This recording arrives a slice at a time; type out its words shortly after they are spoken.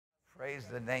Praise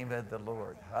the name of the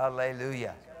Lord.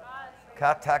 Hallelujah.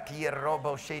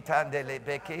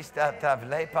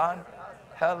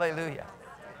 Hallelujah.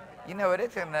 You know, it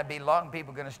isn't going to be long.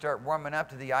 People are going to start warming up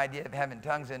to the idea of having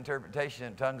tongues, interpretation,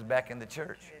 and tongues back in the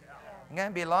church. It's going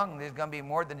to be long. There's going to be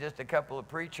more than just a couple of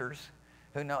preachers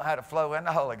who know how to flow in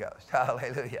the Holy Ghost.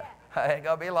 Hallelujah. It ain't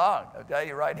going to be long. I'll tell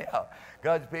you right now.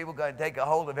 God's people are going to take a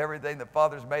hold of everything the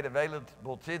Father's made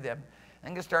available to them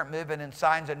and going to start moving in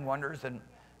signs and wonders and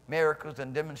miracles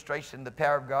and demonstration of the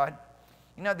power of God.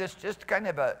 You know, this just kind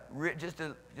of a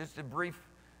brief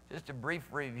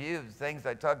review of the things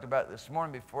I talked about this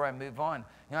morning before I move on.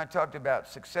 You know, I talked about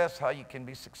success, how you can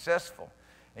be successful.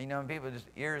 And, you know, people just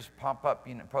ears pump up,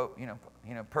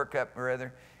 perk up or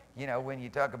other. You know, when you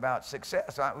talk about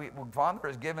success, Father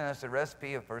has given us a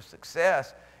recipe for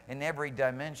success in every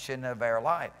dimension of our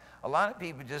life. A lot of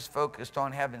people just focused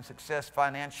on having success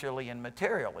financially and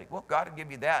materially. Well, God will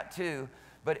give you that too,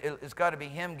 but it's got to be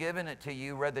Him giving it to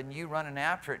you rather than you running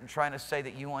after it and trying to say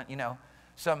that you want,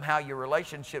 somehow your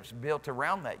relationship's built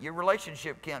around that. Your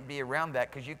relationship can't be around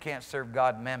that because you can't serve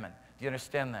God mammon. Do you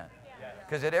understand that?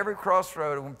 Because at every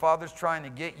crossroad, when Father's trying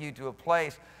to get you to a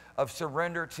place of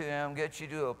surrender to Him, get you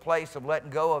to a place of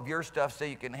letting go of your stuff so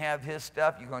you can have His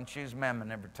stuff, you're going to choose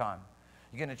mammon every time.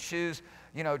 You're going to choose,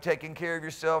 taking care of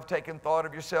yourself, taking thought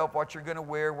of yourself, what you're going to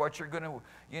wear, what you're going to,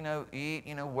 eat,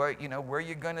 where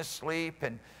you're going to sleep.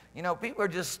 And, people are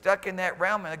just stuck in that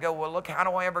realm and they go, well, look, how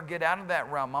do I ever get out of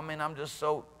that realm? I mean, I'm just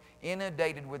so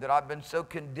inundated with it. I've been so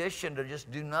conditioned to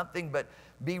just do nothing but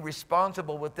be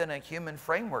responsible within a human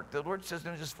framework. The Lord says,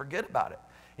 don't just forget about it.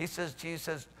 He says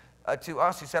to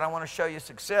us, He said, I want to show you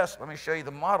success. Let me show you the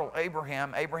model,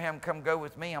 Abraham. Abraham, come go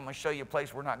with me. I'm going to show you a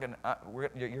place you're going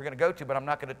to go to, but I'm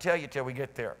not going to tell you till we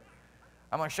get there.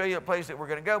 I'm going to show you a place that we're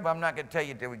going to go, but I'm not going to tell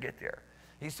you till we get there.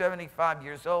 He's 75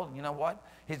 years old. You know what?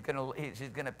 He's going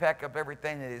to pack up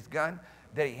everything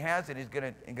that he has, and he's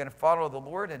going to follow the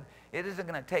Lord, and it isn't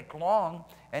going to take long.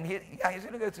 And he's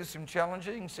going to go through some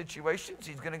challenging situations.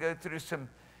 He's going to go through some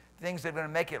things that are going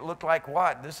to make it look like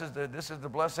what? This is the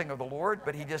blessing of the Lord,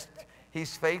 but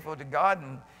he's faithful to God.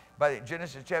 And by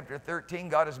Genesis chapter 13,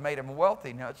 God has made him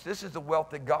wealthy. Now, this is the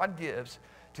wealth that God gives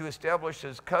to establish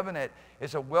His covenant.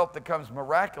 It's a wealth that comes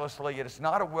miraculously. It's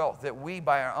not a wealth that we,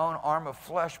 by our own arm of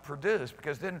flesh, produce,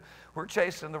 because then we're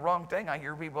chasing the wrong thing. I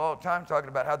hear people all the time talking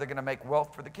about how they're going to make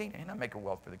wealth for the kingdom. He's not making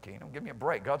wealth for the kingdom. Give me a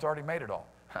break. God's already made it all.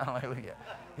 Hallelujah.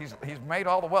 He's made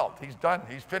all the wealth. He's done.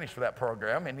 He's finished for that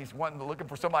program, and He's looking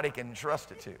for somebody He can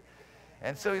trust it to.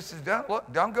 And so He says,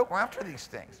 don't go after these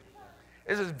things.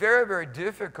 This is very, very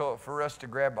difficult for us to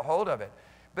grab a hold of it.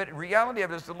 But the reality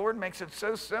of it is the Lord makes it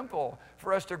so simple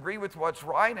for us to agree with what's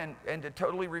right and to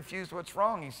totally refuse what's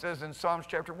wrong. He says in Psalms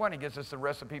chapter 1, He gives us the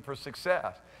recipe for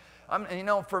success.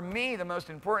 For me, the most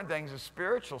important thing is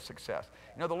spiritual success.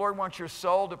 The Lord wants your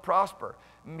soul to prosper.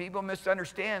 People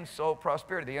misunderstand soul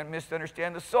prosperity. They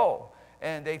misunderstand the soul.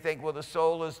 And they think, well, the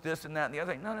soul is this and that and the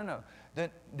other thing. No.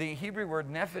 The Hebrew word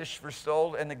nephesh for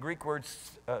soul and the Greek word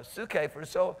suke for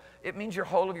soul, it means your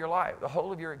whole of your life, the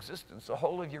whole of your existence, the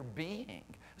whole of your being.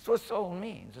 That's what soul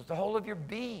means. It's the whole of your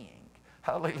being.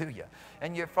 Hallelujah.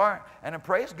 And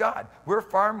praise God, we're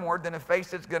far more than a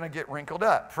face that's going to get wrinkled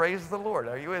up. Praise the Lord.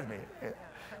 Are you with me?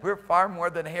 We're far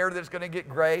more than hair that's going to get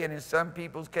gray, and in some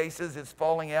people's cases it's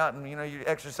falling out, and you're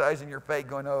exercising your faith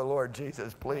going, oh Lord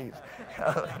Jesus, please.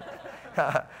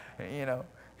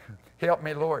 Help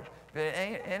me, Lord. But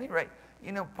at any rate,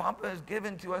 Papa has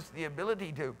given to us the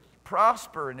ability to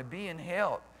prosper and to be in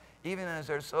health, even as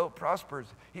our soul prospers.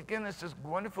 He's given us this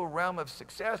wonderful realm of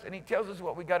success, and He tells us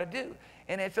what we got to do.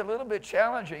 And it's a little bit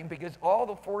challenging because all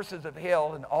the forces of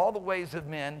hell and all the ways of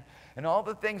men and all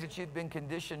the things that you've been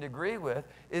conditioned to agree with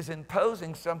is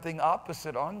imposing something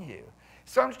opposite on you.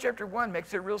 Psalms chapter 1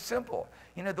 makes it real simple.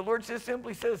 The Lord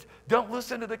simply says, don't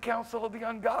listen to the counsel of the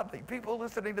ungodly. People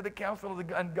listening to the counsel of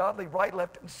the ungodly, right,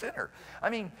 left, and center.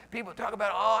 I mean, people talk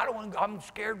about, I'm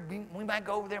scared, we might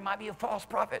go over there, might be a false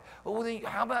prophet. Well, then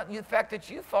how about the fact that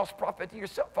you false prophet to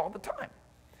yourself all the time?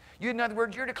 In other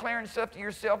words, you're declaring stuff to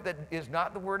yourself that is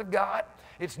not the Word of God.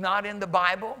 It's not in the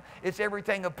Bible. It's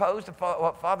everything opposed to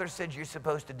what Father said you're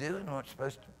supposed to do and what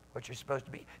you're supposed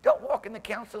to be. Don't walk in the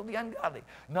counsel of the ungodly.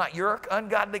 Not your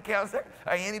ungodly counselor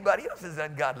or anybody else's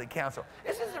ungodly counsel.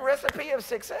 This is a recipe of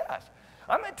success.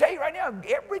 I'm going to tell you right now,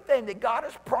 everything that God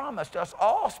has promised us,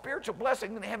 all spiritual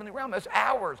blessings in the heavenly realm is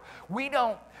ours. We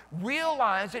don't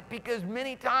realize it because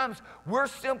many times we're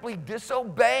simply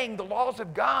disobeying the laws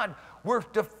of God. We're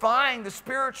defying the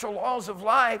spiritual laws of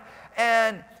life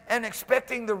and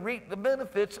expecting to reap the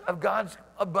benefits of God's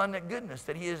abundant goodness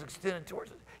that He has extended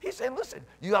towards us. He's saying, listen,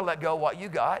 you got to let go of what you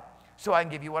got so I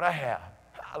can give you what I have.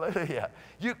 Hallelujah.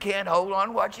 You can't hold on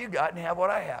to what you got and have what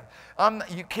I have.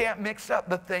 You can't mix up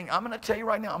the thing. I'm going to tell you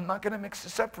right now, I'm not going to mix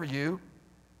this up for you.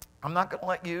 I'm not going to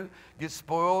let you get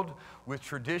spoiled with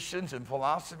traditions and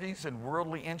philosophies and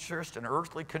worldly interests and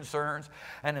earthly concerns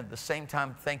and at the same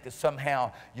time think that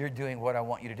somehow you're doing what I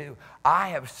want you to do. I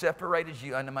have separated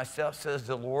you unto myself, says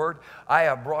the Lord. I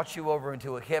have brought you over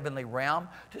into a heavenly realm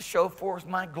to show forth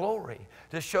my glory,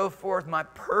 to show forth my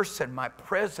person, my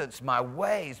presence, my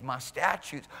ways, my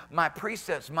statutes, my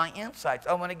precepts, my insights.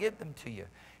 I want to give them to you.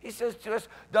 He says to us,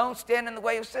 don't stand in the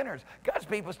way of sinners. God's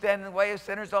people stand in the way of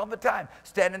sinners all the time.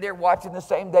 Standing there watching the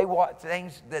same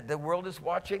things that the world is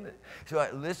watching,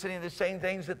 listening to the same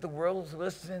things that the world is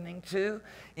listening to,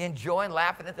 enjoying,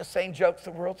 laughing at the same jokes the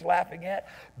world's laughing at,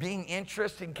 being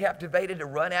interested and captivated to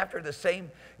run after the same,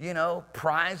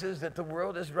 prizes that the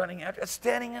world is running after.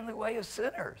 Standing in the way of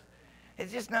sinners.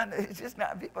 It's just not,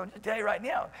 people, I'm just telling you right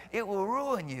now, it will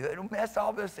ruin you. It'll mess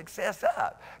all this success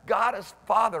up. God as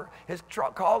Father has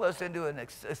called us into a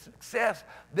success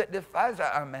that defies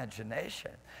our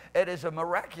imagination. It is a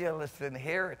miraculous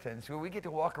inheritance where we get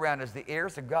to walk around as the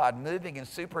heirs of God, moving in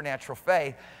supernatural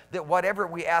faith, that whatever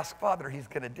we ask Father, He's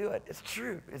going to do it. It's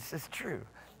true. It's just true.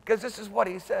 Because this is what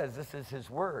He says. This is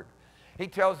His word. He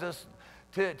tells us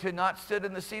to not sit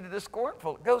in the seat of the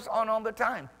scornful. It goes on all the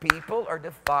time. People are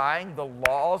defying the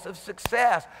laws of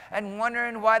success and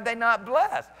wondering why they're not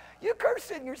blessed. You're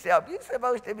cursing yourself. You're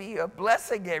supposed to be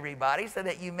blessing everybody so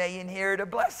that you may inherit a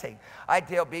blessing. I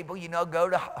tell people, go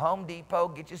to Home Depot,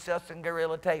 get yourself some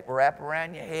Gorilla Tape, wrap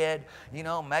around your head,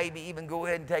 maybe even go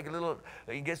ahead and take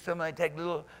get somebody to take a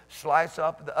little slice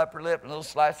off the upper lip, and a little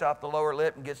slice off the lower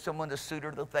lip, and get someone to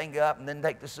suture the thing up, and then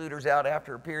take the sutures out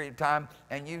after a period of time,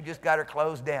 and you just got her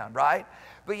closed down, right?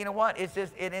 But you know what? It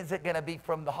isn't going to be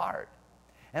from the heart.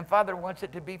 And Father wants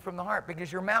it to be from the heart, because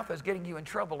your mouth is getting you in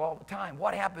trouble all the time.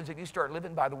 What happens if you start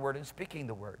living by the word and speaking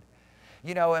the word?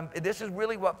 And this is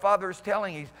really what Father is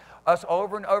telling us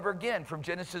over and over again, from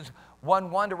Genesis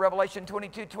 1:1 to Revelation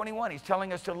 22:21. He's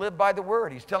telling us to live by the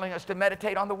word. He's telling us to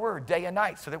meditate on the word day and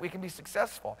night so that we can be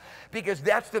successful. Because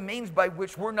that's the means by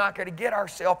which we're not going to get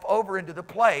ourselves over into the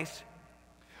place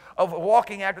of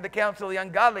walking after the counsel of the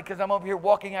ungodly, because I'm over here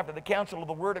walking after the counsel of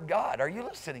the Word of God. Are you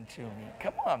listening to me?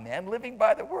 Come on, man. Living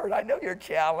by the Word. I know you're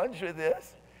challenged with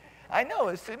this. I know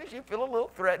as soon as you feel a little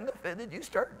threatened, offended, you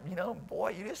start,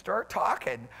 you just start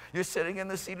talking. You're sitting in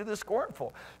the seat of the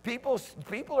scornful. People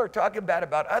are talking bad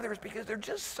about others because they're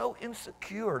just so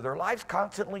insecure. Their life's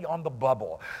constantly on the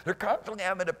bubble. They're constantly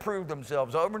having to prove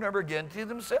themselves over and over again to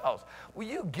themselves. Well,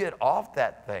 you get off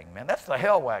that thing, man. That's the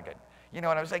hell wagon. You know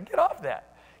what I'm saying? Get off that.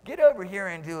 Get over here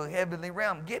into a heavenly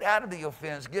realm. Get out of the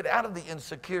offense. Get out of the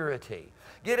insecurity.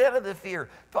 Get out of the fear.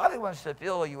 Father wants to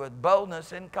fill you with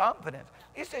boldness and confidence.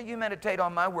 He said, you meditate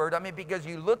on my word. Because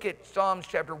you look at Psalms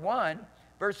chapter 1,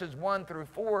 verses 1 through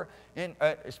 4,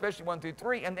 especially 1 through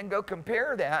 3, and then go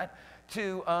compare that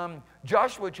to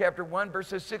Joshua chapter 1,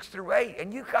 verses 6 through 8.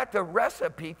 And you got the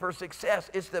recipe for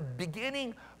success. It's the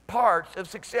beginning parts of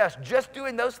success. Just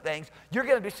doing those things, you're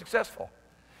going to be successful.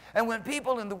 And when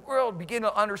people in the world begin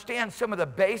to understand some of the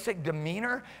basic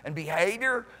demeanor and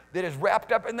behavior that is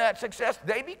wrapped up in that success,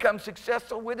 they become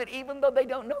successful with it even though they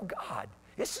don't know God.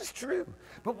 This is true.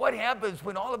 But what happens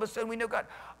when all of a sudden we know God?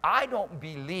 I don't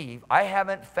believe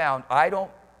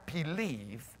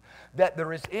that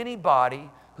there is anybody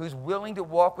who's willing to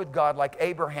walk with God like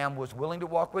Abraham was willing to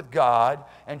walk with God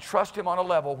and trust Him on a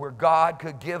level where God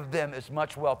could give them as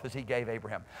much wealth as He gave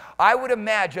Abraham. I would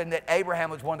imagine that Abraham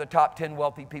was one of the top 10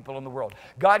 wealthy people in the world.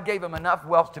 God gave him enough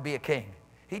wealth to be a king.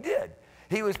 He did.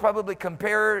 He was probably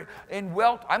compared in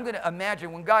wealth. I'm going to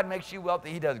imagine when God makes you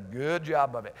wealthy, He does a good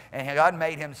job of it. And God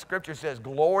made him, Scripture says,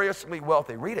 gloriously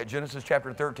wealthy. Read it, Genesis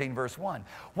chapter 13, verse 1.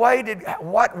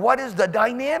 What is the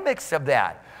dynamics of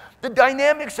that? The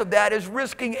dynamics of that is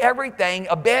risking everything,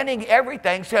 abandoning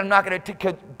everything, saying I'm not going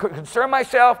to concern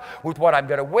myself with what I'm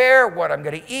going to wear, what I'm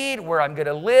going to eat, where I'm going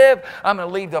to live. I'm going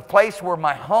to leave the place where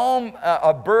my home,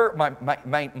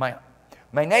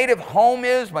 my native home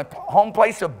is, my home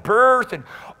place of birth, and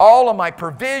all of my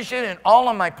provision and all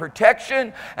of my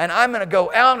protection. And I'm going to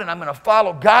go out and I'm going to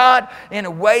follow God in a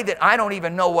way that I don't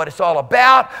even know what it's all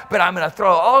about, but I'm going to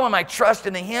throw all of my trust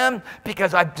into Him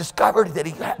because I've discovered that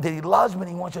He loves me and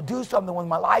He wants to do something with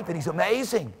my life, and He's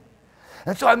amazing.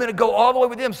 And so I'm going to go all the way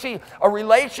with Him. See, a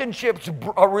relationship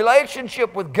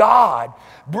with God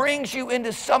brings you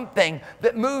into something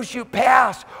that moves you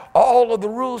past all of the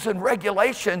rules and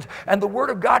regulations, and the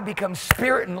Word of God becomes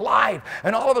spirit and life.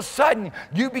 And all of a sudden,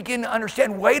 you begin to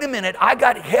understand, wait a minute, I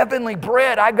got heavenly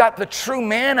bread. I got the true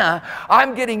manna.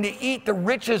 I'm getting to eat the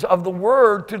riches of the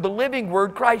Word through the living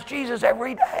Word, Christ Jesus,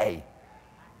 every day.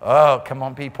 Oh, come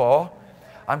on, people.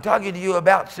 I'm talking to you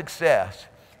about success.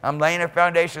 I'm laying a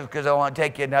foundation because I want to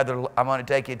take you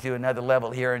to another level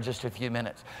here in just a few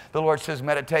minutes. The Lord says,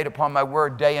 meditate upon my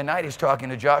word day and night. He's talking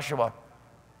to Joshua.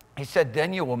 He said,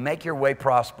 then you will make your way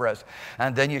prosperous,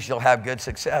 and then you shall have good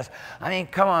success. I mean,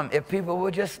 come on, if people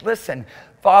would just listen.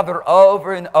 Father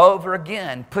over and over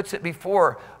again puts it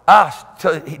before us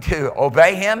to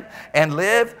obey him and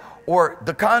live, or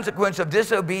the consequence of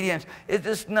disobedience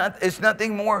is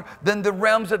nothing more than the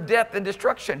realms of death and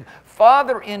destruction.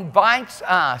 Father invites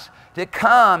us to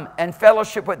come and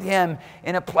fellowship with him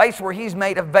in a place where he's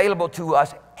made available to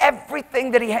us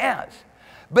everything that he has.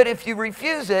 But if you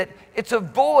refuse it, it's a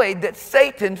void that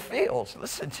Satan fills.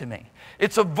 Listen to me.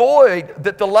 It's a void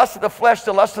that the lust of the flesh,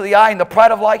 the lust of the eye, and the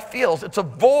pride of life fills. It's a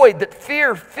void that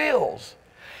fear fills.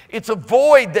 It's a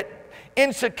void that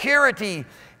insecurity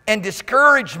and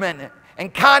discouragement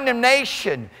and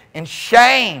condemnation and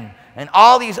shame and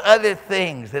all these other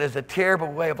things that is a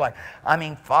terrible way of life. I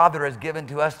mean, Father has given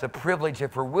to us the privilege,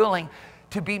 if we're willing,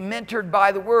 to be mentored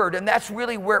by the Word. And that's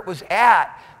really where it was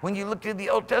at when you looked at the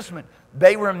Old Testament.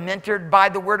 They were mentored by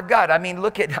the Word of God. I mean,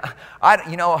 look at,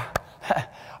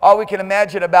 all we can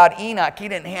imagine about Enoch. He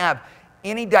didn't have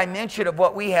any dimension of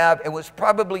what we have and was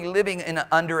probably living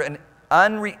under an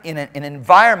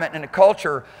environment and a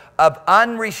culture of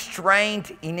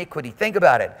unrestrained iniquity. Think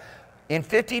about it. In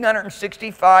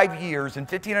 1565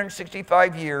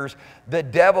 years, the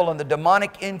devil and the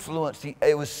demonic influence,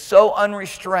 it was so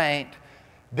unrestrained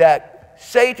that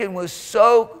Satan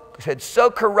had so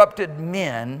corrupted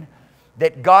men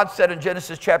that God said in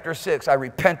Genesis chapter 6, I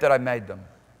repent that I made them.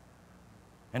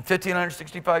 In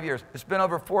 1565 years. It's been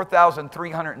over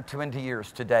 4,320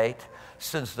 years to date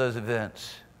since those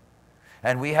events.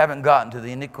 And we haven't gotten to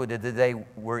the iniquity that they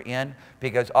were in,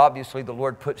 because obviously the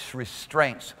Lord puts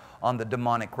restraints on the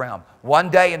demonic realm. One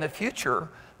day in the future,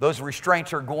 those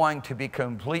restraints are going to be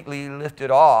completely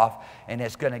lifted off, and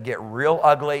it's going to get real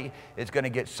ugly. It's going to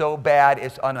get so bad,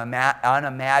 it's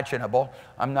unimaginable.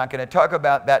 I'm not going to talk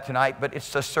about that tonight, but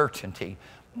it's a certainty.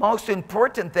 Most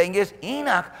important thing is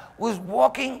Enoch was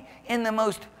walking in the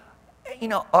most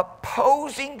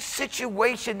opposing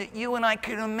situation that you and I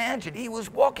could imagine. He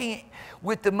was walking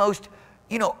with the most,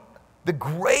 the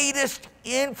greatest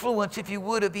influence, if you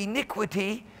would, of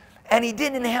iniquity, and he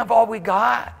didn't have all we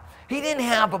got. He didn't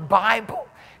have a Bible.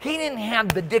 He didn't have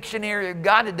the dictionary of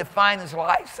God to define his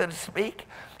life, so to speak.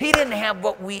 He didn't have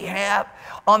what we have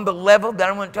on the level that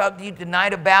I want to talk to you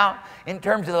tonight about in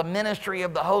terms of the ministry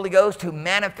of the Holy Ghost, who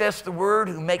manifests the Word,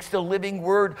 who makes the living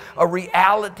Word a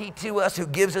reality to us, who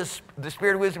gives us the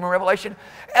Spirit of wisdom and revelation.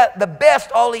 At the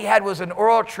best, all he had was an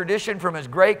oral tradition from his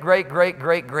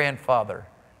great-great-great-great-grandfather,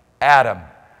 Adam,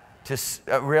 to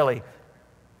really,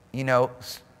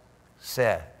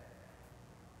 said.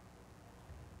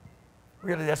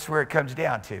 Really, that's where it comes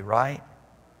down to, right?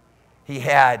 He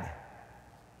had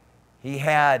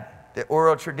the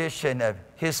oral tradition of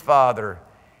his father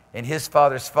and his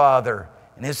father's father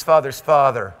and his father's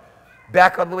father,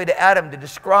 back all the way to Adam, to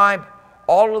describe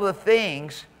all of the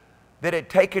things that had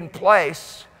taken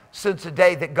place since the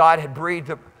day that God had breathed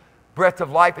the breath of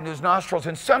life into his nostrils.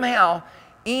 And somehow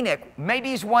Enoch, maybe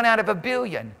he's one out of a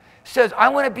billion, says, I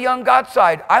want to be on God's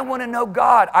side. I want to know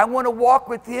God. I want to walk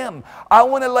with him. I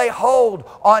want to lay hold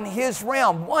on his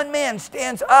realm. One man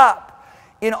stands up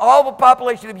in all the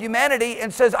population of humanity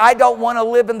and says, I don't want to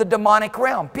live in the demonic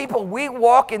realm. People, we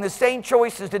walk in the same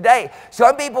choices today.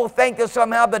 Some people think that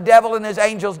somehow the devil and his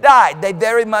angels died. They're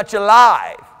very much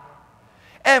alive.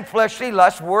 And fleshly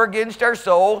lusts war against our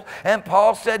soul. And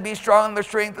Paul said, be strong in the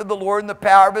strength of the Lord and the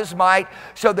power of his might,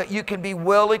 so that you can be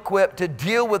well equipped to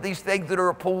deal with these things that are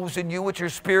opposing you, which are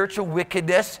spiritual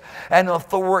wickedness and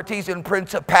authorities and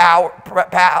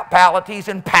principalities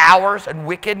and powers and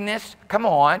wickedness. Come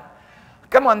on.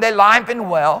 Come on, they're live and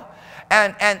well.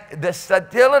 And the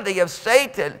subtlety of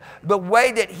Satan, the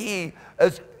way that he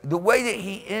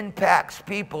impacts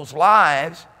people's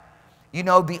lives,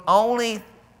 the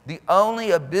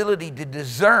only ability to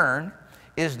discern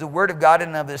is the Word of God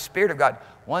and of the Spirit of God.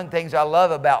 One of the things I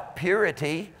love about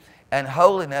purity and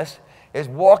holiness is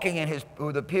walking in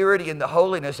the purity and the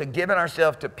holiness, and giving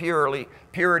ourselves to purity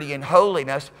and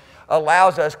holiness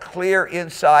allows us clear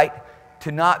insight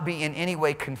to not be in any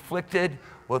way conflicted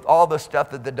with all the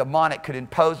stuff that the demonic could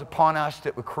impose upon us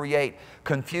that would create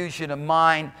confusion of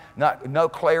mind, no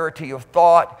clarity of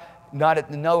thought,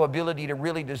 no ability to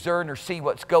really discern or see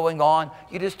what's going on.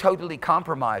 You just totally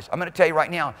compromise. I'm going to tell you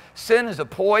right now, sin is a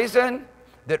poison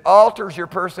that alters your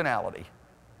personality.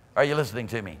 Are you listening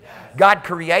to me? God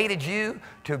created you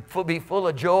to be full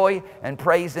of joy and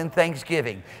praise and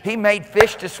thanksgiving. He made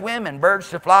fish to swim and birds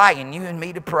to fly and you and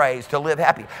me to praise, to live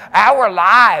happy. Our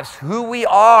lives, who we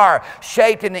are,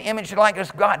 shaped in the image and likeness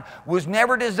of God, was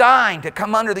never designed to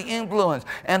come under the influence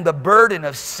and the burden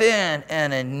of sin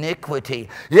and iniquity.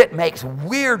 It makes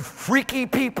weird, freaky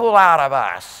people out of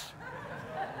us.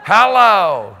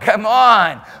 Hello, come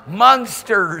on,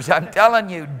 monsters, I'm telling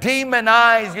you,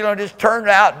 demonized, just turned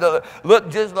out to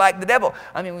look just like the devil.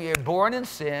 I mean, we were born in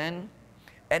sin,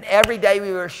 and every day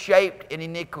we were shaped in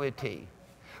iniquity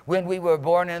when we were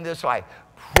born in this life.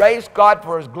 Praise God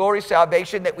for His glorious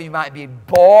salvation, that we might be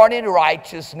born in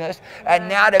righteousness and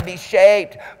now to be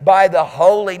shaped by the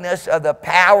holiness of the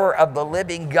power of the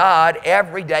living God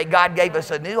every day. God gave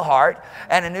us a new heart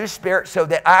and a new spirit so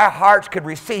that our hearts could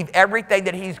receive everything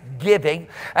that He's giving,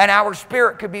 and our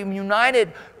spirit could be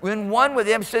united in one with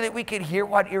Him so that we could hear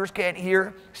what ears can't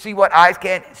hear, see what eyes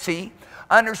can't see,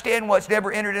 understand what's never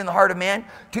entered in the heart of man,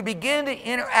 to begin to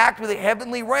interact with the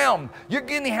heavenly realm. You're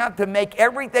going to have to make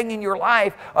everything in your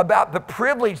life about the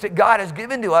privilege that God has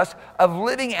given to us of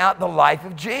living out the life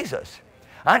of Jesus.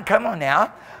 Come on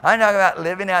now. I'm talking about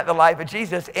living out the life of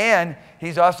Jesus, and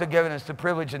He's also given us the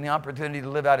privilege and the opportunity to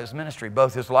live out His ministry,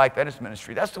 both His life and His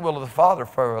ministry. That's the will of the Father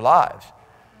for our lives.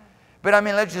 But I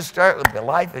mean, let's just start with the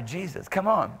life of Jesus. Come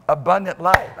on, abundant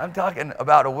life. I'm talking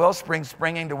about a wellspring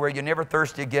springing to where you're never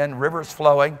thirsty again, rivers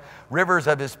flowing, rivers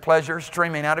of His pleasure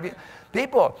streaming out of you.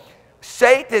 People,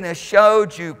 Satan has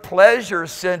showed you pleasure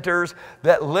centers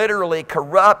that literally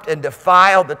corrupt and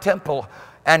defile the temple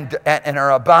and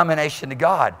are abomination to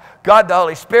God. God, the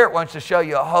Holy Spirit, wants to show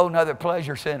you a whole nother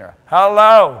pleasure center.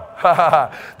 Hello.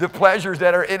 The pleasures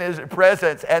that are in His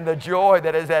presence and the joy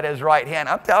that is at His right hand.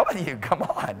 I'm telling you, come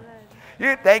on.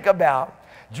 You think about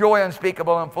joy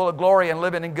unspeakable and full of glory and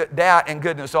living in doubt and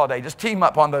goodness all day. Just team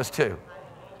up on those two.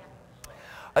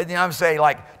 I'm saying,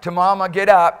 like, tomorrow I'm going to get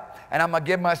up and I'm going to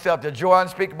give myself to joy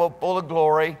unspeakable, full of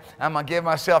glory. I'm going to give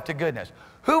myself to goodness.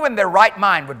 Who in their right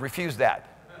mind would refuse that?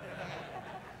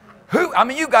 Who? I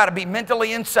mean, you got to be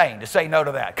mentally insane to say no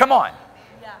to that. Come on.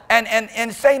 Yeah. And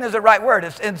insane is the right word.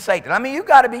 It's insane. I mean, you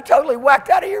got to be totally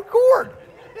whacked out of your gourd.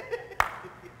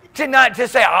 To not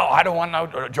just say, oh, I don't want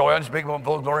no joy unspeakable and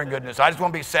full of glory and goodness. I just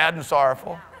want to be sad and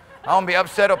sorrowful. I want to be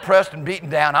upset, oppressed, and beaten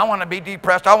down. I want to be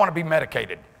depressed. I want to be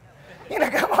medicated.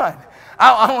 Come on.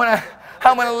 I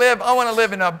want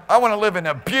to live in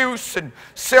abuse and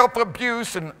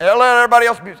self-abuse and let everybody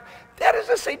else abuse. That is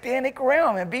a satanic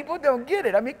realm, and people don't get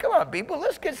it. I mean, come on, people.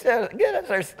 Let's get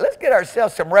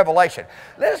ourselves some revelation.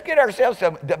 Let's get ourselves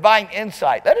some divine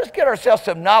insight. Let us get ourselves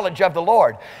some knowledge of the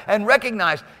Lord and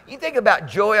recognize. You think about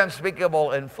joy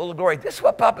unspeakable and full of glory. This is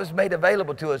what Papa's made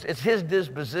available to us. It's His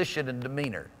disposition and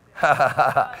demeanor.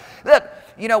 Look,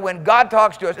 when God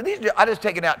talks to us, and I just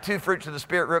taken out 2 fruits of the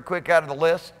Spirit real quick out of the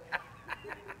list.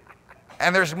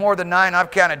 And there's more than 9.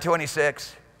 I've counted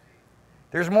 26.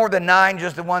 There's more than 9,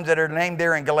 just the ones that are named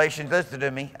there in Galatians. Listen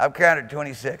to me. I've counted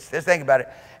 26. Just think about it.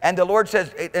 And the Lord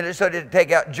says, so to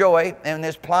take out joy, and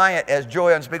apply it as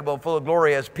joy unspeakable and full of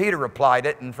glory, as Peter applied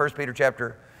it in 1 Peter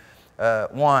chapter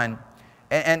 1.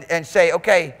 And say,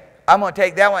 okay, I'm going to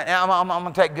take that one, and I'm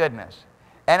going to take goodness.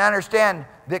 And understand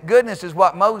that goodness is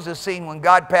what Moses seen when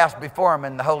God passed before him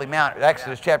in the Holy Mount.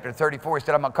 Exodus chapter 34, He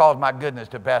said, I'm going to cause my goodness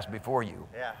to pass before you.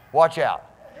 Yeah. Watch out.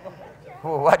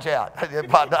 Watch out. The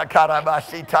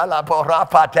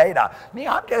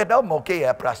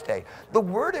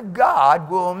Word of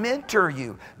God will mentor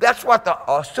you. That's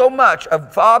what so much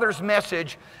of Father's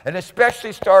message, and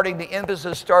especially the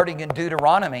emphasis starting in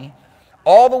Deuteronomy,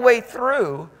 all the way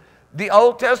through the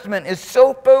Old Testament is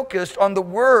so focused on the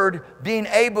Word being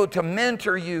able to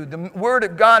mentor you, the Word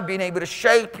of God being able to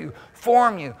shape you,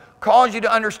 form you, cause you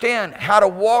to understand how to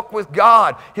walk with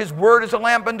God. His Word is a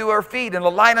lamp unto our feet and a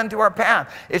light unto our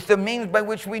path. It's the means by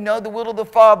which we know the will of the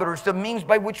Father. It's the means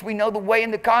by which we know the way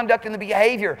and the conduct and the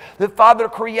behavior the Father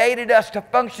created us to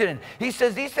function in. He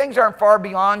says these things aren't far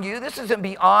beyond you. This isn't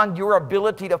beyond your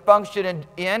ability to function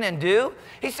in and do.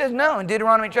 He says no in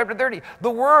Deuteronomy chapter 30. The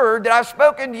Word that I've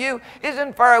spoken to you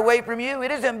isn't far away from you.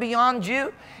 It isn't beyond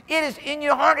you. It is in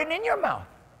your heart and in your mouth.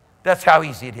 That's how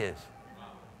easy it is.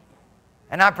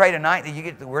 And I pray tonight that you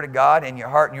get the Word of God in your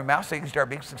heart and your mouth so you can start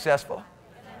being successful.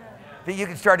 That you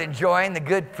can start enjoying the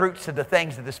good fruits of the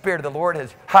things that the Spirit of the Lord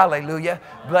has, hallelujah,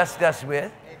 blessed us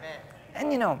with.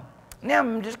 And now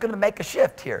I'm just going to make a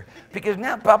shift here. Because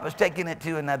now Papa's taking it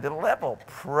to another level.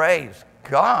 Praise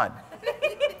God.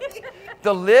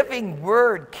 The living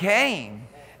Word came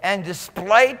and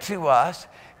displayed to us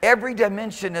every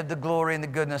dimension of the glory and the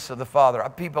goodness of the Father.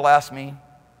 People ask me,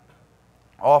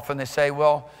 often they say,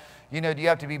 well, You know, do you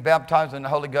have to be baptized in the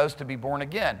Holy Ghost to be born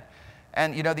again?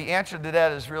 And, you know, the answer to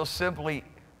that is real simply,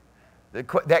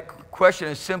 that question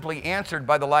is simply answered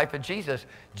by the life of Jesus.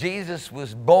 Jesus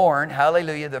was born,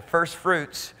 hallelujah, the first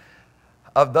fruits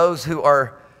of those who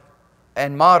are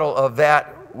and model of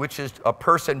that which is a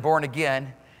person born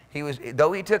again.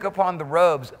 Though he took upon the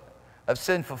robes of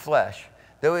sinful flesh,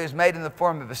 though he was made in the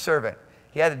form of a servant,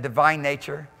 he had a divine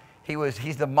nature.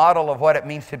 He's the model of what it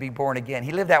means to be born again.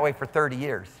 He lived that way for 30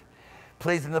 years.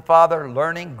 Pleasing the Father,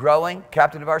 learning, growing.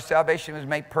 Captain of our salvation was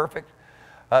made perfect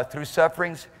through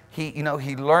sufferings. He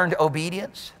learned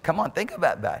obedience. Come on, think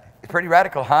about that. It's pretty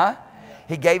radical, huh?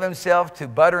 He gave himself to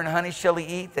butter and honey shall he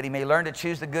eat, that he may learn to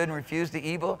choose the good and refuse the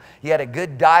evil. He had a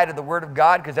good diet of the Word of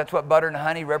God, because that's what butter and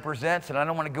honey represents. And I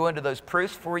don't want to go into those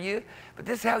proofs for you, but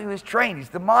this is how he was trained. He's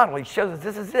the model. He shows us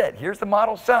this is it. Here's the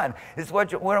model son. This is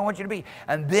what I want you to be.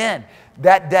 And then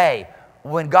that day,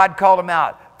 when God called him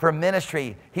out for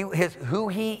ministry, who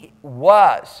he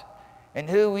was and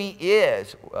who he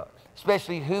is,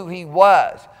 especially who he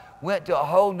was, went to a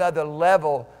whole nother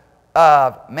level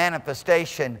of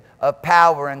manifestation of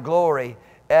power and glory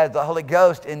as the Holy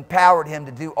Ghost empowered him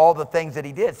to do all the things that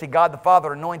he did. See, God the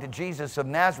Father anointed Jesus of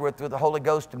Nazareth with the Holy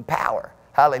Ghost and power.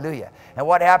 Hallelujah. And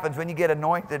what happens when you get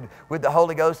anointed with the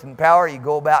Holy Ghost and power? You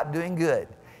go about doing good,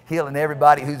 healing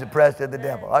everybody who's oppressed of the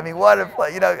devil. I mean, what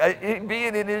a,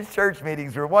 being in his church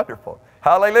meetings were wonderful.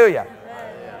 Hallelujah.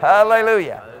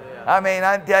 Hallelujah. I mean,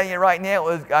 I'm telling you right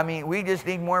now, we just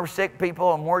need more sick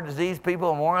people and more diseased people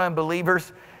and more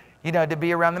unbelievers, to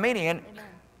be around the meeting. And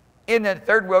in the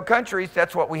third world countries,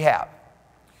 that's what we have.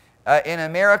 In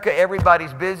America,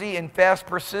 everybody's busy in fast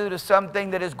pursuit of something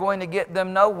that is going to get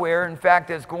them nowhere. In fact,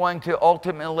 it's going to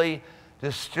ultimately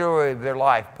destroy their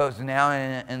life, both now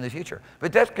and in the future.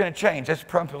 But that's going to change. That's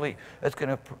going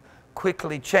to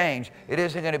quickly change. It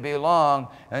isn't going to be long,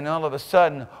 and all of a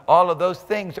sudden, all of those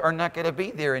things are not going to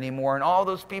be there anymore. And all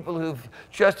those people who've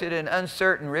trusted in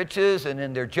uncertain riches and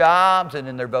in their jobs and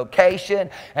in their vocation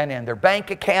and in their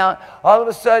bank account, all of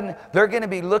a sudden, they're going to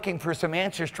be looking for some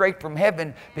answers straight from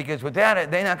heaven, because without it,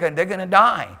 they're going to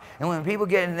die. And when people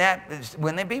get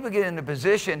in the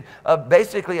position of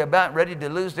basically about ready to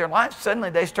lose their life, suddenly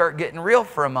they start getting real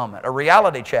for a moment. A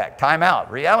reality check. Time out.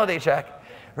 Reality check.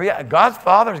 God's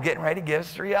Father is getting ready to give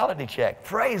us a reality check.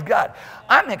 Praise God.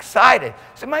 I'm excited.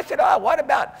 Somebody said, what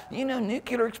about,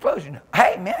 nuclear explosion?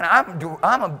 Hey, man,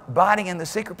 I'm abiding in the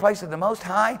secret place of the Most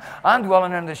High. I'm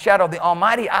dwelling under the shadow of the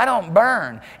Almighty. I don't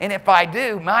burn. And if I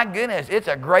do, my goodness, it's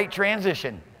a great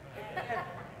transition.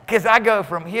 Because I go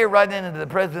from here right into the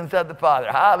presence of the Father.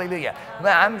 Hallelujah.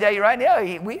 Well, I'm telling you right now,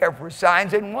 we are for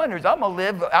signs and wonders. I'm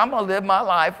gonna live my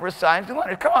life for signs and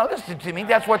wonders. Come on, listen to me.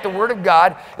 That's what the Word of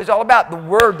God is all about. The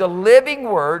Word, the living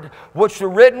Word, which the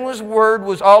written Word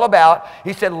was all about.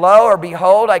 He said, lo, or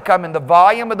behold, I come in the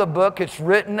volume of the book. It's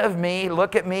written of me.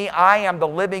 Look at me. I am the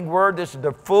living Word. This is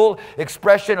the full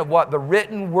expression of what the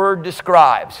written Word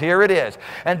describes. Here it is.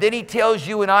 And then he tells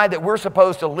you and I that we're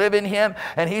supposed to live in Him,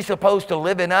 and He's supposed to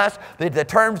live in us. The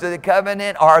terms of the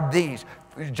covenant are these.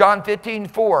 John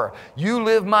 15:4. You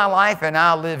live my life and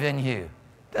I'll live in you.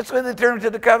 That's what the terms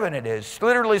of the covenant is. It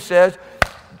literally says,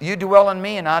 you dwell in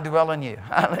me and I dwell in you.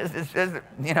 It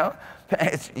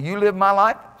says, you live my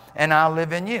life and I'll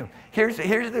live in you.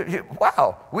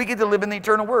 Wow, we get to live in the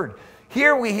eternal Word.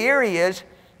 Here He is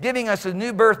giving us a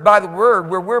new birth by the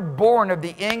Word, where we're born of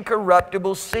the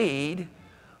incorruptible seed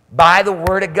by the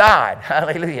Word of God.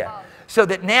 Hallelujah. So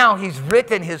that now He's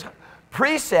written His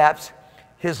precepts,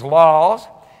 His laws,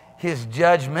 His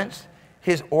judgments,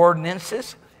 His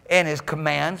ordinances, and His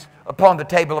commands upon the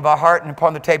table of our heart and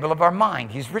upon the table of our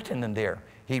mind. He's written them there.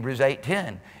 Hebrews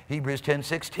 8:10, Hebrews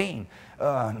 10:16,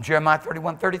 Jeremiah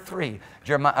 31:33,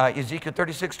 Ezekiel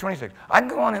 36:26. I can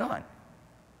go on and on,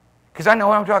 because I know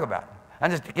what I'm talking about.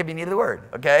 I'm just giving you the Word,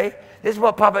 okay? This is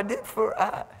what Papa did for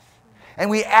us. And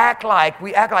we act like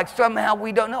somehow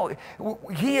we don't know.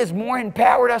 He has more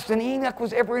empowered us than Enoch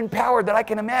was ever empowered that I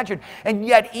can imagine. And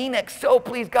yet Enoch so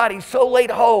pleased God. He so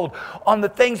laid hold on the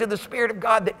things of the Spirit of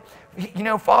God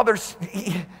that, Father,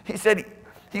 he said,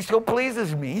 He so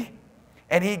pleases me.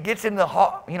 And he gets in the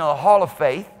hall of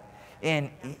faith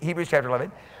in Hebrews chapter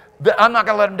 11. But I'm not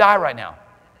going to let him die right now.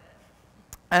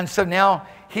 And so now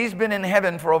he's been in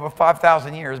heaven for over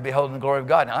 5,000 years beholding the glory of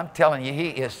God. Now I'm telling you, he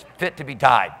is fit to be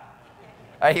tied.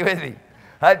 Are you with me?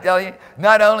 I tell you,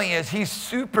 not only is he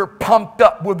super pumped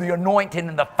up with the anointing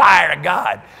and the fire of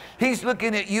God, he's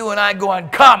looking at you and I going,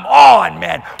 come on,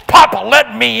 man. Papa,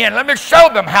 let me in. Let me show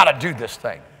them how to do this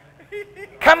thing.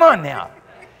 Come on now.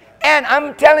 And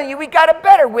I'm telling you, we got a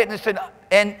better witness than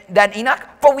Enoch,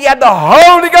 for we have the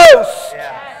Holy Ghost.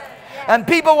 Yeah. And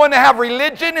people want to have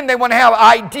religion, and they want to have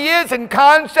ideas and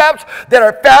concepts that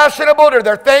are fashionable to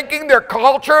their thinking, their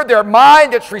culture, their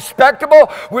mind, that's respectable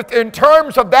in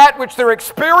terms of that which their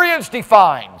experience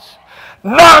defines.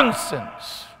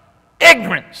 Nonsense,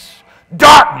 ignorance,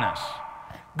 darkness.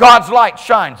 God's light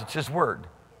shines. It's His Word.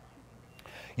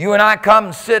 You and I come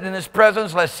and sit in His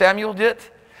presence like Samuel did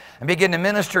and begin to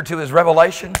minister to His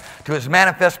revelation, to His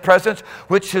manifest presence,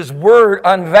 which His Word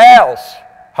unveils.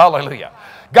 Hallelujah.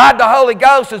 God the Holy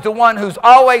Ghost is the one who's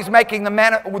always making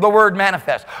the Word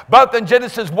manifest, both in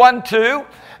Genesis 1:2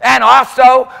 and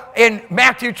also in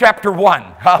Matthew chapter 1.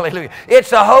 Hallelujah.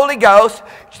 It's the Holy Ghost.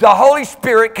 The Holy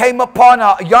Spirit came upon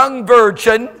a young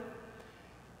virgin,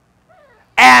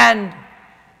 and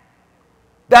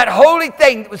that holy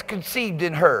thing that was conceived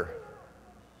in her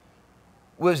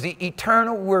was the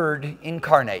eternal Word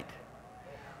incarnate,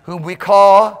 whom we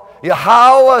call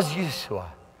Yahweh's Yeshua,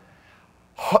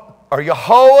 or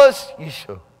Yahweh's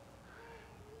Yeshua,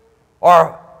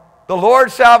 or the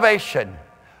Lord's salvation,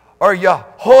 or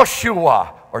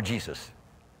Yehoshua, or Jesus.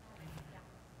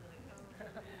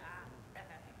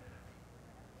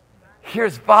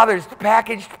 Here's Father's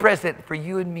packaged present for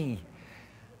you and me.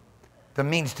 The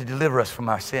means to deliver us from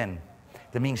our sin.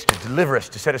 The means to deliver us,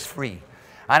 to set us free.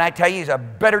 And I tell you, He's a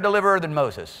better deliverer than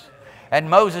Moses. And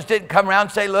Moses didn't come around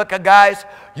and say, look, guys,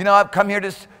 you know, I've come here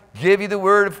to give you the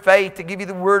word of faith, to give you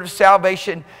the word of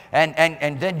salvation,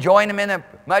 and then join them in the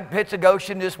mud pits of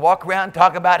Goshen, just walk around and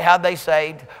talk about how they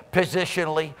saved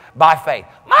positionally by faith.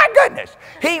 My goodness.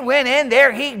 He went in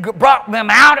there, He brought them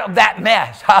out of that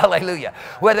mess. Hallelujah.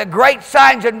 With the great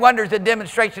signs and wonders and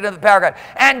demonstration of the power of God.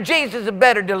 And Jesus is a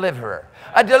better deliverer.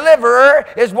 A deliverer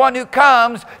is one who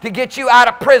comes to get you out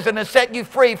of prison and set you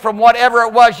free from whatever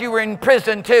it was you were in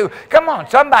prison to. Come on,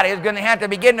 somebody is going to have to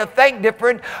begin to think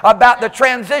different about the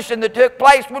transition that took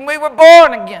place when we were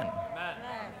born again.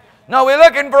 No, we're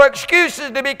looking for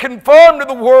excuses to be conformed to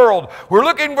the world. We're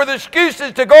looking for the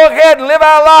excuses to go ahead and live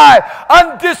our life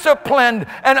undisciplined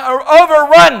and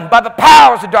overrun by the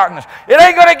powers of darkness. It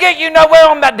ain't going to get you nowhere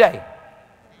on that day.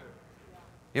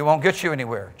 It won't get you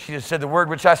anywhere. Jesus said, the word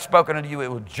which I've spoken unto you,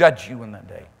 it will judge you in that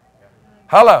day.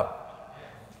 Hello.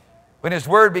 When His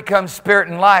word becomes spirit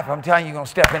and life, I'm telling you, you're going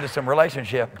to step into some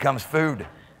relationship. It becomes food.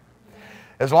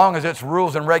 As long as it's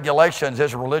rules and regulations,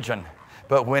 it's religion.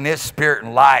 But when it's spirit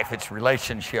and life, it's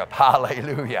relationship.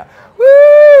 Hallelujah.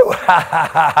 Woo!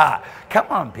 Come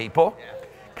on, people.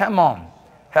 Come on.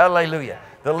 Hallelujah.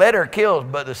 The letter kills,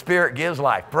 but the Spirit gives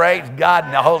life. Praise God,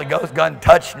 and the Holy Ghost done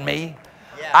touched me.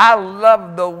 I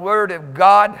love the Word of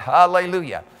God.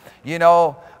 Hallelujah. You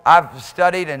know, I've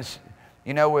studied and,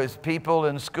 you know, with people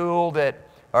in school that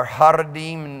are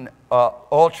Haredim and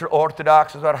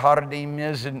ultra-Orthodox, is what Haredim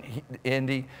is in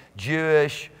the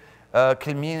Jewish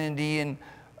community. And,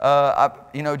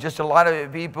 you know, just a lot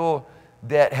of people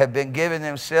that have been giving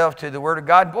themselves to the Word of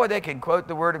God. Boy, they can quote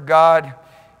the Word of God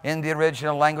in the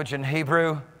original language in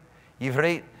Hebrew,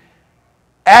 Ivrit.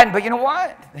 But you know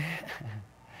what?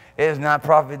 It has not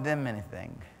profited them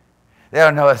anything. They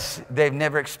don't know. They've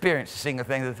never experienced a single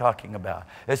thing they're talking about.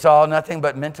 It's all nothing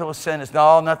but mental assent. It's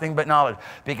all nothing but knowledge.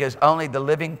 Because only the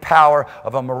living power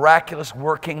of a miraculous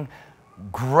working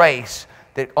grace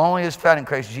that only is found in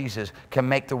Christ Jesus can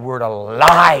make the Word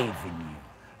alive in you.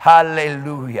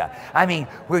 Hallelujah. I mean,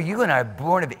 were you and I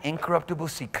born of incorruptible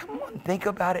seed? Come on, think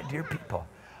about it, dear people.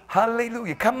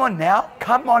 Hallelujah. Come on now.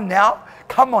 Come on now.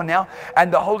 Come on now.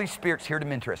 And the Holy Spirit's here to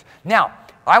mentor us. Now,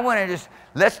 I want to just,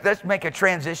 let's make a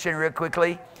transition real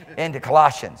quickly into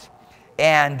Colossians.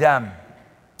 And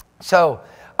so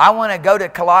I want to go to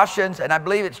Colossians, and I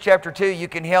believe it's chapter 2. You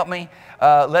can help me.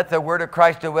 Let the word of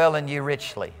Christ dwell in you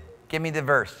richly. Give me the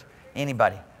verse.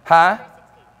 Anybody? Huh?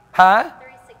 Huh?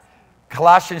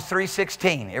 Colossians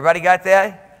 3:16. Everybody got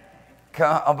that?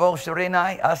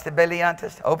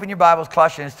 Open your Bibles,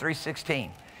 Colossians 3:16.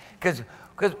 Because,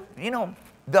 you know,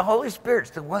 the Holy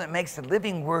Spirit's the one that makes the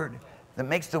living word,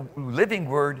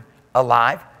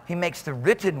 alive. He makes the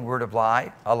written word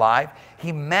alive.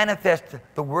 He manifests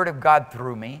the word of God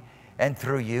through me and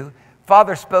through you.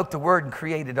 Father spoke the word and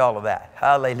created all of that.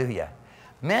 Hallelujah.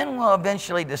 Men will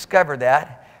eventually discover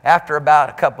that after about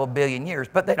a couple billion years,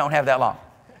 but they don't have that long.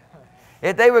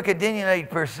 If they would continually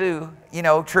pursue, you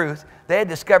know, truth, they had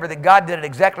discovered that God did it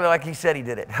exactly like He said He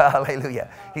did it. Hallelujah.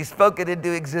 He spoke it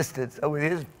into existence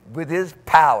with His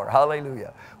power.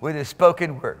 Hallelujah. With His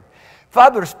spoken word.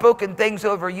 Father's spoken things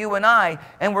over you and I,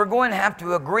 and we're going to have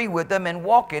to agree with them and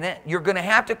walk in it. You're going to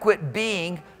have to quit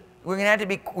being, we're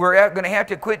going to have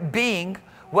to quit being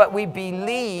what we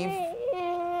believe.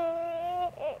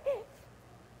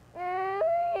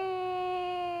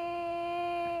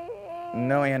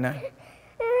 No, Anna.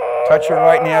 Touch her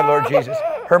right now, Lord Jesus.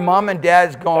 Her mom and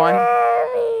dad's gone,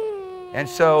 and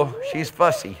so she's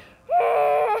fussy.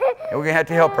 And we're going to have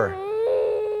to help her.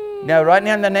 Now, right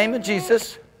now, in the name of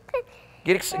Jesus,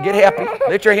 get happy.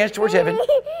 Lift your hands towards heaven.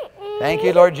 Thank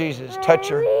you, Lord Jesus. Touch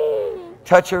her.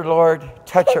 Touch her, Lord.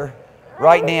 Touch her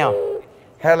right now.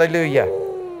 Hallelujah.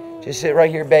 Just sit right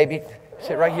here, baby.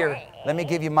 Sit right here. Let me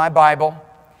give you my Bible.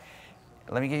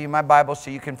 Let me give you my Bible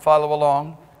so you can follow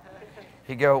along.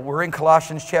 Here you go. We're in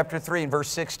Colossians chapter 3 and verse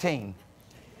 16.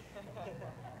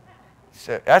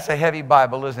 So that's a heavy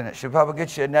Bible, isn't it? Should probably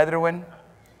get you another one.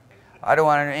 I don't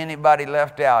want anybody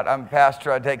left out. I'm a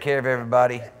pastor. I take care of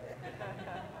everybody.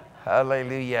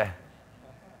 Hallelujah.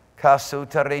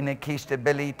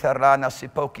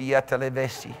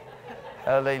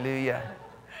 Hallelujah.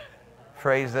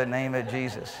 Praise the name of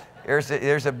Jesus.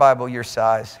 There's a Bible your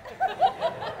size.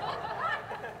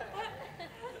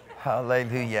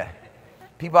 Hallelujah.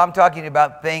 People, I'm talking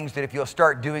about things that if you'll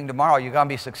start doing tomorrow, you're going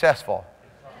to be successful.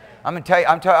 I'm going to tell you,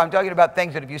 I'm talking about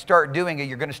things that if you start doing it,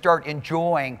 you're going to start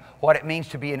enjoying what it means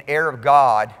to be an heir of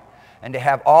God and to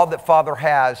have all that Father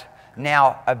has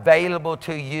now available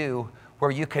to you where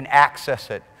you can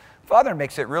access it. Father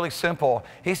makes it really simple.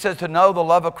 He says to know the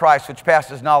love of Christ which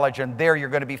passes knowledge, and there you're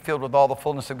going to be filled with all the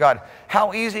fullness of God.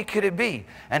 How easy could it be?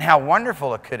 And how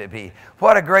wonderful could it be?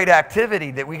 What a great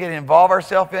activity that we can involve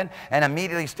ourselves in and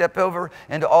immediately step over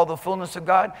into all the fullness of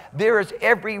God. There is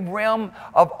every realm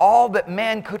of all that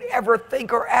man could ever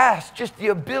think or ask. Just the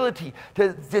ability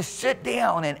to just sit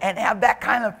down and have that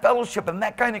kind of fellowship and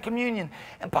that kind of communion.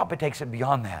 And Papa takes it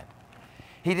beyond that.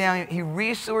 He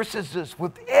resources us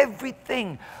with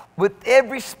everything, with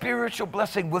every spiritual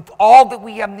blessing, with all that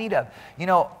we have need of. You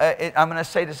know, I'm going to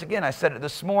say this again. I said it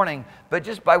this morning, but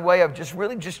just by way of just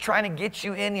really just trying to get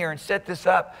you in here and set this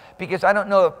up, because I don't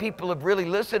know if people have really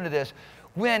listened to this.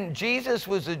 When Jesus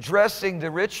was addressing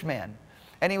the rich man,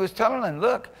 and he was telling him,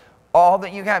 look, all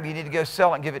that you have, you need to go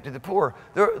sell it and give it to the poor.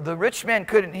 The rich man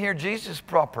couldn't hear Jesus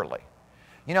properly.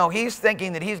 You know, he's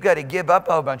thinking that he's got to give up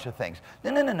a whole bunch of things.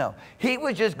 No. He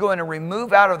was just going to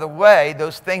remove out of the way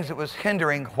those things that was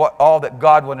hindering all that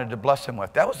God wanted to bless him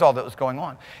with. That was all that was going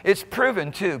on. It's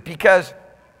proven, too, because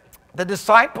the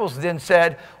disciples then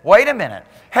said, wait a minute,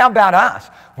 how about us?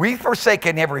 We've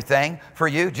forsaken everything for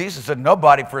you. Jesus said,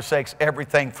 nobody forsakes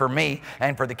everything for me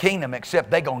and for the kingdom except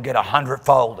they're going to get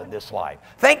 100-fold in this life.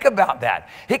 Think about that.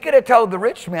 He could have told the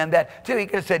rich man that too. He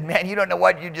could have said, man, you don't know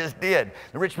what you just did.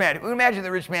 The rich man, imagine the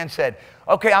rich man said,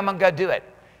 okay, I'm going to go do it.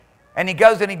 And he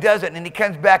goes and he does it, and he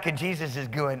comes back and Jesus is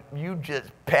going, you just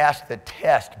passed the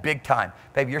test big time.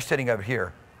 Baby, you're sitting over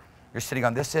here. You're sitting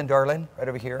on this end, darling, right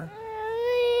over here.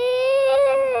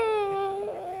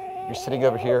 You're sitting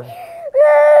over here.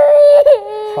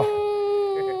 Oh.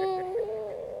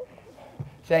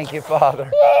 Thank you,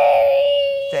 Father.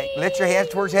 Lift your hands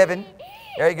towards heaven.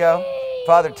 There you go.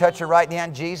 Father, touch her right now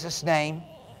in Jesus' name.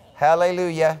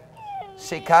 Hallelujah.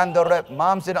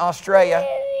 Mom's in Australia.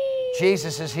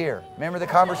 Jesus is here. Remember the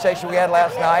conversation we had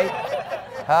last night?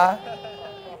 Huh?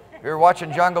 We were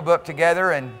watching Jungle Book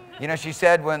together, and you know, she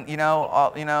said when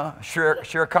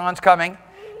Shere Khan's coming,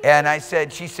 and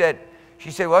she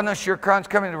said, well, no, Shere Khan's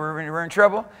coming, we're in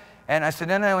trouble. And I said,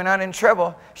 no, we're not in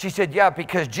trouble. She said, yeah,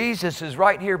 because Jesus is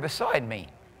right here beside me.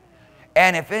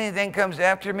 And if anything comes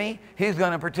after me, he's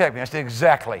going to protect me. I said,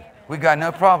 exactly. We got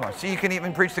no problem. So you can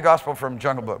even preach the gospel from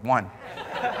Jungle Book 1.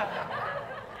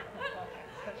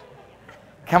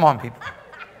 Come on, people.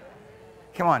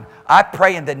 Come on. I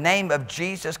pray in the name of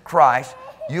Jesus Christ,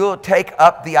 you'll take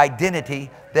up the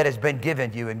identity that has been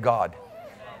given you in God.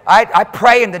 I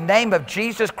pray in the name of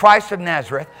Jesus Christ of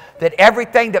Nazareth that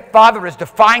everything that Father has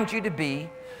defined you to be,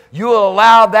 you will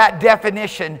allow that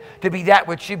definition to be that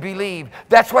which you believe.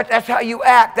 That's how you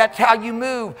act. That's how you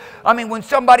move. I mean, when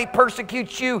somebody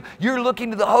persecutes you, you're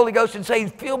looking to the Holy Ghost and saying,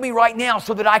 feel me right now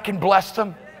so that I can bless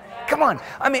them. Come on.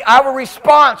 I mean, our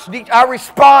response needs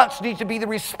to be the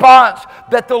response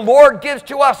that the Lord gives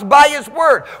to us by His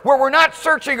Word, where we're not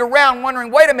searching around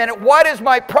wondering, wait a minute, what is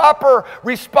my proper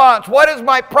response? What is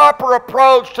my proper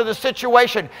approach to the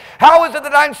situation? How is it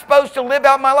that I'm supposed to live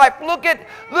out my life? Look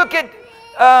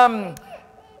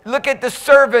at the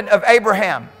servant of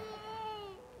Abraham.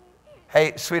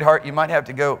 Hey, sweetheart, you might have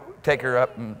to go take her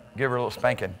up and give her a little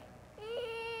spanking.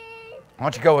 Why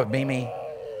don't you go with Mimi?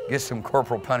 Get some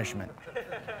corporal punishment.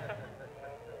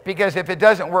 Because if it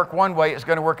doesn't work one way, it's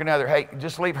going to work another. Hey,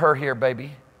 just leave her here,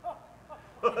 baby.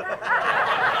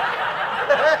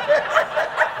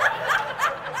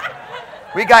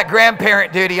 We got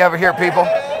grandparent duty over here, people.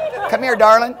 Come here,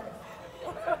 darling.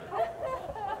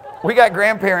 We got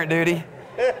grandparent duty.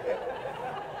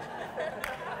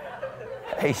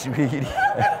 Hey, sweetie.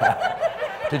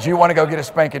 Did you want to go get a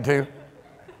spanking too?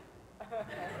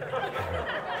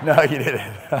 No, you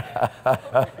didn't.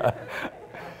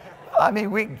 I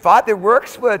mean, Father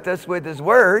works with us with His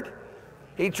Word.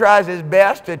 He tries His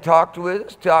best to talk to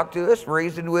us,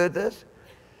 reason with us.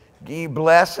 He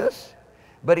bless us.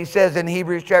 But He says in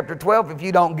Hebrews chapter 12, if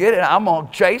you don't get it, I'm going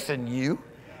to chasten you.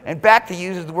 In fact, He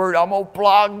uses the word, I'm going to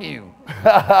flog you.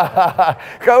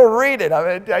 Go read it. I'm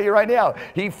going to tell you right now.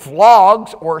 He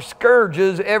flogs or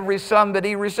scourges every son that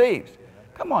He receives.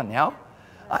 Come on now.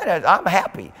 I'm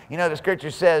happy. You know, the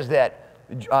scripture says that,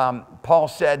 Paul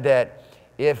said that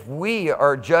if we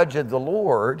are judged of the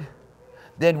Lord,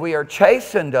 then we are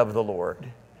chastened of the Lord,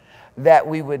 that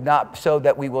we would not, so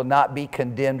that we will not be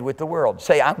condemned with the world.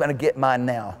 Say, I'm going to get mine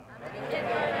now.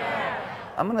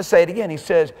 I'm going to say it again. He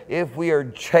says, if we are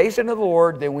chastened of the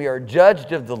Lord, then we are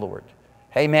judged of the Lord.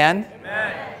 Amen?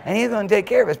 Amen. And He's going to take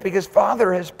care of us because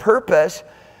Father has purpose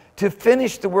to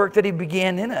finish the work that He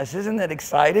began in us. Isn't that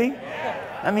exciting?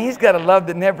 Yeah. I mean, He's got a love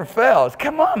that never fails.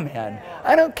 Come on, man.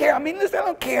 I don't care. I mean, listen, I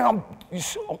don't care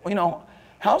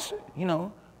how,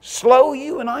 slow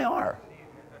you and I are.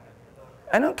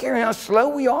 I don't care how slow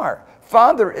we are.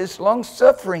 Father is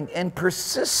long-suffering and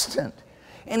persistent.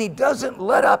 And He doesn't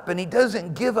let up and He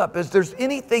doesn't give up. If there's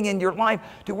anything in your life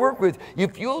to work with,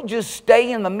 if you'll just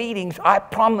stay in the meetings, I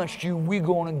promise you we're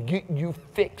going to get you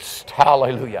fixed.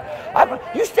 Hallelujah.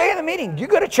 You stay in the meeting. You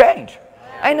got to change.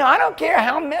 I know. I don't care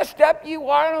how messed up you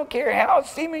are. I don't care how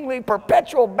seemingly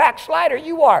perpetual backslider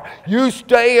you are. You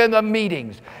stay in the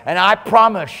meetings. And I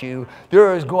promise you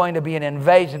there is going to be an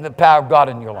invasion of the power of God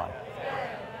in your life.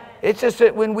 It's just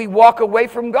that when we walk away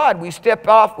from God, we step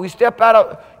out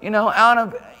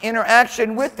of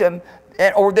interaction with Him,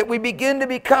 or that we begin to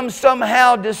become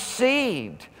somehow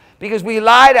deceived because we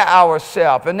lie to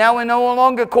ourselves, and now we're no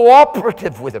longer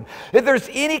cooperative with Him. If there's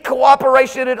any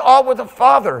cooperation at all with the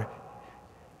Father,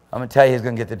 I'm going to tell you He's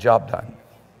going to get the job done.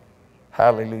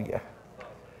 Hallelujah.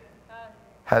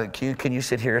 Can you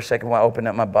sit here a second while I open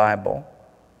up my Bible?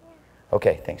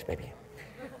 Okay, thanks, baby.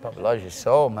 Papa loves you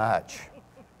so much.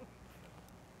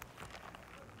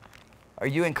 Are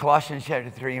you in Colossians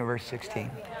chapter 3 and verse 16?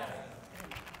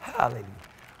 Hallelujah.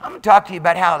 I'm going to talk to you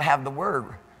about how to have the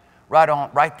Word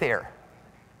right there,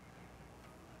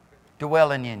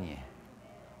 dwelling in you,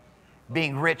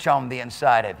 being rich on the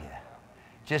inside of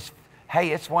you.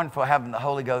 Hey, it's wonderful having the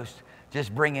Holy Ghost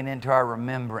just bringing into our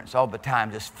remembrance all the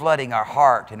time, just flooding our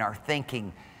heart and our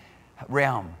thinking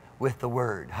realm with the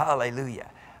Word. Hallelujah.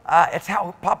 It's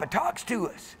how Papa talks to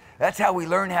us. That's how we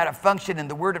learn how to function in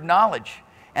the word of knowledge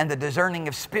and the discerning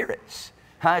of spirits.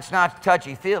 It's not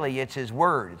touchy-feely, it's His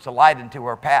Word. It's a light into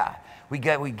our path. We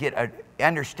get an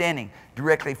understanding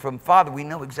directly from Father. We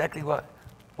know exactly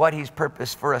what He's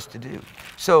purposed for us to do.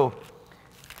 So,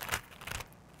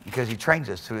 because He trains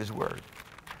us through His Word.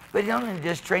 But He doesn't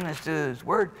just train us through His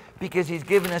Word, because He's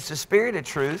given us the Spirit of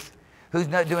truth, who's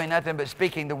not doing nothing but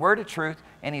speaking the word of truth,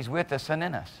 and He's with us and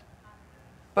in us.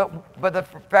 But the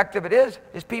fact of it is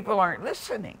people aren't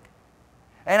listening.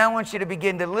 And I want you to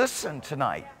begin to listen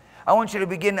tonight. I want you to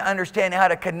begin to understand how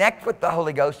to connect with the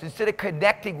Holy Ghost instead of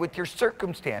connecting with your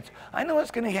circumstance. I know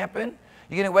what's going to happen.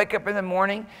 You're going to wake up in the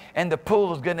morning and the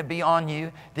pull is going to be on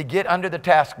you to get under the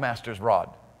taskmaster's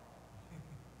rod.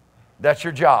 That's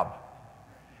your job.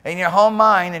 And your whole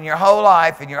mind and your whole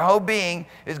life and your whole being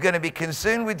is going to be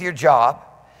consumed with your job.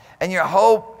 And your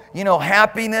whole,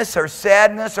 happiness or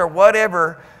sadness or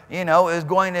whatever, is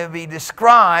going to be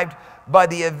described by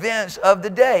the events of the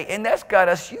day. And you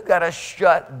got to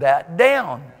shut that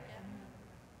down.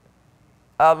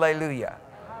 Hallelujah.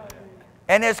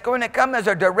 And it's going to come as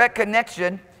a direct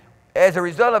connection, as a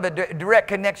result of a direct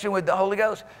connection with the Holy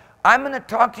Ghost. I'm going to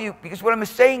talk to you, because what I'm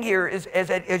saying here is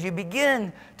as you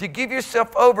begin to give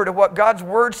yourself over to what God's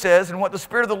Word says and what the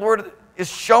Spirit of the Lord is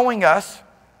showing us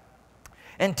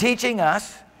and teaching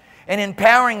us and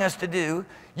empowering us to do,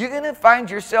 you're going to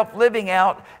find yourself living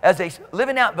out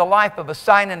the life of a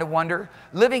sign and a wonder,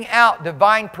 living out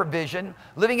divine provision,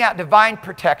 living out divine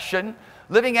protection,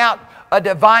 living out a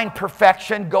divine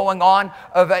perfection going on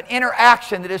of an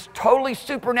interaction that is totally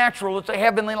supernatural. It's a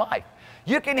heavenly life.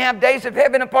 You can have days of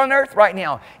heaven upon earth right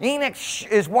now. Enoch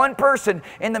is one person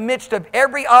in the midst of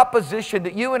every opposition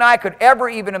that you and I could ever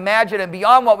even imagine, and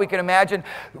beyond what we can imagine,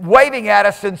 waving at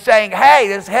us and saying, hey,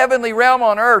 this heavenly realm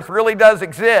on earth really does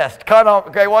exist. Come on,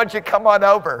 okay, why don't you come on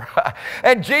over?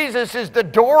 And Jesus is the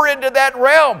door into that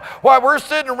realm while we're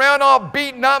sitting around all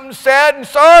beaten up and sad and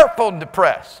sorrowful and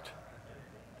depressed.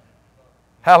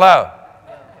 Hello.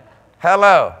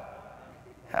 Hello.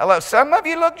 Hello. Some of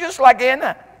you look just like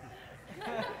Anna.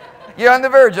 You're on the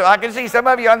verge of, I can see some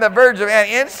of you on the verge of, and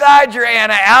inside you're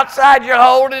Anna, outside you're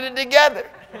holding it together.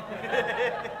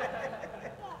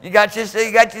 You got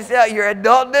yourself your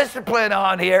adult discipline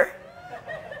on here.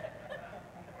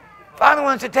 Father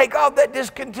wants to take all that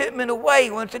discontentment away.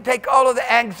 He wants to take all of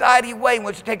the anxiety away. He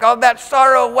wants to take all that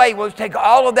sorrow away. He wants to take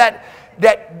all of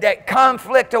that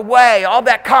conflict away, all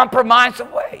that compromise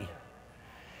away.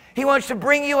 He wants to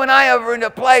bring you and I over into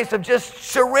a place of just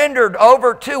surrendered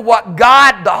over to what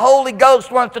God, the Holy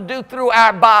Ghost, wants to do through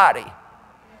our body,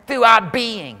 through our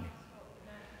being.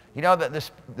 You know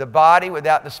that the body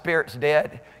without the Spirit's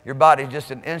dead. Your body is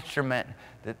just an instrument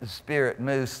that the Spirit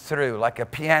moves through, like a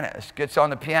pianist gets on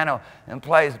the piano and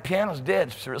plays. The piano's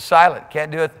dead, it's silent,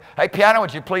 can't do it. Hey, piano,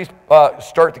 would you please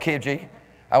start the key of G?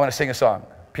 I want to sing a song.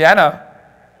 Piano.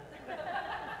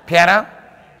 Piano.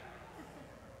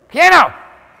 Piano.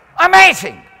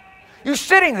 Amazing. You're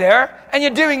sitting there and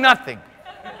you're doing nothing.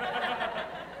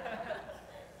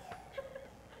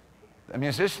 The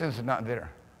musician's not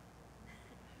there.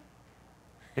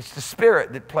 It's the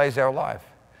Spirit that plays our life.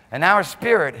 And our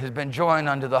spirit has been joined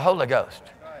unto the Holy Ghost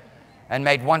and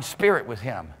made one spirit with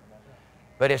Him.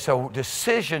 But it's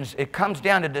decisions, it comes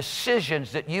down to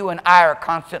decisions that you and I are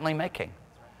constantly making.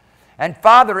 And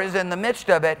Father is in the midst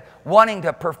of it, wanting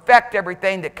to perfect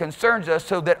everything that concerns us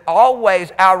so that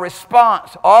always our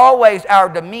response, always our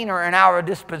demeanor and our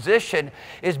disposition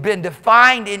has been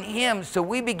defined in Him. So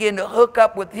we begin to hook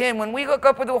up with Him. When we hook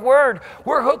up with the Word,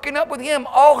 we're hooking up with Him.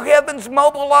 All heaven's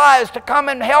mobilized to come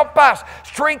and help us,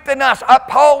 strengthen us,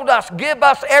 uphold us, give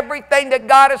us everything that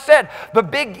God has said. The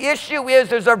big issue is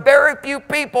there's a very few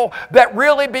people that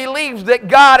really believes that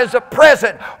God is a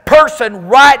present person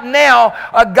right now,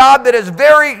 a God that is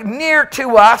very near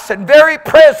to us and very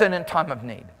present in time of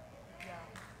need.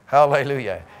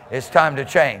 Hallelujah. It's time to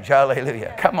change.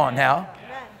 Hallelujah. Come on now.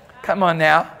 Come on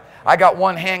now. I got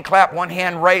one hand clap, one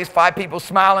hand raised, 5 people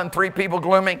smiling, 3 people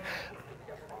glooming.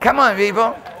 Come on,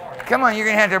 people. Come on, you're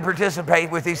going to have to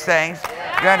participate with these things.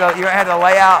 You're going to have to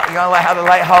lay out. You're going to have to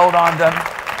lay hold on them.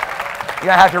 You're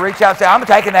going to have to reach out and say, I'm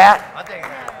taking that.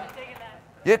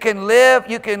 You can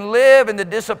live in the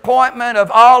disappointment of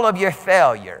all of your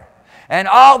failure and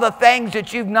all the things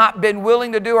that you've not been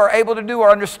willing to do or able to do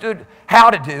or understood how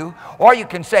to do. Or you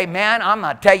can say, man, I'm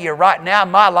going to tell you right now,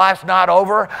 my life's not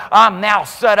over. I'm now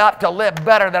set up to live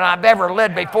better than I've ever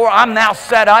lived before. I'm now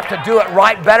set up to do it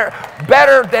right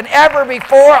better than ever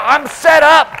before. I'm set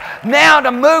up now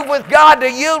to move with God, to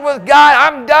yield with God.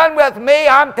 I'm done with me.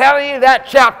 I'm telling you, that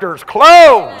chapter's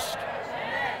closed.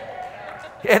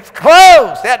 It's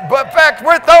closed. In fact,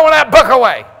 we're throwing that book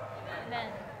away.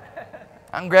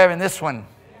 I'm grabbing this one.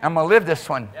 I'm going to live this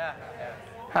one.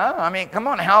 Huh? I mean, come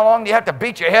on. How long do you have to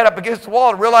beat your head up against the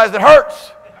wall to realize it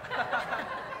hurts?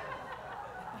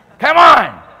 Come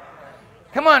on.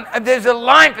 Come on. There's a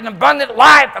life, an abundant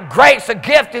life, a grace, a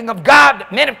gifting of God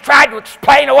that men have tried to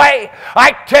explain away.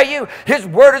 I tell you, His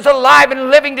Word is alive and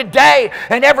living today.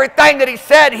 And everything that He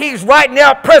said, He's right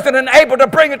now present and able to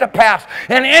bring it to pass.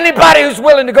 And anybody who's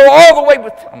willing to go all the way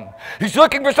with Him, He's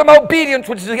looking for some obedience,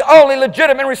 which is the only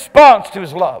legitimate response to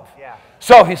His love. Yeah.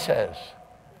 So He says.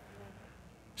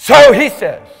 So He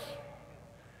says.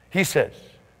 He says.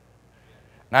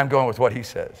 And I'm going with what He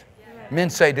says. Yeah. Men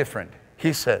say different.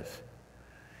 He says.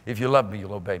 If you love me,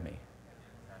 you'll obey me.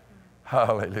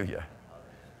 Hallelujah.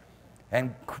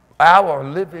 And our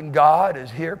living God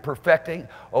is here perfecting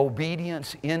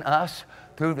obedience in us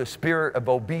through the spirit of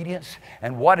obedience.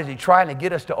 And what is He trying to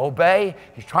get us to obey?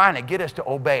 He's trying to get us to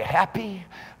obey happy,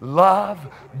 love,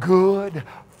 good,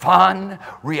 fun,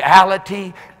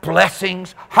 reality,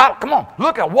 blessings. Come on,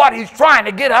 look at what He's trying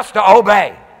to get us to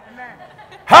obey.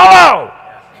 Hello!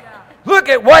 Look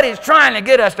at what He's trying to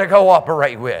get us to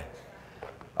cooperate with.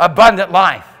 Abundant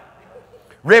life,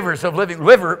 rivers of living,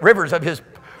 rivers of His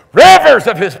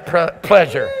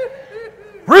pleasure,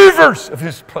 rivers of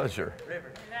His pleasure.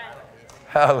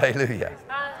 Hallelujah.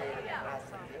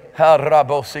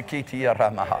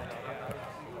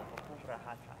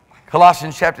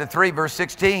 Colossians chapter 3, verse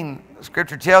 16, the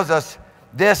Scripture tells us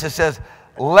this. It says,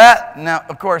 now,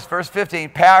 of course, verse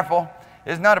 15, powerful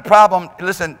is not a problem.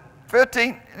 Listen,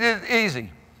 15 is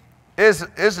easy. This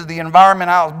is the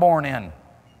environment I was born in.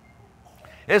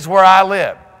 It's where I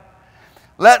live.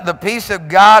 Let the peace of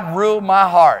God rule my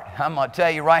heart. I'm going to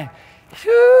tell you right,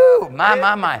 whew,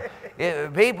 my.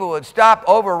 If people would stop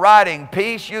overriding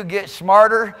peace, you get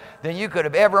smarter than you could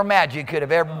have ever imagined you could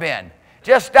have ever been.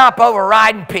 Just stop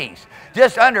overriding peace.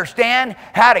 Just understand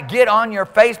how to get on your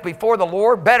face before the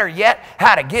Lord. Better yet,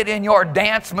 how to get in your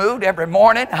dance mood every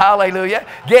morning. Hallelujah.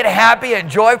 Get happy and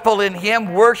joyful in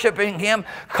Him, worshiping Him,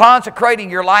 consecrating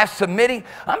your life, submitting.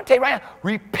 I'm going to tell you right now,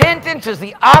 repentance is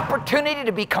the opportunity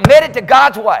to be committed to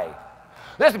God's way.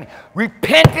 Listen to me.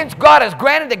 Repentance, God has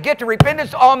granted the gift of repentance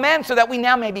to all men so that we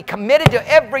now may be committed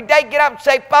to every day. Get up and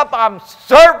say, Papa, I'm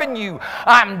serving you.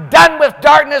 I'm done with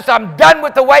darkness. I'm done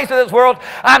with the ways of this world.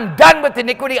 I'm done with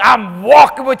iniquity. I'm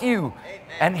walking with you.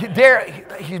 Amen.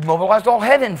 And He's mobilized all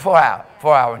heaven for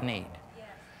our need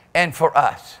and for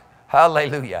us.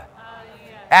 Hallelujah.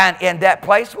 And in that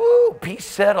place, woo, peace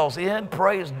settles in.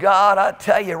 Praise God. I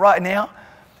tell you right now,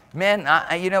 man,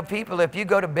 you know, people, if you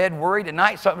go to bed worried at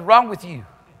night, something's wrong with you.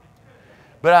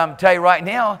 But I'm telling you right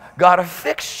now, God will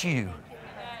fix you.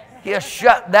 He'll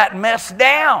shut that mess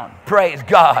down. Praise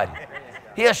God.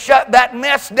 He'll shut that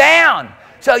mess down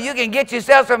so you can get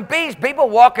yourself some peace. People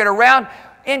walking around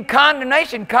in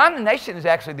condemnation. Condemnation is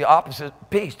actually the opposite of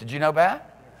peace. Did you know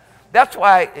that? That's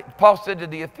why Paul said to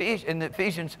the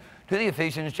Ephesians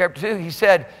chapter 2, he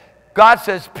said, God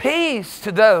says, peace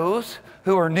to those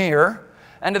who are near,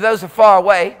 and to those who are far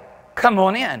away, come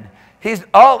on in.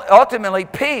 Ultimately,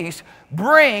 peace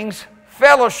brings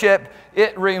fellowship.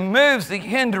 It removes the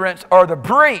hindrance or the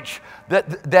breach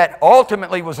that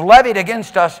ultimately was levied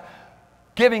against us,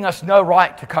 giving us no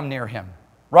right to come near Him.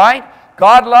 Right?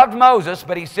 God loved Moses,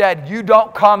 but He said, you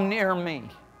don't come near me.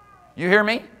 You hear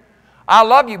me? I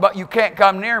love you, but you can't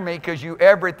come near me because you're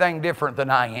everything different than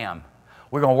I am.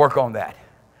 We're going to work on that.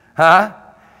 Huh?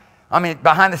 I mean,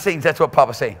 behind the scenes, that's what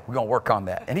Papa's saying. We're going to work on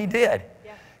that. And he did.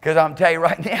 Because I'm telling you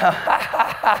right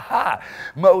now,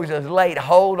 Moses laid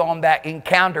hold on that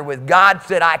encounter with God,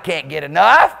 said, I can't get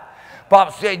enough.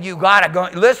 Papa said, you got to go.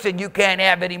 Listen, you can't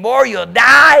have any more. You'll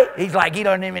die. He's like, he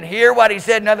don't even hear what he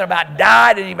said. Nothing about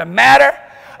die. Didn't even matter.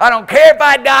 I don't care if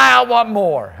I die. I want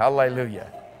more.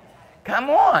 Hallelujah.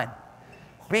 Come on.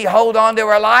 We hold on to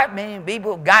our life. Many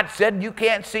people, God said, you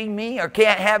can't see me or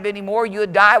can't have any more. You'll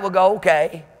die. We'll go,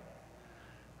 okay.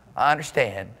 I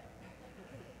understand.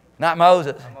 Not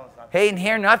Moses. He didn't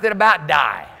hear nothing about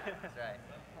die.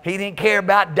 He didn't care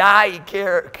about die. He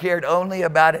cared only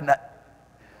about it,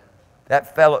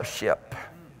 that fellowship,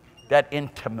 that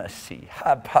intimacy.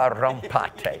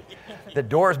 The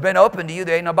door's been open to you.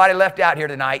 There ain't nobody left out here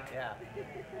tonight.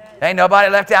 Ain't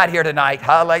nobody left out here tonight.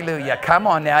 Hallelujah. Come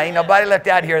on now. Ain't nobody left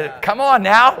out here. Come on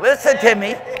now. Listen to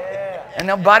me. Ain't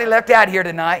nobody left out here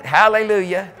tonight.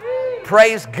 Hallelujah.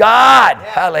 Praise God.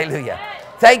 Hallelujah.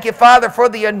 Thank you, Father, for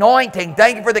the anointing.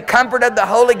 Thank you for the comfort of the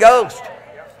Holy Ghost.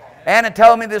 Anna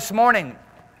told me this morning,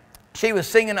 she was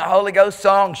singing a Holy Ghost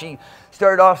song. She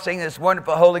started off singing this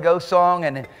wonderful Holy Ghost song,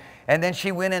 and then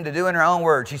she went into doing her own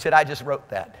words. She said, I just wrote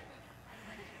that.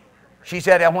 She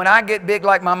said, when I get big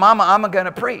like my mama, I'm going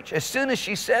to preach. As soon as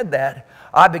she said that,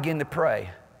 I began to pray.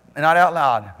 And not out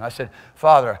loud. I said,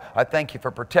 Father, I thank you for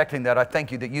protecting that. I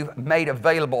thank you that you've made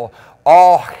available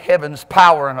all heaven's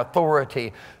power and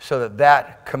authority so that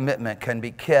that commitment can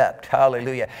be kept.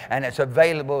 Hallelujah. And it's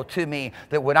available to me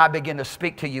that when I begin to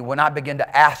speak to you, when I begin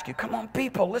to ask you, come on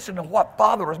people, listen to what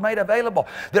Father has made available.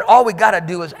 That all we got to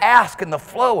do is ask, and the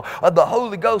flow of the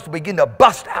Holy Ghost will begin to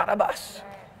bust out of us.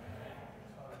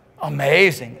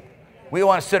 Amazing. We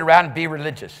want to sit around and be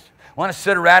religious. Want to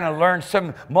sit around and learn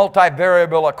some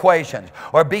multivariable equations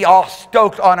or be all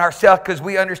stoked on ourselves because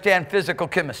we understand physical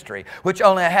chemistry, which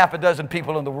only a half a dozen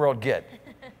people in the world get.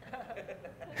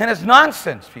 And it's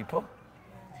nonsense, people.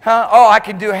 Huh? Oh, I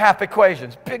can do half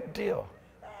equations. Big deal.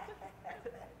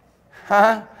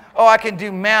 Huh? Oh, I can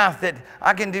do math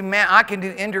I can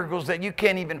do integrals that you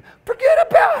can't even forget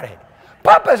about it.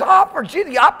 Papa's offered you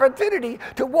the opportunity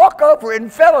to walk over in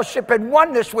fellowship and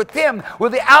oneness with Him,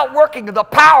 with the outworking of the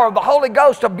power of the Holy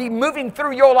Ghost to be moving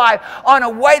through your life on a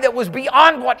way that was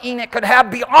beyond what Enoch could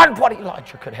have, beyond what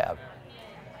Elijah could have.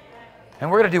 And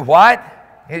we're going to do what?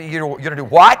 You're going to do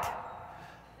what?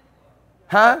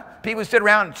 Huh? People sit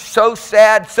around so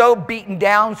sad, so beaten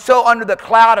down, so under the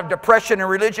cloud of depression and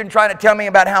religion trying to tell me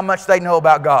about how much they know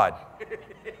about God.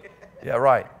 Yeah,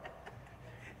 right.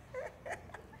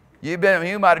 You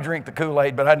might have drank the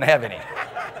Kool-Aid, but I didn't have any.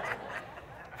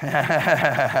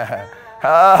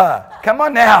 Come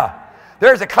on now.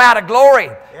 There's a cloud of glory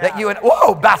that you and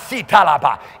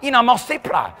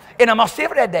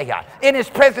in His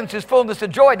presence is fullness of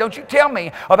joy. Don't you tell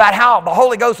me about how the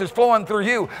Holy Ghost is flowing through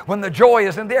you when the joy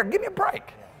isn't there. Give me a break.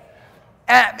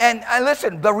 And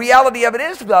listen, the reality of it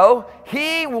is, though,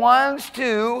 He wants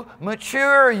to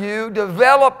mature you,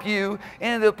 develop you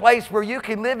into the place where you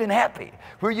can live in happy,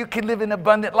 where you can live an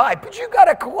abundant life. But you got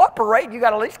to cooperate. You got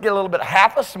to at least get a little bit,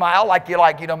 half a smile, like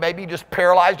maybe just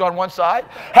paralyzed on one side.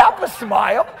 Half a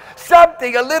smile,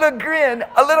 something, a little grin,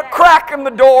 a little crack in the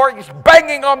door. He's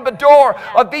banging on the door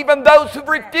of even those who've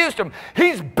refused him.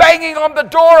 He's banging on the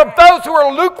door of those who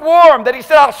are lukewarm, that he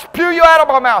said, I'll spew you out of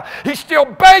my mouth. He's still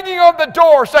banging on the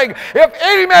door, saying, if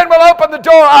any man will open the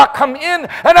door, I'll come in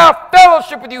and I'll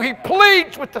fellowship with you. He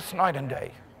pleads with us night and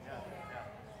day.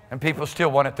 And people still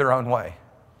want it their own way.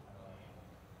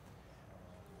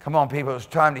 Come on, people, it's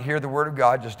time to hear the word of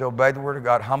God. Just obey the word of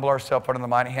God. Humble ourselves under the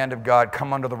mighty hand of God.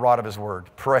 Come under the rod of his word.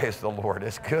 Praise the Lord.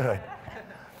 It's good.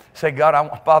 Say,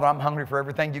 God, Father, I'm hungry for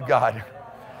everything you got.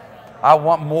 I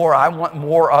want more. I want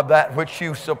more of that which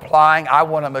you're supplying. I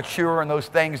want to mature in those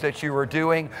things that you are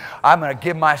doing. I'm going to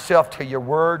give myself to your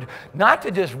word. Not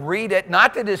to just read it,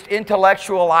 not to just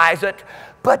intellectualize it,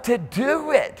 but to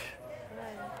do it.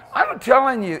 I'm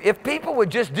telling you, if people would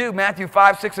just do Matthew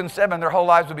 5, 6, and 7, their whole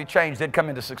lives would be changed. They'd come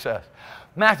into success.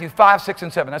 Matthew 5, 6,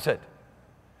 and 7, that's it.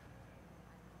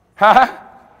 Huh?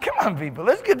 Come on, people,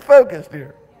 let's get focused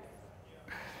here.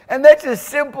 And that's just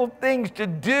simple things to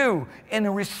do in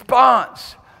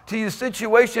response to the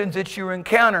situations that you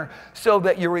encounter so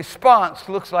that your response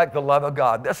looks like the love of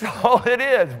God. That's all it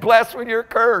is. Bless when you're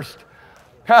cursed.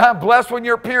 Bless when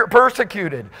you're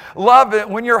persecuted. Love it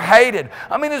when you're hated.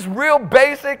 I mean, this real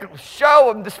basic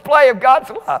show and display of God's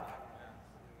love.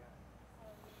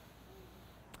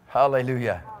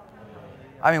 Hallelujah.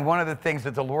 I mean, one of the things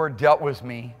that the Lord dealt with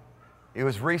me, it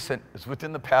was recent, it's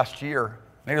within the past year,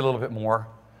 maybe a little bit more,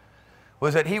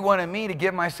 was that he wanted me to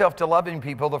give myself to loving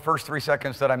people the first 3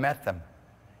 seconds that I met them.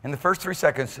 In the first 3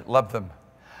 seconds, love them.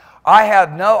 I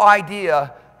had no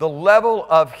idea the level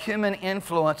of human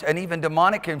influence and even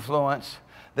demonic influence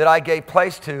that I gave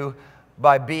place to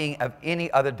by being of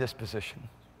any other disposition.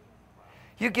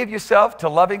 You give yourself to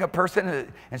loving a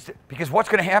person, because what's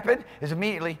going to happen is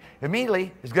immediately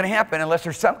is going to happen unless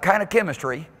there's some kind of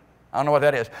chemistry. I don't know what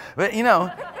that is. But, you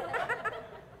know,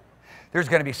 there's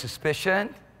going to be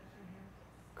suspicion,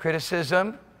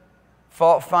 criticism,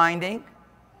 fault finding.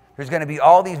 There's going to be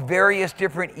all these various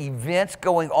different events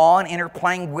going on,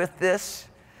 interplaying with this.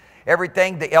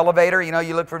 Everything, the elevator, you know,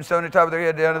 you look from stone to the top of the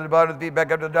head, down to the bottom of the feet,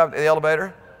 back up to the top of the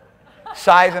elevator.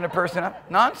 Sizing a person up.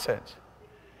 Nonsense.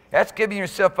 That's giving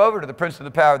yourself over to the prince of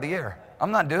the power of the air. I'm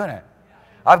not doing it.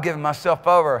 I've given myself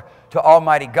over to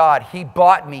Almighty God. He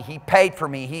bought me. He paid for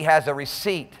me. He has a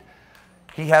receipt.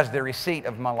 He has the receipt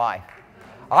of my life.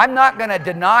 I'm not going to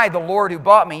deny the Lord who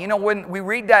bought me. You know, when we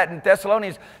read that in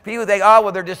Thessalonians, people think, oh,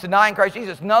 well, they're just denying Christ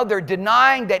Jesus. No, they're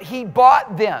denying that He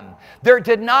bought them. They're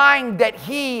denying that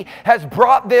He has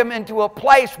brought them into a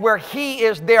place where He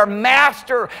is their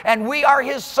master and we are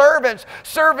His servants,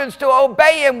 servants to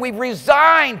obey Him. We've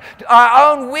resigned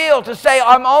our own will to say,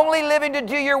 I'm only living to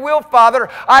do your will, Father.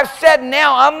 I've said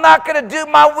now, I'm not going to do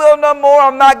my will no more.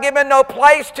 I'm not giving no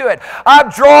place to it.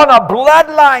 I've drawn a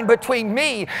bloodline between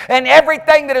me and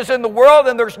everything that is in the world,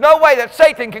 and there's no way that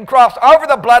Satan can cross over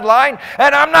the bloodline,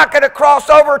 and I'm not going to cross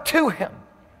over to him.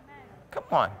 Come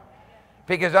on.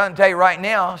 Because I'm going to tell you right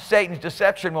now, Satan's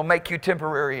deception will make you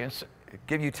temporary and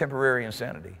give you temporary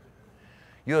insanity.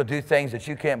 You'll do things that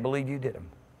you can't believe you did them.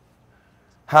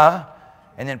 Huh?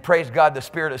 And then praise God, the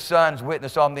Spirit of Son's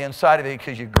witness on the inside of you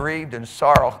because you grieved and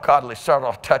sorrow, godly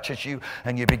sorrow touches you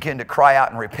and you begin to cry out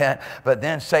and repent. But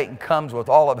then Satan comes with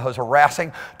all of his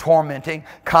harassing, tormenting,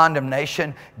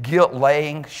 condemnation,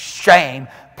 guilt-laying, shame,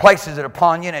 places it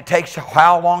upon you, and it takes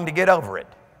how long to get over it?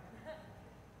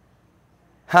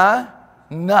 Huh?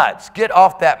 Nuts. Get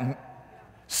off that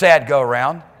sad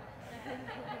go-around.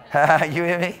 You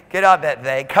hear me? Get off that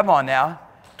thing. Come on now.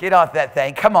 Get off that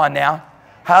thing. Come on now.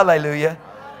 Hallelujah.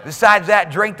 Besides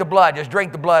that, drink the blood. Just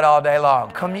drink the blood all day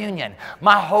long. Communion.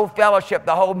 My whole fellowship,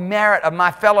 the whole merit of my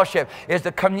fellowship is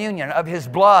the communion of His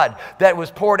blood that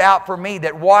was poured out for me,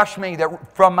 that washed me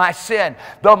from my sin.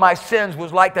 Though my sins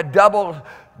was like the double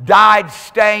dyed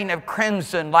stain of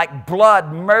crimson, like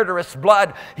blood, murderous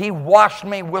blood, He washed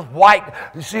me with white.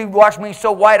 He washed me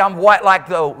so white, I'm white like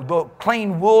the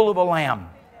clean wool of a lamb.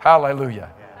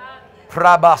 Hallelujah.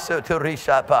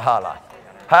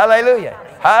 Hallelujah.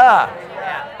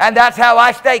 And that's how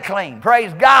I stay clean.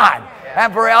 Praise God.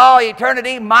 And for all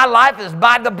eternity, my life is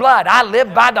by the blood. I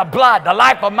live by the blood. The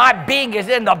life of my being is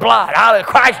in the blood.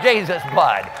 Christ Jesus'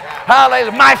 blood.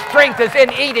 Hallelujah. My strength is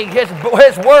in eating His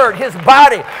word, His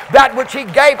body, that which He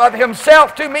gave of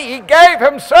Himself to me. He gave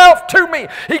Himself to me.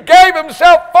 He gave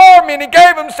Himself for me, and He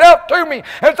gave Himself to me.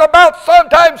 It's about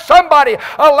sometimes somebody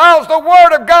allows the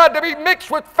Word of God to be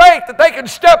mixed with faith that they can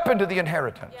step into the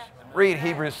inheritance. Yeah. Read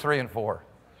Hebrews 3 and 4.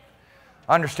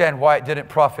 Understand why it didn't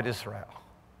profit Israel.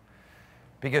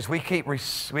 Because we keep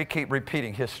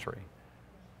repeating history.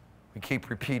 We keep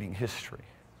repeating history.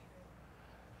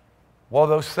 Well,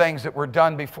 those things that were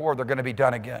done before, they're going to be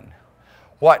done again.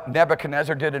 What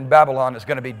Nebuchadnezzar did in Babylon is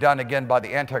going to be done again by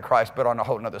the Antichrist, but on a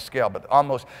whole other scale. But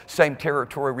almost same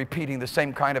territory, repeating the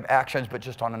same kind of actions, but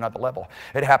just on another level.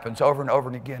 It happens over and over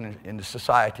and again in the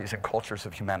societies and cultures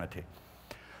of humanity.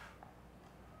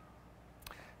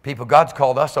 People, God's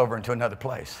called us over into another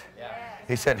place. Yeah.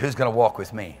 He said, who's going to walk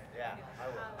with me? Yeah,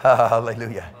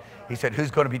 hallelujah. He said,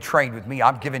 who's going to be trained with me?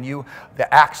 I've given you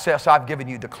the access. I've given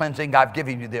you the cleansing. I've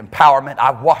given you the empowerment.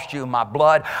 I've washed you in my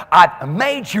blood. I've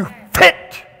made you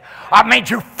fit. I've made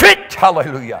you fit.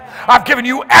 Hallelujah. I've given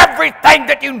you everything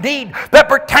that you need that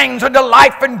pertains unto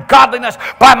life and godliness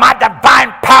by my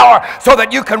divine power so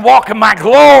that you can walk in my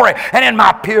glory and in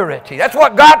my purity. That's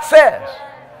what God says.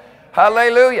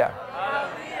 Hallelujah.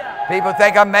 People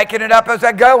think I'm making it up as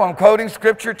I go. I'm quoting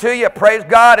Scripture to you. Praise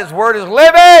God. His Word is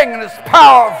living and it's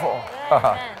powerful.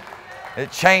 It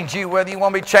changes you whether you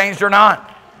want to be changed or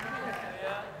not.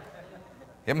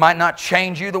 It might not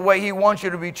change you the way He wants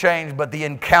you to be changed, but the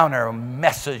encounter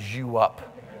messes you up.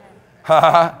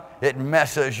 It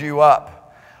messes you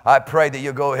up. I pray that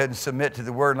you'll go ahead and submit to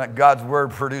the Word and let God's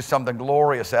Word produce something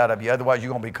glorious out of you. Otherwise,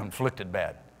 you're going to be conflicted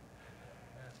bad.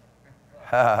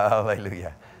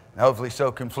 Hallelujah. And hopefully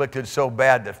so conflicted, so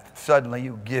bad that suddenly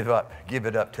you give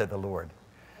it up to the Lord.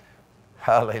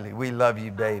 Hallelujah. We love you,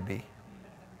 baby.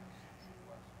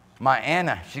 My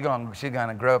Anna, she's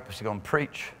gonna grow up, she's gonna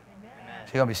preach. Amen.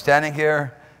 She's gonna be standing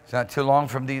here. It's not too long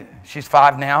from she's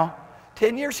 5 now.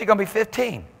 10 years, she's gonna be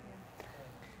 15.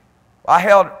 I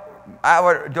held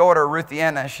our daughter,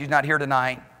 Ruthiana, she's not here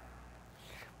tonight.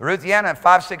 Ruthiana,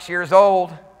 5, 6 years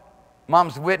old,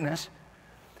 mom's witness.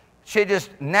 She just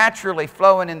naturally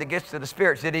flowing in the gifts of the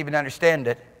Spirit. She didn't even understand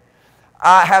it.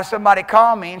 I have somebody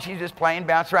call me, and she's just playing,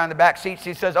 bounce around the back seat.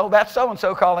 She says, oh, that's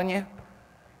so-and-so calling you.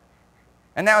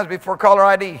 And that was before caller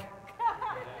ID.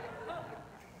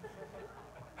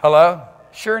 Hello?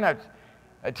 Sure enough.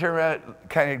 I turn around,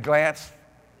 kind of glance.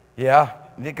 Yeah.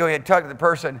 And then go ahead and talk to the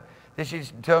person. Then she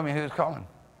told me who was calling.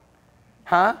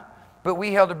 Huh? But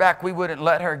we held her back. We wouldn't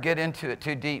let her get into it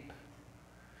too deep.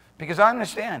 Because I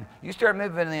understand, you start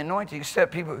moving in the anointing, you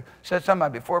set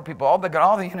somebody before people, all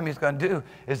the enemy's going to do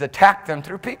is attack them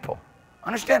through people.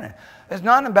 Understand it? It's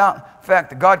not about the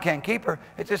fact that God can't keep her.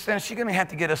 It's just that she's going to have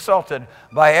to get assaulted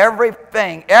by every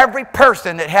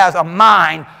person that has a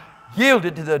mind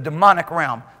yielded to the demonic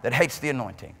realm that hates the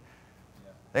anointing.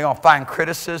 They're going to find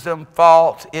criticism,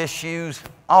 faults, issues,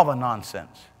 all the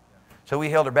nonsense. So we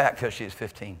held her back till she was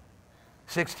 15,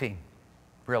 16,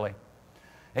 really.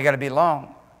 Ain't going to be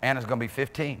long. Anna's going to be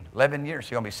 15, 11 years.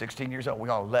 She's going to be 16 years old. We're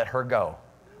going to let her go.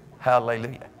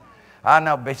 Hallelujah. I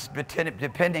know,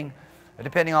 depending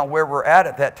on where we're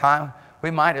at that time, we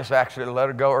might just actually let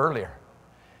her go earlier,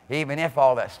 even if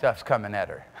all that stuff's coming at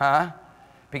her. Huh?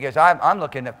 Because I'm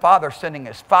looking at Father sending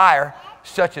His fire,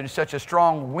 such a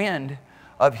strong wind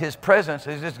of His presence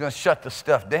is just going to shut the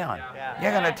stuff down. Yeah.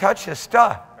 You're going to touch His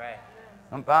stuff.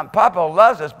 Papa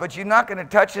loves us, but you're not going to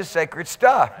touch His sacred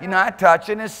stuff. You're not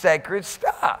touching His sacred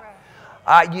stuff.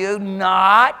 Are you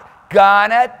not going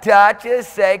to touch His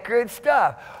sacred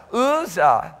stuff?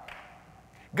 Uzzah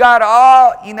got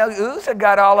all, Uzzah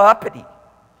got all uppity.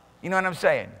 You know what I'm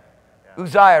saying?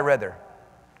 Uzziah, rather.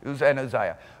 Uzzah and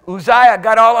Uzziah. Uzziah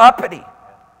got all uppity.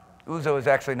 Uzzah was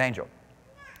actually an angel.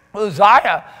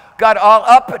 Uzziah got all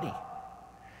uppity.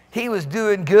 He was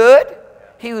doing good.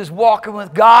 He was walking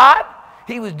with God.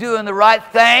 He was doing the right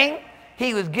thing.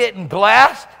 He was getting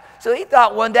blessed. So he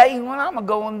thought one day, I'm going to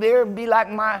go in there and be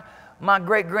like my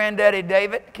great-granddaddy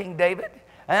David, King David,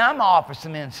 and I'm going to offer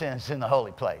some incense in the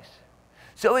holy place.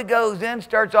 So he goes in,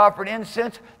 starts offering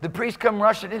incense. The priest come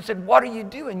rushing in and said, what are you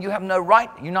doing? You have no right.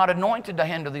 You're not anointed to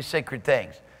handle these sacred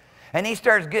things. And he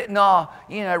starts getting all,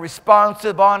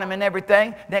 responsive on him and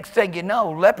everything. Next thing you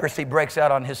know, leprosy breaks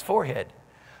out on his forehead.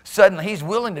 Suddenly, he's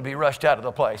willing to be rushed out of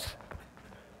the place.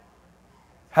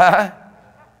 Huh?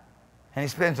 And he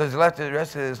spends the rest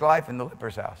of his life in the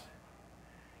leper's house.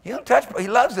 You don't touch, He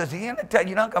loves us. You're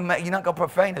not going to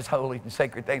profane His holy and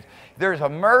sacred things. There's a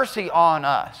mercy on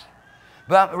us.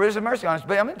 But there is a mercy on us.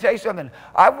 But I'm going to tell you something.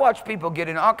 I've watched people get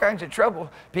in all kinds of trouble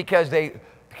because they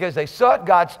sought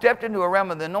God, stepped into a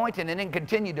realm of the anointing, and then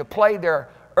continued to play their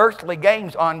earthly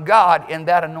gains on God in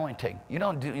that anointing. You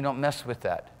don't mess with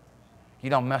that. You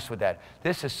don't mess with that.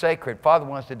 This is sacred. Father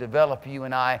wants to develop you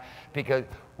and I because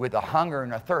with a hunger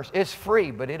and a thirst. It's free,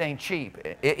 but it ain't cheap.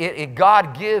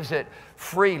 God gives it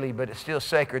freely, but it's still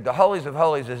sacred. The holies of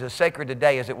holies is as sacred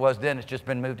today as it was then. It's just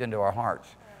been moved into our hearts.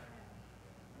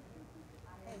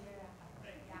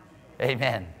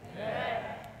 Amen.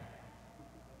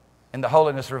 In the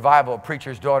Holiness Revival, a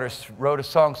preacher's daughter wrote a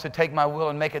song, said, take my will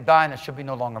and make it thine, it shall be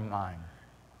no longer mine.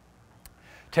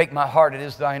 Take my heart, it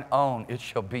is thine own, it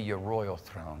shall be your royal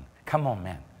throne. Come on,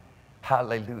 man.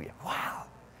 Hallelujah. Wow.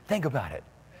 Think about it.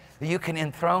 You can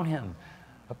enthrone him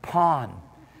upon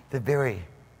the very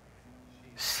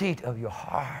seat of your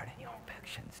heart and your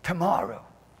affections. Tomorrow,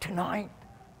 tonight.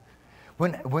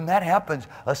 When that happens,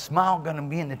 a smile going to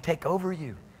begin to take over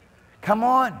you. Come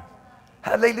on.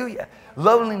 Hallelujah.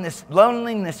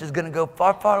 Loneliness is going to go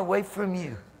far, far away from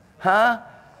you. Huh?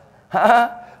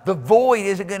 The void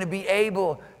isn't going to be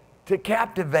able to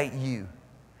captivate you.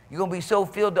 You're going to be so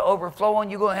filled to overflowing,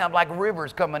 you're going to have like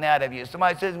rivers coming out of you.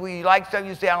 Somebody says, well, you like something?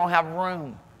 You say, I don't have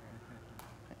room.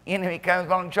 Enemy comes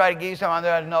along and try to give you something,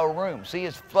 there's no room. See,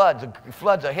 it's floods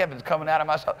of heavens coming out of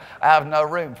myself. I have no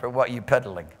room for what you're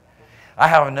peddling. I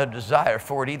have no desire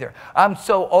for it either. I'm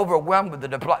so overwhelmed with the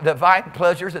divine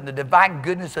pleasures and the divine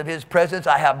goodness of His presence,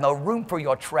 I have no room for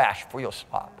your trash, for your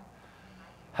slop.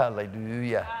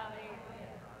 Hallelujah.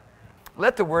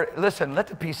 Let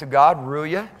the peace of God rule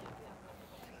you.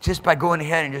 Just by going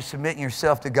ahead and just submitting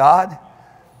yourself to God.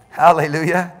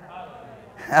 Hallelujah.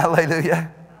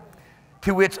 Hallelujah.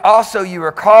 To which also you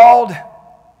are called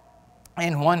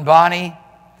in one body,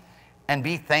 and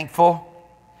be thankful.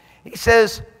 He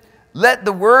says, let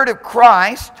the word of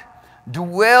Christ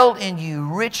dwell in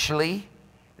you richly.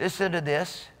 Listen to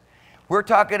this. We're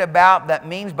talking about that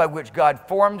means by which God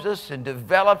forms us and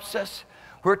develops us.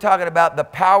 We're talking about the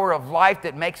power of life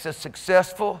that makes us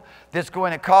successful, that's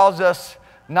going to cause us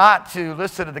not to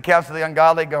listen to the counsel of the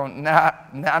ungodly, going, nah,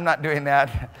 I'm not doing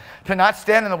that. To not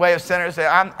stand in the way of sinners, say,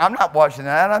 I'm not watching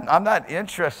that. I'm not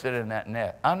interested in that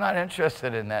net. I'm not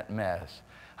interested in that mess.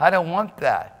 I don't want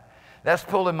that. That's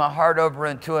pulling my heart over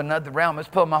into another realm. It's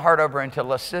pulling my heart over into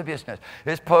lasciviousness.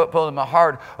 It's pulling my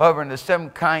heart over into some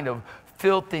kind of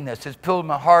filthiness. It's pulling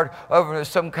my heart over to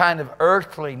some kind of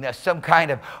earthliness, some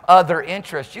kind of other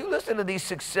interest. You listen to these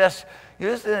you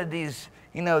listen to these,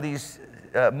 these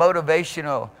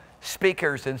motivational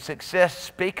speakers and success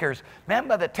speakers. Man,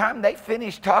 by the time they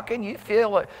finish talking, you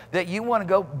feel that you want to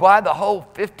go buy the whole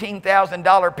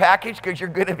 $15,000 package because you're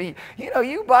going to be,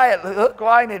 you buy it hook,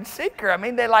 line, and sinker. I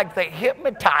mean, they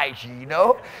hypnotize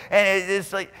you, and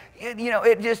it's like,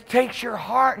 it just takes your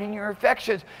heart and your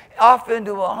affections off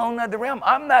into a whole nother realm.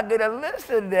 I'm not going to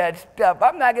listen to that stuff.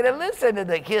 I'm not going to listen to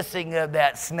the hissing of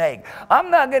that snake.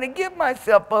 I'm not going to give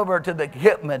myself over to the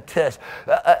hypnotist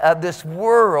of this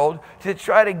world to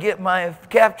try to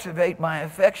captivate my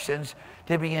affections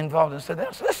to be involved in something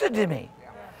else. Listen to me.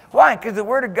 Why? Because the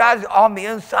Word of God's on the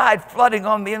inside, flooding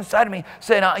on the inside of me,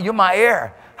 saying, you're my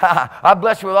heir. I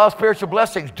bless you with all spiritual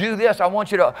blessings. Do this. I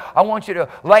want you to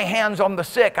lay hands on the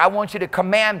sick. I want you to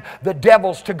command the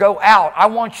devils to go out. I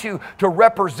want you to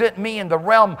represent me in the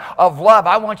realm of love.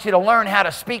 I want you to learn how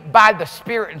to speak by the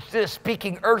Spirit instead of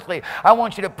speaking earthly. I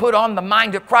want you to put on the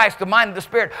mind of Christ, the mind of the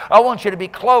Spirit. I want you to be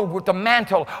clothed with the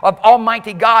mantle of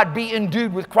Almighty God. Be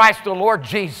endued with Christ the Lord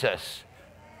Jesus.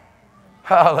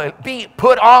 Hallelujah.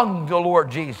 Put on the Lord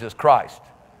Jesus Christ.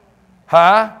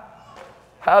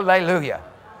 Hallelujah.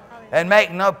 And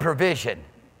make no provision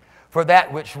for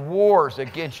that which wars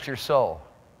against your soul.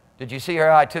 Did you see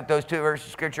how I took those two verses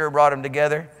of Scripture and brought them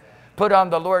together? Put on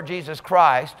the Lord Jesus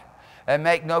Christ and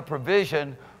make no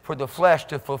provision for the flesh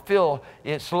to fulfill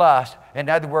its lust. In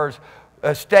other words,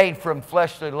 abstain from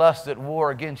fleshly lusts that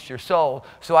war against your soul.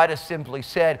 So I just simply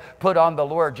said, put on the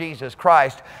Lord Jesus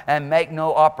Christ and make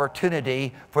no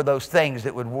opportunity for those things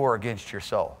that would war against your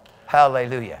soul.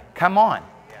 Hallelujah. Come on.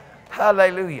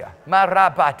 Hallelujah.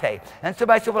 Marabate. And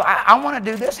somebody said, well, I want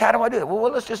to do this. How do I do it?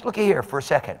 Well, let's just look at here for a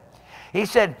second. He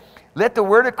said, let the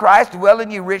word of Christ dwell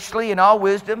in you richly in all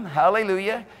wisdom.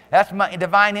 Hallelujah. That's my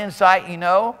divine insight,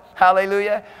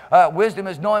 Hallelujah. Wisdom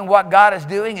is knowing what God is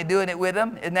doing and doing it with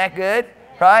Him. Isn't that good?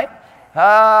 Right?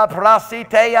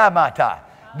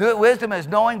 Wisdom is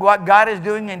knowing what God is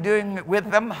doing and doing it with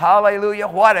them. Hallelujah.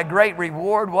 What a great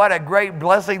reward. What a great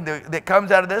blessing that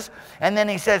comes out of this. And then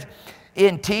he says,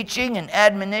 in teaching and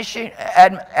admonishing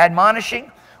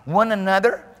one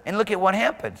another. And look at what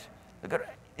happens.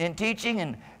 In teaching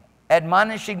and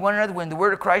admonishing one another, when the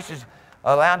word of Christ is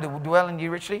allowed to dwell in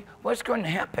you richly, what's going to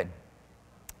happen?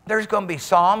 There's going to be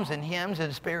psalms and hymns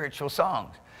and spiritual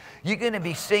songs. You're going to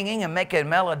be singing and making a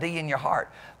melody in your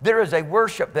heart. There is a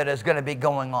worship that is going to be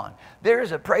going on. There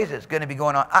is a praise that's going to be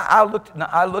going on. I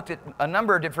looked at a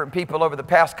number of different people over the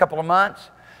past couple of months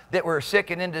that were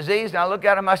sick and in disease, and I looked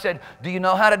at them, I said, do you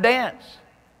know how to dance?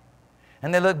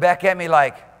 And they looked back at me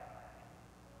like,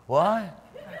 what?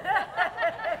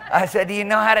 I said, do you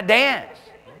know how to dance?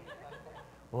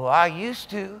 Well, I used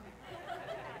to.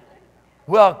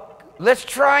 Well, let's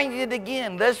try it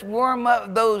again. Let's warm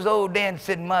up those old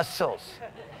dancing muscles.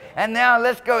 And now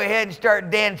let's go ahead and start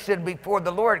dancing before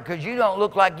the Lord, because you don't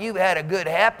look like you've had a good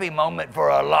happy moment for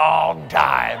a long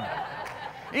time.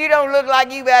 You don't look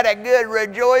like you've had a good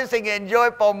rejoicing and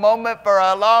joyful moment for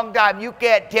a long time. You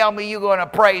can't tell me you're going to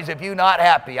praise if you're not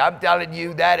happy. I'm telling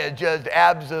you, that is just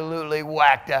absolutely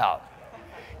whacked out.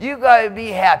 You got to be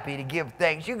happy to give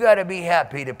thanks. You got to be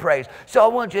happy to praise. So I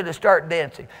want you to start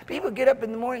dancing. People get up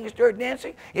in the morning and start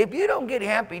dancing. If you don't get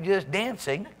happy just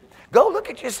dancing, go look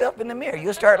at yourself in the mirror.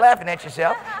 You'll start laughing at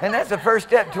yourself, and that's the first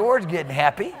step towards getting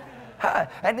happy.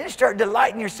 And then start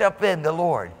delighting yourself in the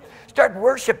Lord. Start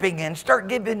worshiping and start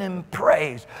giving Him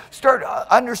praise. Start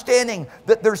understanding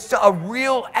that there's a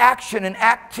real action and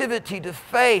activity to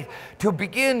faith to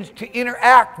begin to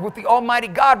interact with the Almighty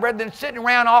God rather than sitting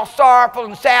around all sorrowful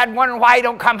and sad wondering why He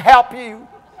don't come help you.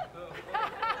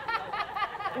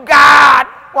 God,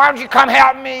 why don't you come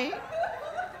help me?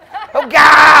 Oh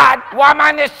God, why am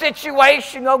I in this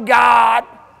situation? Oh God.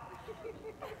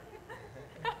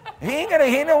 He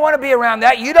don't want to be around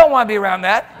that. You don't want to be around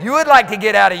that. You would like to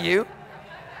get out of you.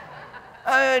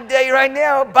 I'm going to tell you right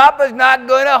now, Papa's not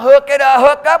going to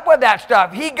hook up with that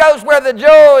stuff. He goes where the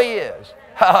joy is.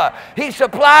 He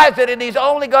supplies it, and He's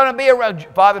only going to be around.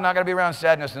 Father's not going to be around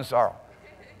sadness and sorrow.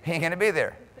 He ain't going to be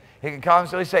there. He can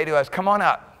constantly say to us, come on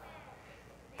up.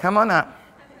 Come on up.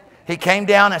 He came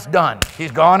down, it's done.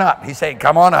 He's gone up. He said,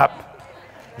 come on up.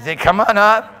 He said, come on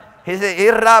up. He said,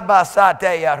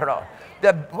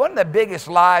 one of the biggest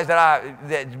lies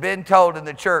that's been told in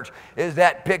the church is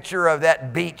that picture of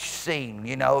that beach scene,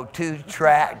 you know, two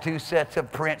sets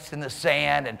of prints in the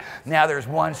sand, and now there's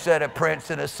one set of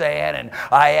prints in the sand, and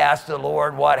I asked the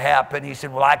Lord what happened. He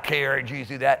said, well, I carried you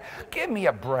through that. Give me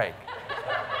a break.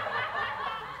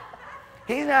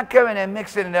 He's not coming and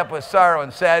mixing it up with sorrow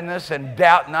and sadness and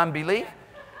doubt and unbelief.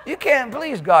 You can't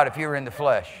please God if you're in the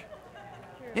flesh.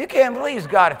 You can't please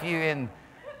God if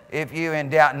you're in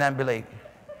doubt and unbelief.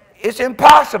 It's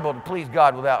impossible to please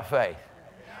God without faith.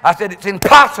 I said it's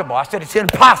impossible. I said it's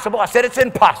impossible. I said it's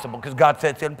impossible because God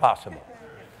said it's impossible.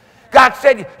 God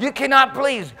said you cannot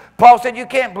please. Paul said you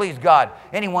can't please God,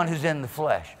 anyone who's in the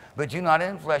flesh. But you're not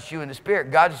in the flesh, you're in the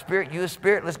spirit. God's a spirit, you're a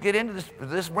spirit. Let's get into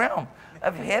this realm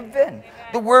of heaven.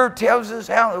 The Word tells us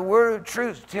how. The Word of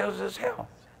truth tells us how.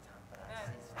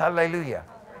 Hallelujah.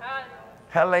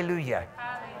 Hallelujah.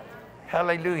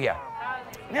 Hallelujah.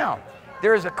 Now,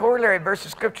 there is a corollary verse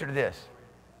of Scripture to this.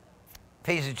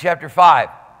 Ephesians chapter 5.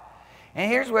 And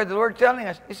here's where the Lord's telling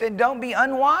us. He said, don't be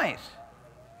unwise.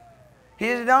 He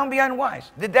said, don't be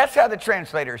unwise. That's how the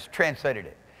translators translated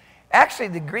it. Actually,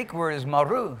 the Greek word is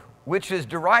maru, which is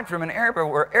derived from an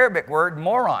Arabic word,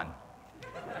 moron.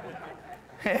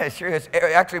 Yeah, sure is.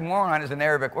 Actually, moron is an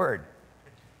Arabic word.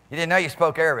 You didn't know you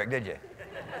spoke Arabic, did you?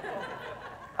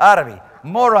 Arabi,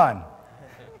 moron.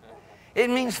 It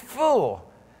means fool.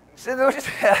 So I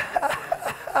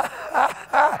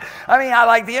mean, I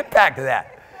like the impact of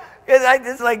that.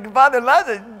 It's like Father loves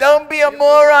us. Don't be a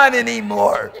moron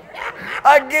anymore.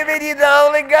 I'm giving you the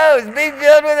Holy Ghost. Be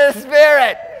filled with the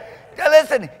Spirit. Now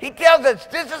listen, He tells us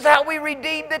this is how we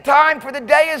redeem the time, for the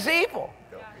day is evil.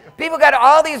 People got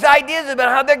all these ideas about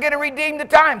how they're going to redeem the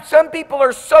time. Some people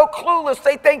are so clueless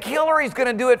they think Hillary's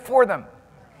going to do it for them.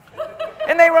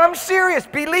 And I'm serious,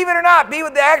 believe it or not,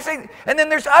 and then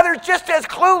there's others just as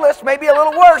clueless, maybe a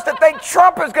little worse, that think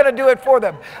Trump is going to do it for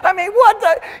them. I mean, look,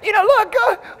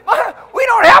 we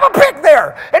don't have a pick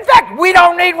there. In fact, we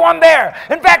don't need one there.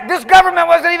 In fact, this government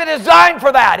wasn't even designed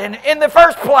for that in the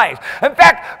first place. In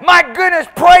fact, my goodness,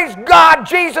 praise God,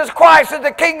 Jesus Christ is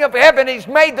the King of heaven. He's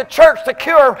made the church the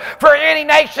cure for any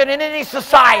nation and any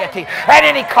society and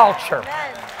any culture.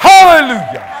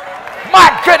 Hallelujah. My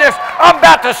goodness, I'm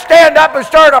about to stand up and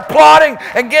start applauding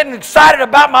and getting excited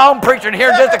about my own preaching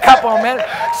here in just a couple of minutes.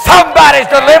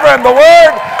 Somebody's delivering the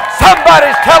word.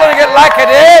 Somebody's telling it like it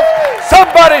is.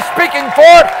 Somebody's speaking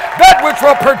forth that which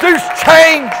will produce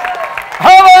change.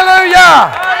 Hallelujah!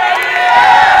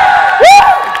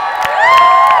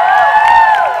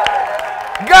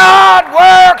 God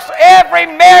works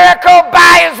every miracle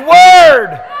by His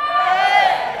word.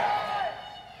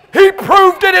 He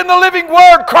proved it in the living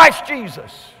Word, Christ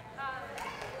Jesus.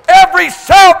 every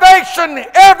salvation,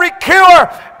 every cure,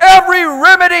 every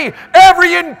remedy,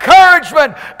 every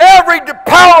encouragement, every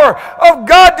power of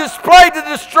God displayed to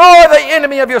destroy the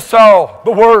enemy of your soul.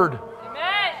 The Word.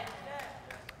 Amen.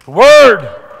 The Word.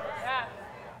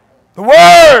 The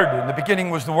Word. In the beginning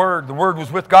was the Word. The Word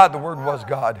was with God. The Word was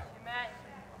God.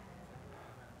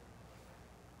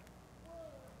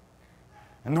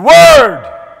 And the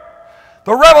Word,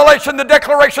 the revelation, the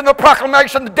declaration, the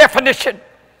proclamation, the definition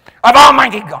of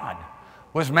Almighty God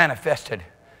was manifested,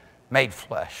 made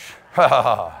flesh. Come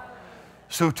on,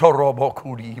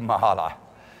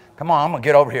 I'm going to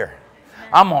get over here.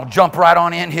 I'm going to jump right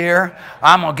on in here.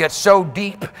 I'm going to get so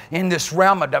deep in this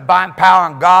realm of divine power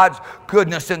and God's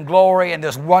goodness and glory and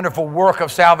this wonderful work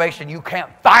of salvation. You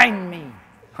can't find me.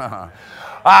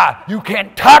 You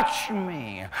can't touch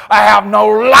me. I have no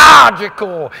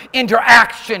logical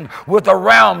interaction with the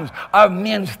realms of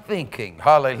men's thinking.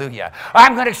 Hallelujah.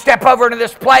 I'm going to step over into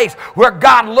this place where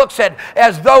God looks at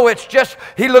as though it's just,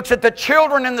 He looks at the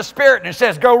children in the Spirit and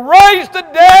says, go raise the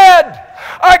dead.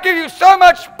 I give you so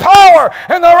much power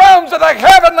in the realms of the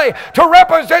heavenly to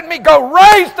represent me. Go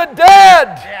raise the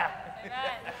dead. Yeah.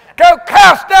 Go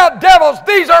cast out devils.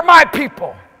 These are my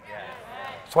people.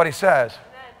 That's what He says.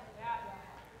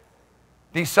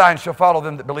 These signs shall follow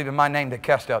them that believe in my name, that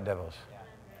cast out devils.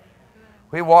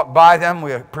 We walk by them.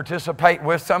 We participate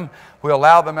with them. We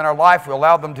allow them in our life. We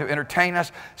allow them to entertain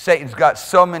us. Satan's got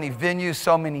so many venues,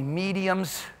 so many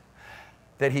mediums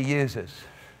that he uses.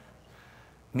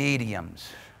 Mediums.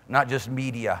 Not just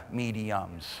media,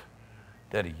 mediums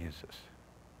that he uses.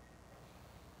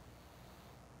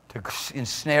 To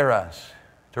ensnare us,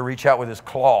 to reach out with his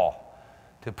claw,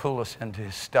 to pull us into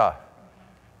his stuff.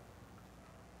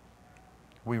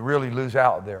 We really lose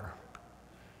out there.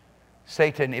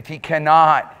 Satan, if he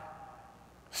cannot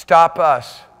stop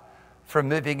us from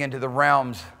moving into the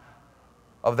realms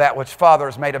of that which Father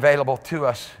has made available to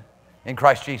us in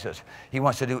Christ Jesus, he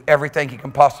wants to do everything he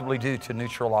can possibly do to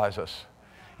neutralize us.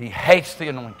 He hates the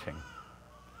anointing.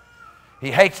 He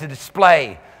hates the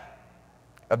display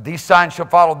of these signs shall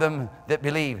follow them that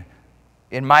believe.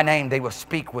 In my name they will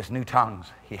speak with new tongues.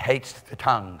 He hates the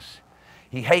tongues.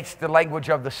 He hates the language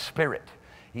of the Spirit.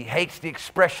 He hates the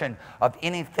expression of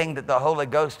anything that the Holy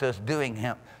Ghost is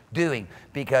doing,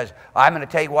 because I'm going to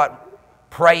tell you what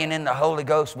praying in the Holy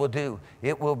Ghost will do.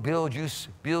 It will build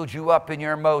you up in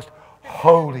your most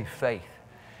holy faith.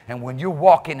 And when you're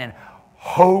walking in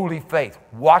holy faith,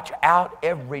 watch out,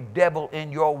 every devil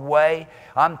in your way,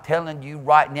 I'm telling you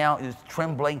right now, is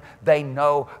trembling. They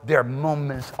know their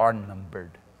moments are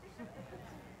numbered.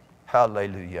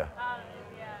 Hallelujah.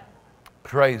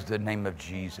 Praise the name of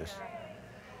Jesus.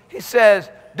 He says,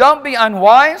 don't be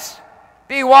unwise,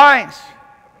 be wise.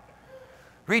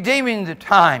 Redeeming the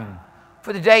time,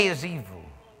 for the day is evil.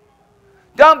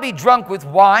 Don't be drunk with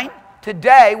wine.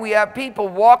 Today we have people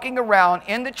walking around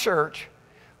in the church.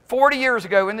 40 years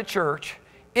ago in the church,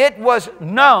 it was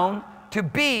known to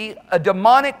be a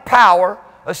demonic power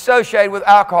associated with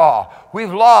alcohol.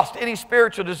 We've lost any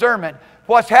spiritual discernment.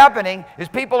 What's happening is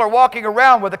people are walking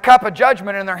around with a cup of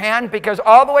judgment in their hand, because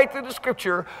all the way through the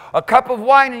Scripture, a cup of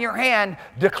wine in your hand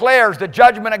declares the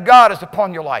judgment of God is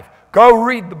upon your life. Go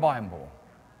read the Bible.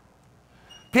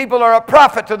 People are a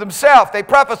prophet to themselves. They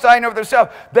prophesying over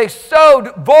themselves. They so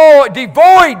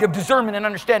devoid of discernment and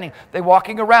understanding. They're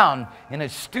walking around in a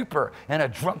stupor, in a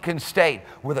drunken state,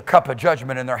 with a cup of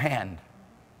judgment in their hand.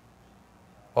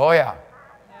 Oh yeah.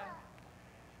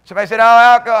 Somebody said, oh,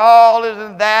 alcohol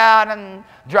isn't that, and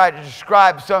try to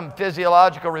describe some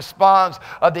physiological response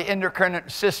of the endocrine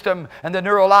system and the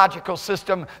neurological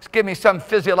system. Give me some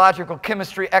physiological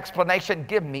chemistry explanation.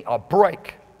 Give me a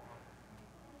break.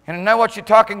 And I know what you're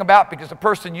talking about, because the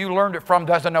person you learned it from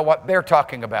doesn't know what they're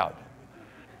talking about.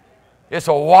 It's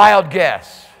a wild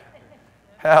guess.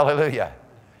 Hallelujah.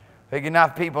 There's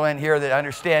enough people in here that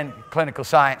understand clinical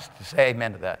science to say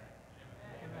amen to that.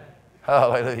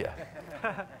 Hallelujah.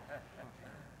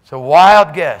 It's a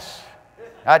wild guess.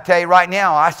 I tell you right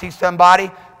now, I see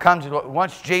somebody comes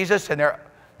wants Jesus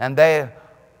and they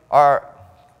are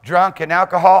drunk in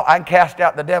alcohol. I can cast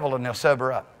out the devil and they'll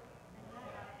sober up.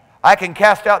 I can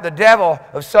cast out the devil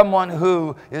of someone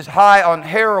who is high on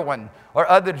heroin or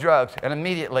other drugs, and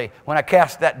immediately when I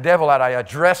cast that devil out, I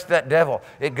address that devil,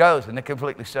 it goes and they're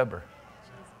completely sober.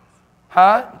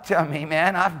 Huh? Tell me,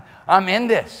 man, I'm in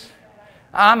this.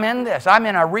 I'm in this. I'm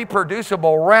in a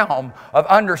reproducible realm of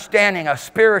understanding a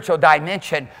spiritual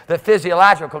dimension that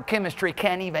physiological chemistry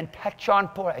can't even touch on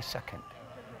for a second.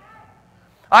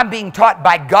 I'm being taught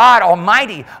by God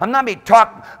Almighty. I'm not being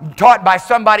taught by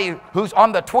somebody who's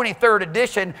on the 23rd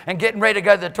edition and getting ready to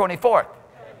go to the 24th.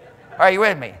 Are you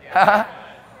with me?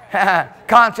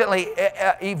 constantly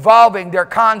evolving their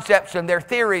concepts and their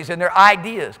theories and their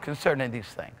ideas concerning these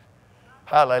things.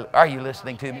 Hallelujah. Are you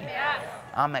listening to me?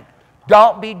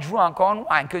 Don't be drunk on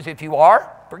wine, because if you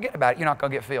are, forget about it. You're not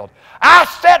going to get filled. I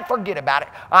said forget about it.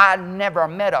 I never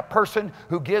met a person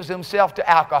who gives himself to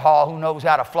alcohol who knows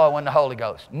how to flow in the Holy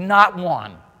Ghost. Not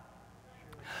one.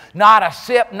 Not a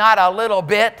sip, not a little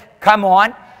bit. Come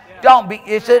on. Don't be.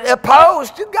 It's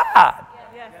opposed to God.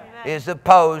 It's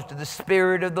opposed to the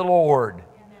Spirit of the Lord.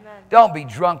 Don't be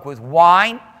drunk with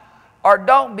wine, or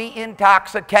don't be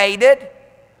intoxicated.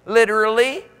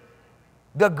 Literally,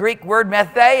 the Greek word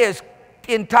methe is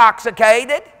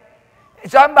intoxicated.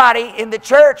 Somebody in the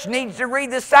church needs to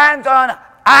read the signs on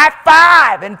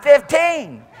I-5 and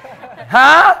 15.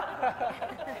 Huh?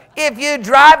 If you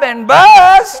driving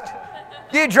buzzed,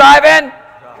 you driving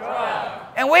drunk.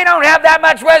 And we don't have that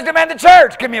much wisdom in the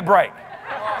church. Give me a break.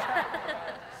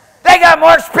 They got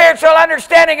more spiritual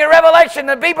understanding and revelation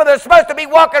than people that are supposed to be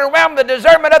walking around with the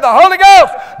discernment of the Holy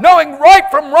Ghost, knowing right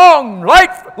from wrong,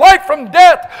 light from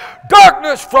death,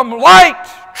 darkness from light,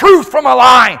 truth from a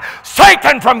lie,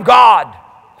 Satan from God,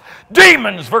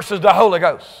 demons versus the Holy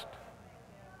Ghost.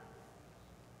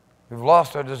 We've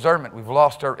lost our discernment, we've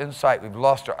lost our insight, we've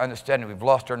lost our understanding, we've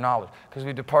lost our knowledge because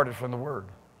we departed from the Word.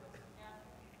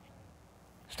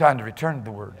 It's time to return to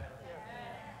the Word.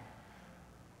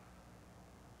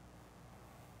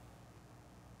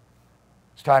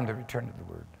 It's time to return to the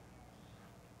Word.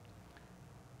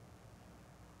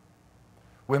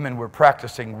 Women were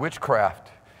practicing witchcraft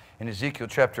in Ezekiel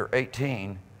chapter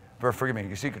 18,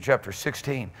 Ezekiel chapter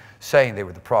 16, saying they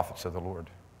were the prophets of the Lord.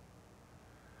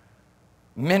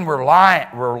 Men were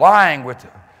lying with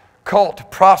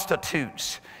cult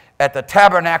prostitutes at the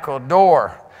tabernacle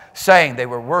door, saying they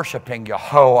were worshiping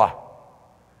Yahweh.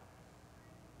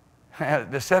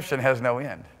 Deception has no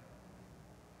end.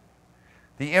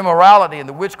 The immorality and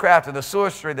the witchcraft and the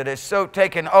sorcery that has so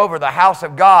taken over the house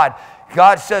of God,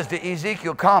 God says to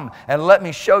Ezekiel, come and let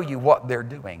me show you what they're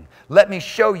doing. Let me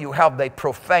show you how they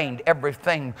profaned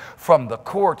everything from the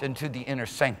court into the inner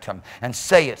sanctum, and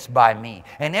say it's by me.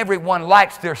 And everyone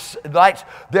lights their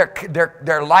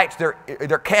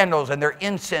candles and their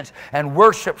incense and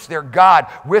worships their God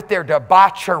with their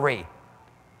debauchery,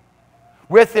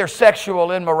 with their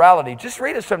sexual immorality. Just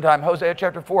read it sometime. Hosea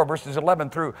chapter 4, verses 11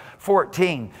 through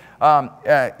 14.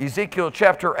 Ezekiel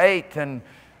chapter 8, and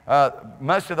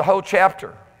most of the whole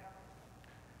chapter.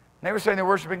 They were saying they're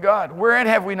worshiping God. Wherein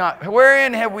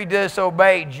have we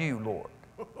disobeyed you, Lord?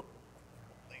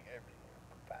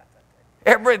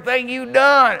 Everything you've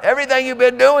done, everything you've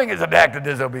been doing is an act of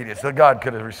disobedience. So God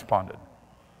could have responded.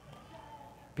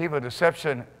 People,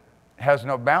 deception has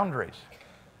no boundaries.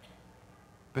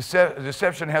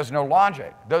 Deception has no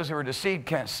logic. Those who are deceived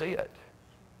can't see it.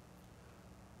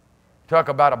 Talk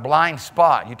about a blind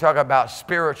spot. You talk about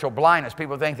spiritual blindness.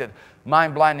 People think that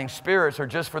mind-blinding spirits are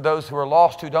just for those who are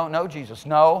lost who don't know Jesus.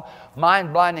 No,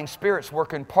 mind-blinding spirits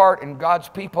work in part in God's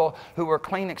people who are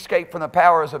clean escaped from the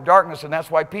powers of darkness, and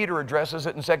that's why Peter addresses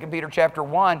it in 2 Peter chapter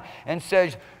 1 and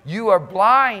says, you are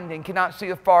blind and cannot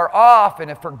see afar off and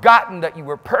have forgotten that you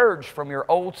were purged from your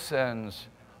old sins.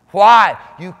 Why?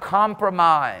 You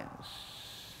compromised.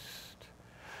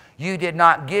 You did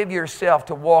not give yourself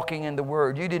to walking in the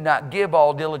Word. You did not give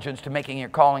all diligence to making your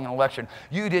calling and election.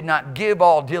 You did not give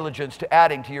all diligence to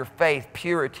adding to your faith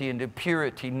purity, and to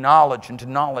purity knowledge, and to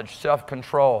knowledge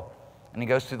self-control. And he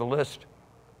goes through the list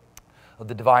of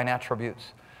the divine attributes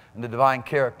and the divine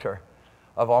character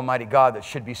of Almighty God that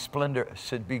should be splendor,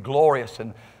 should be glorious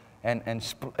and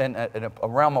a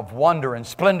realm of wonder and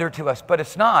splendor to us. But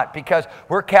it's not, because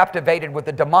we're captivated with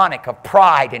the demonic of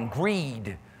pride and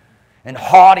greed and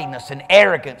haughtiness and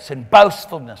arrogance and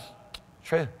boastfulness.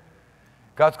 True.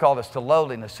 God's called us to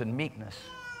lowliness and meekness.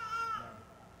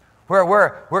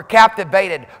 We're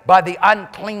captivated by the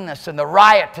uncleanness and the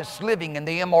riotous living and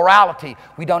the immorality.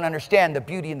 We don't understand the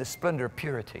beauty and the splendor of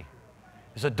purity.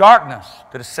 There's a darkness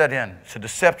that is set in. It's a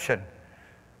deception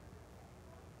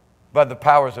by the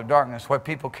powers of darkness, what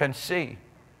people can see.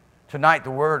 Tonight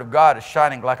the Word of God is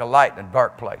shining like a light in a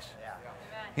dark place.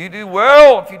 You do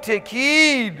well if you take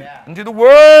heed unto the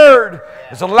Word.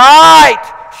 There's a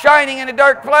light shining in a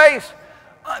dark place.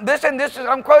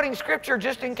 I'm quoting Scripture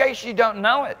just in case you don't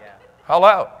know it.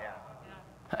 Hello.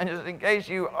 And just in case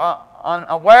you are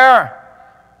unaware.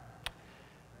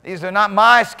 These are not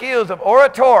my skills of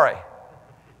oratory.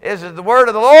 This is the Word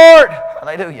of the Lord.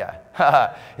 Hallelujah.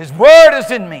 His Word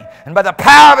is in me. And by the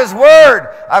power of His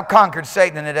Word, I've conquered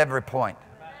Satan at every point.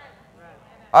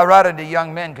 I write unto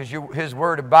young men because His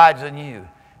Word abides in you.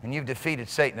 And you've defeated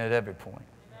Satan at every point.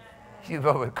 You've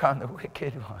overcome the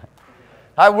wicked one.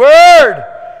 Thy Word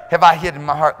have I hid in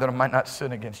my heart that I might not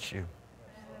sin against you.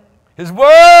 His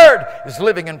word is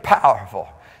living and powerful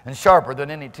and sharper than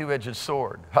any two-edged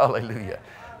sword. Hallelujah.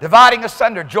 Dividing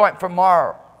asunder joint from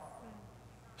marrow,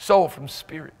 soul from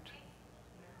spirit.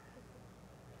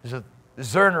 Is a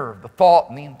discerner of the thought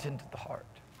and the intent of the heart.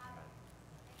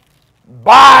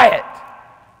 By it,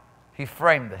 he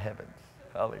framed the heavens.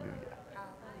 Hallelujah.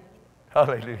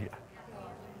 Hallelujah.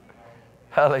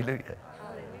 Hallelujah.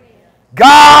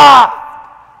 God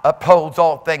upholds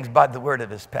all things by the word of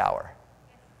his power.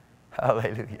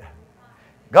 Hallelujah.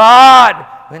 God,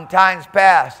 in times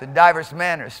past, in divers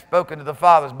manners, spoken to the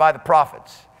fathers by the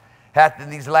prophets, hath in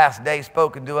these last days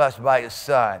spoken to us by his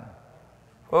Son.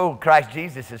 Oh, Christ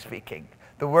Jesus is speaking.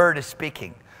 The word is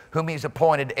speaking, whom he's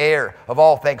appointed heir of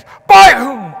all things, by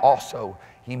whom also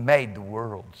he made the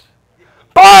worlds.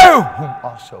 By whom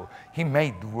also he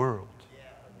made the worlds.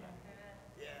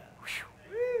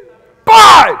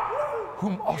 By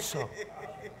whom also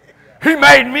he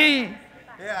made me.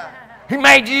 He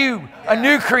made you a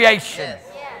new creation,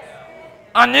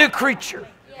 a new creature,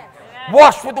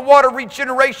 washed with the water of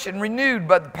regeneration, renewed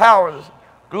by the power of the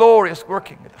glorious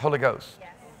working of the Holy Ghost.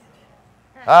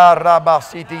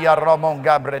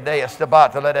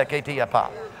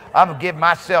 I'm going to give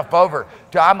myself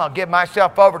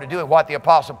over to doing what the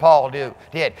Apostle Paul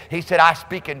did. He said, I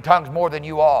speak in tongues more than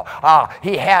you all.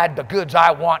 He had the goods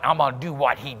I want. I'm going to do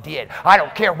what he did. I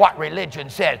don't care what religion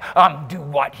says. I'm going to do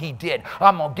what he did.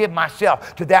 I'm going to give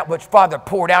myself to that which Father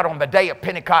poured out on the day of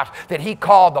Pentecost that he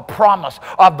called the promise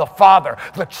of the Father,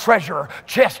 the treasure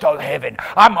chest of heaven.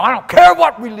 I don't care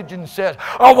what religion says.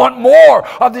 I want more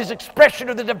of this expression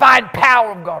of the divine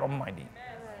power of God Almighty.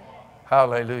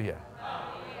 Hallelujah.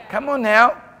 Come on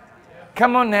now.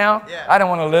 Come on now. I don't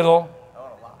want a little.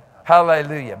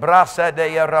 Hallelujah.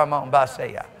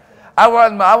 I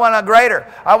want a greater.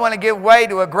 I want to give way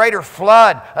to a greater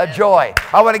flood of joy.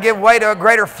 I want to give way to a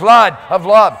greater flood of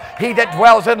love. He that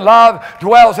dwells in love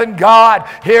dwells in God.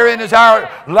 Herein is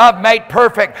our love made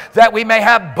perfect, that we may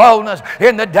have boldness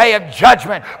in the day of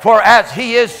judgment. For as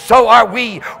he is, so are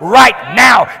we right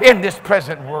now in this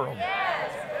present world.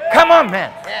 Come on,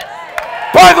 man.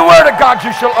 By the word of God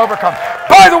you shall overcome.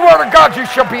 By the word of God you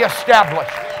shall be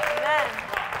established.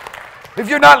 If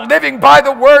you're not living by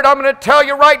the word, I'm going to tell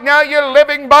you right now, you're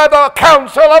living by the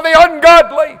counsel of the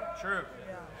ungodly. True.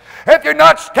 If you're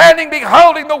not standing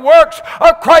beholding the works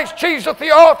of Christ Jesus,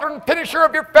 the author and finisher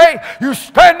of your faith, you're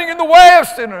standing in the way of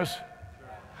sinners.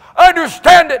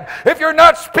 Understand it. If you're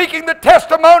not speaking the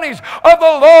testimonies of the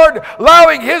Lord,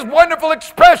 allowing his wonderful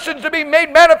expressions to be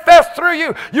made manifest through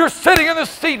you, you're sitting in the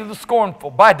seat of the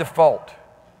scornful by default.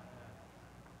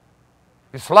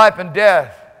 It's life and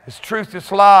death. It's truth, it's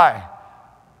lie.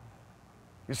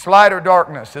 It's light or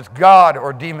darkness. It's God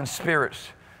or demon spirits.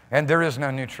 And there is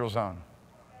no neutral zone.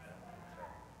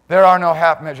 There are no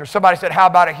half measures. Somebody said, how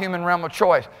about a human realm of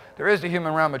choice? There is a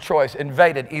human realm of choice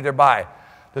invaded either by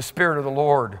the Spirit of the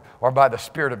Lord or by the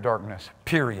spirit of darkness,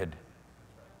 period.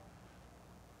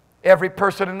 Every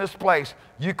person in this place,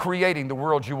 you're creating the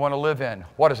world you want to live in.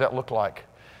 What does that look like?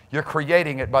 You're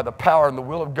creating it by the power and the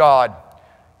will of God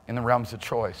in the realms of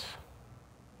choice.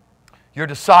 You're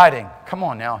deciding, come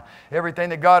on now, everything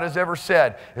that God has ever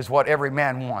said is what every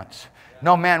man wants.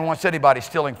 No man wants anybody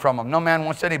stealing from him. No man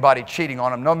wants anybody cheating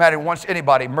on him. No man wants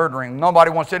anybody murdering. Nobody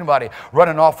wants anybody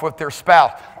running off with their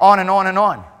spouse. On and on and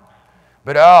on.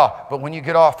 But when you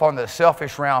get off on the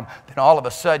selfish realm, then all of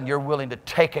a sudden you're willing to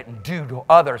take it and do to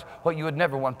others what you would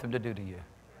never want them to do to you.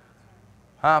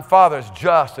 Father is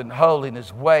just and holy in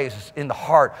his ways is in the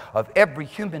heart of every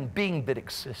human being that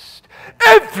exists.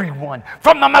 Everyone,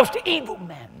 from the most evil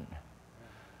men.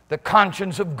 The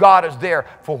conscience of God is there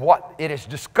for what it is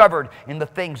discovered in the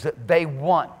things that they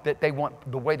want,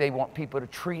 the way they want people to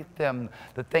treat them,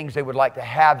 the things they would like to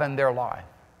have in their life.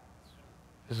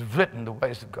 It's written the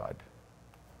ways of God.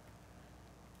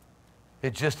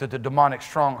 It's just that the demonic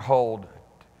stronghold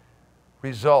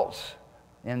results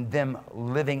in them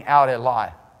living out a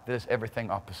life that is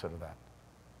everything opposite of that.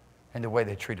 And the way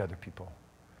they treat other people.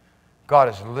 God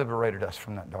has liberated us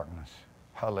from that darkness.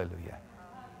 Hallelujah.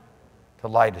 The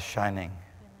light is shining.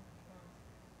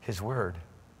 His Word.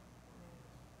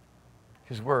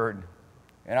 His Word.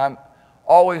 And I'm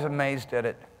always amazed at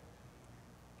it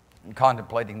in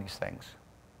contemplating these things.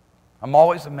 I'm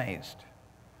always amazed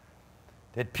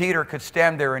that Peter could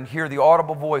stand there and hear the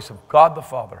audible voice of God the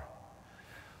Father.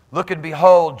 Look and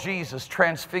behold, Jesus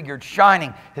transfigured,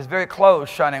 shining, his very clothes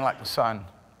shining like the sun.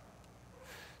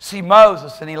 See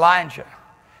Moses and Elijah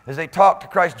as they talk to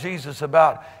Christ Jesus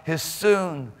about his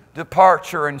soon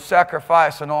departure and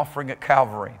sacrifice and offering at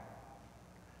Calvary.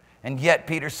 And yet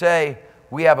Peter say,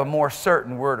 we have a more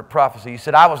certain word of prophecy. He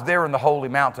said, I was there in the holy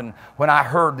mountain when I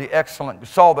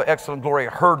saw the excellent glory,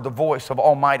 heard the voice of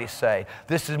Almighty say,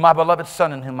 this is my beloved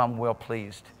Son in whom I'm well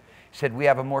pleased. He said, we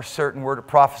have a more certain word of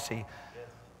prophecy,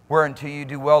 whereunto you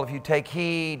do well if you take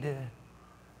heed,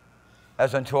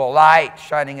 as unto a light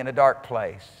shining in a dark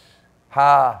place.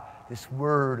 This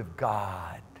word of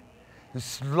God,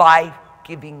 this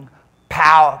life-giving,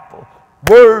 powerful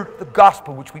word, the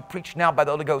gospel, which we preach now by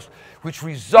the Holy Ghost, which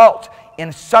results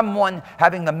in someone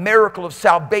having the miracle of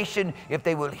salvation if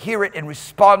they will hear it and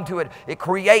respond to it. It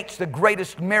creates the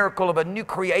greatest miracle of a new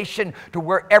creation to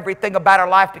where everything about our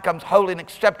life becomes holy and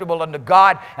acceptable unto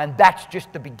God, and that's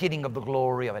just the beginning of the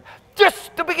glory of it.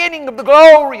 Just the beginning of the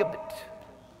glory of it.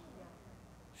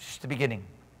 Just the beginning,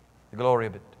 the glory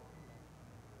of it.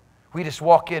 We just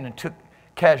walk in and took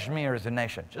Kashmir as a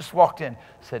nation. Just walked in,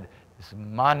 said, this is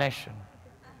my nation.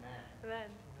 Amen.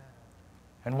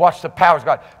 And watch the powers of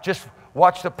God. Just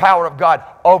watch the power of God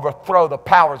overthrow the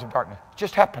powers of darkness. It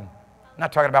just happened. I'm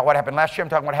not talking about what happened last year. I'm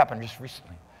talking about what happened just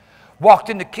recently. Walked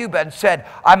into Cuba and said,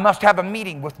 I must have a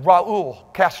meeting with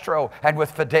Raul Castro and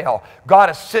with Fidel. God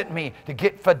has sent me to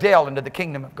get Fidel into the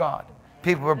kingdom of God.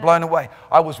 People were blown away.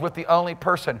 I was with the only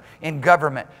person in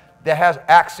government that has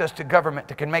access to government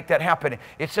that can make that happen.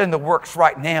 It's in the works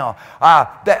right now.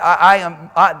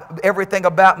 Everything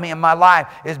about me in my life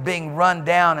is being run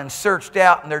down and searched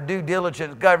out, and their due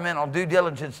diligence, governmental due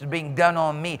diligence is being done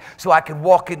on me so I can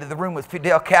walk into the room with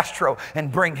Fidel Castro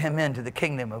and bring him into the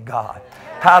kingdom of God.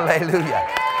 Hallelujah.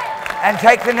 And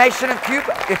take the nation of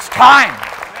Cuba. It's time.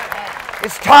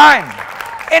 It's time.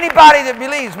 Anybody that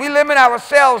believes, we limit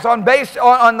ourselves on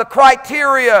the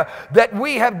criteria that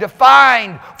we have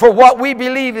defined for what we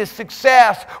believe is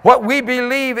success, what we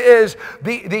believe is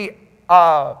the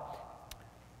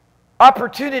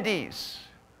opportunities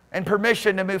and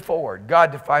permission to move forward.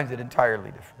 God defines it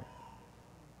entirely different.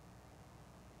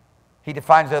 He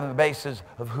defines it on the basis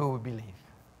of who we believe,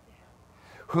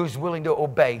 who's willing to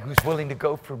obey, who's willing to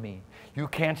go for me. You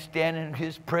can't stand in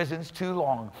His presence too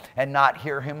long and not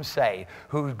hear Him say,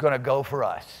 who's going to go for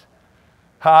us?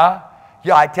 Huh?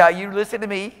 Yeah, I tell you, listen to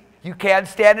me. You can't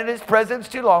stand in His presence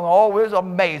too long. Always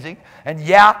amazing. And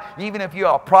yeah, even if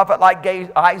you're a prophet like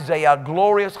Isaiah, a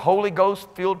glorious Holy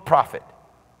Ghost-filled prophet,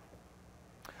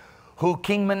 who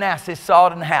King Manasseh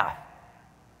sawed in half.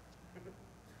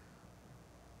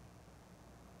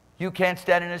 You can't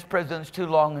stand in His presence too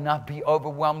long and not be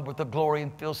overwhelmed with the glory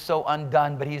and feel so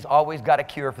undone, but He's always got a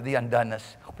cure for the undoneness.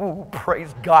 Ooh,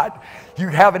 praise God. You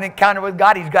have an encounter with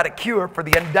God, He's got a cure for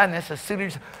the undoneness. As soon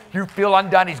as you feel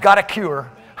undone, He's got a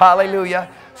cure. Hallelujah.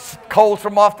 Coals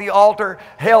from off the altar,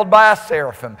 held by a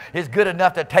seraphim, is good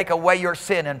enough to take away your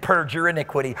sin and purge your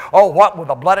iniquity. Oh, what will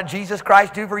the blood of Jesus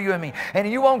Christ do for you and me? And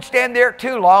you won't stand there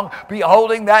too long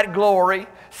beholding that glory,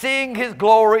 seeing His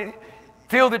glory,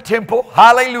 fill the temple.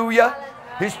 Hallelujah.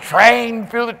 His train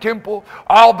fill the temple.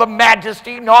 All the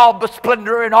majesty and all the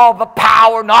splendor and all the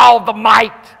power and all the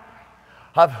might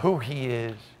of who He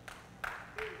is.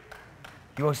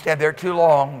 You won't stand there too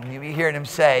long. You'll be hearing Him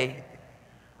say,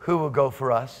 who will go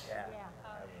for us?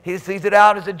 He sees it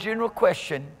out as a general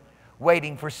question,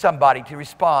 waiting for somebody to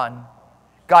respond.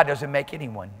 God doesn't make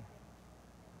anyone.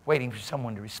 Waiting for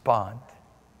someone to respond.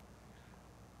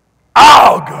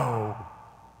 I'll go.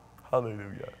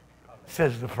 Hallelujah,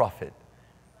 says the prophet.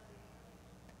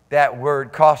 That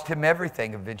word cost him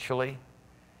everything eventually.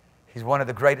 He's one of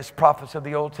the greatest prophets of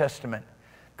the Old Testament.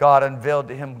 God unveiled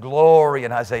to him glory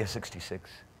in Isaiah 66.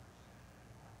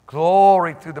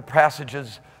 Glory through the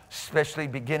passages, especially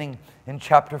beginning in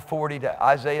chapter 40 to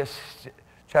Isaiah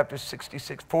chapter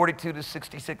 66, 42 to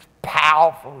 66.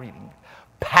 Powerful reading,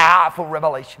 powerful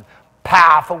revelation,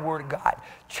 powerful word of God.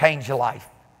 Change your life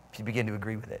if you begin to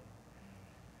agree with it.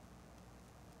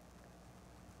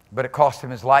 But it cost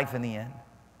him his life in the end.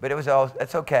 But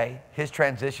that's okay. His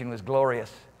transition was glorious.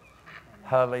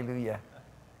 Hallelujah.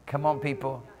 Come on,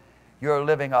 people. You're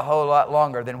living a whole lot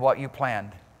longer than what you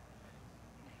planned.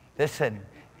 Listen,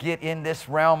 get in this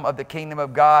realm of the kingdom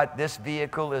of God. This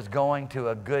vehicle is going to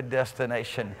a good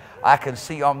destination. I can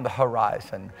see on the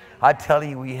horizon. I tell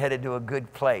you, we headed to a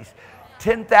good place.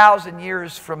 10,000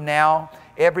 years from now,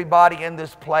 everybody in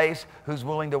this place who's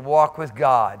willing to walk with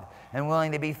God and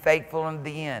willing to be faithful unto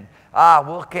the end.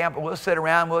 We'll camp, we'll sit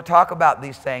around, we'll talk about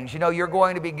these things. You know, you're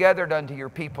going to be gathered unto your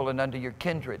people and unto your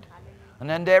kindred.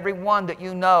 And unto everyone that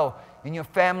you know, and your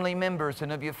family members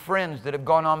and of your friends that have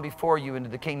gone on before you into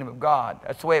the kingdom of God.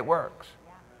 That's the way it works.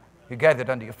 You're gathered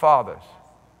unto your fathers,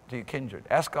 to your kindred.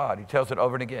 Ask God. He tells it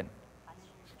over and again.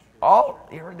 All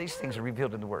these things are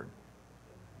revealed in the Word.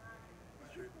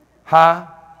 Huh?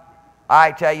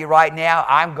 I tell you right now,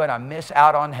 I'm going to miss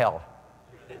out on hell.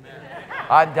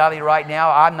 I'm telling you right now,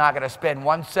 I'm not going to spend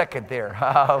 1 second there.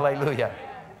 Hallelujah.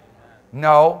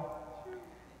 No.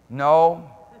 No.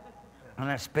 I'm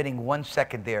not spending 1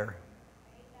 second there.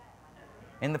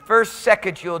 In the first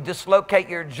second, you'll dislocate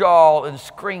your jaw in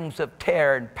screams of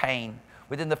terror and pain.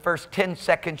 Within the first 10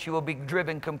 seconds, you will be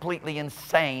driven completely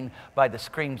insane by the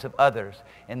screams of others.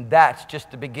 And that's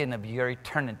just the beginning of your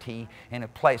eternity in a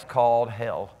place called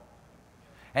hell.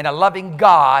 And a loving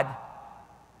God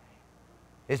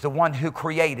is the one who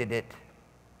created it,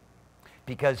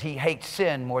 because He hates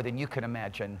sin more than you can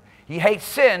imagine. He hates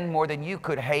sin more than you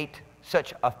could hate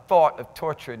such a thought of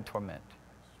torture and torment.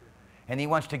 And He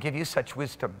wants to give you such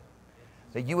wisdom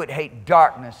that you would hate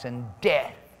darkness and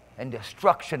death and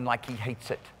destruction like He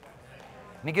hates it.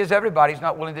 And He gives everybody. He's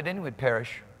not willing that anyone would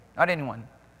perish. Not anyone.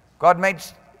 God made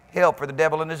hell for the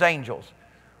devil and his angels,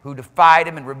 who defied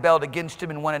Him and rebelled against Him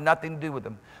and wanted nothing to do with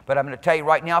Him. But I'm going to tell you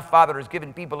right now, Father has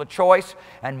given people a choice,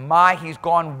 and He's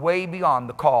gone way beyond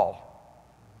the call.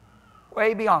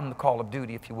 Way beyond the call of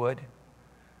duty, if you would.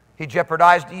 He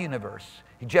jeopardized the universe.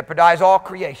 He jeopardized all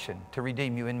creation to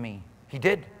redeem you and me. He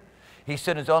did. He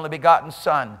sent His only begotten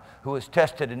Son, who was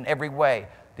tested in every way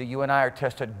that you and I are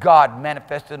tested. God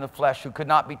manifested in the flesh, who could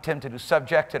not be tempted, who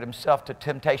subjected Himself to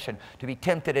temptation, to be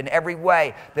tempted in every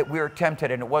way that we are tempted.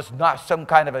 And it was not some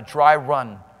kind of a dry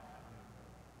run.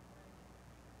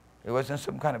 It wasn't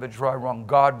some kind of a dry run.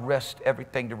 God risked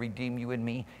everything to redeem you and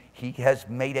me. He has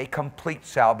made a complete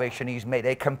salvation. He's made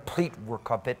a complete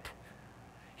work of it.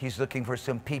 He's looking for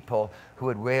some people who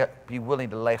would be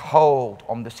willing to lay hold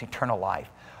on this eternal life,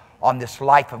 on this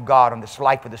life of God, on this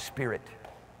life of the Spirit,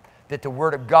 that the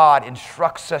Word of God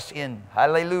instructs us in.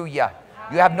 Hallelujah.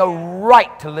 You have no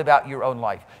right to live out your own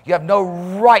life. You have no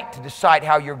right to decide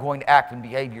how you're going to act and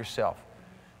behave yourself.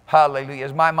 Hallelujah.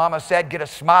 As my mama said, get a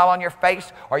smile on your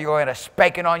face or you're going to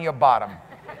spanking on your bottom.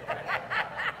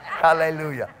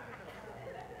 Hallelujah.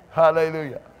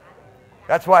 Hallelujah.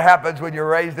 That's what happens when you're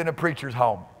raised in a preacher's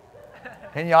home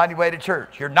and you're on your way to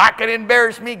church. You're not going to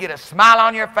embarrass me. Get a smile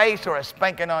on your face or a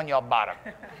spanking on your bottom.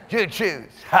 You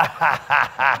choose.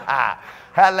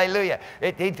 Hallelujah.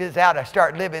 It teaches us how to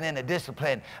start living in a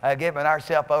discipline, giving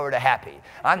ourselves over to happy.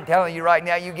 I'm telling you right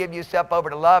now, you give yourself over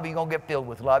to love, you're going to get filled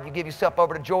with love. You give yourself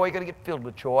over to joy, you're going to get filled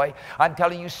with joy. I'm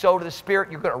telling you, sow to the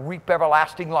Spirit, you're going to reap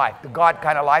everlasting life. The God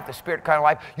kind of life, the Spirit kind of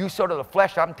life. You sow to the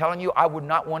flesh, I'm telling you, I would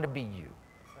not want to be you.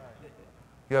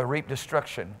 You'll reap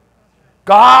destruction.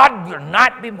 God will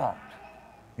not be mocked.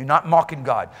 You're not mocking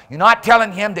God. You're not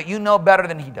telling Him that you know better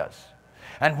than He does.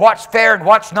 And what's fair and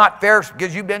what's not fair,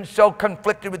 because you've been so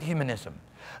conflicted with humanism.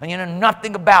 And you know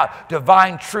nothing about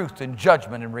divine truth and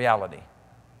judgment and reality.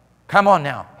 Come on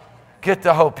now. Get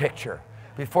the whole picture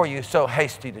before you're so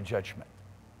hasty to judgment.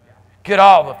 Get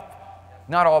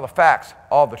not all the facts,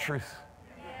 all the truth.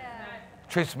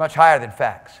 Truth is much higher than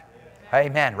facts.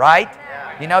 Amen, right?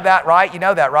 You know that, right? You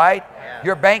know that, right?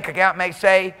 Your bank account may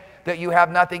say that you have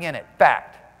nothing in it.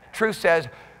 Fact. Truth says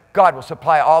God will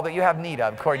supply all that you have need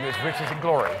of according to His riches and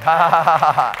glory.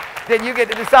 Then you get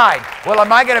to decide, well,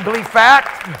 am I going to believe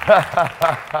fact?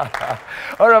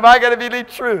 Or am I going to believe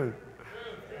truth?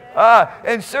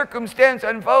 And circumstance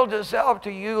unfolds itself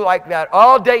to you like that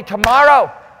all day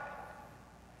tomorrow.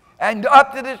 And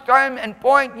up to this time and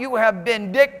point, you have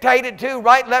been dictated to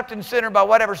right, left, and center by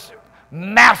whatever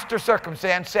master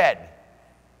circumstance said.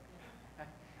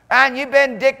 And you've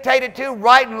been dictated to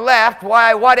right and left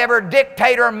by whatever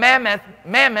dictator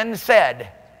Mammon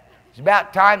said. It's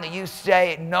about time that you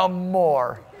say no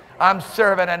more. I'm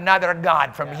serving another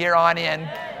God from here on in.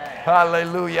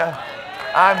 Hallelujah.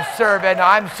 I'm serving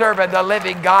the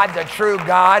living God, the true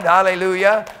God.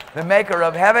 Hallelujah. The maker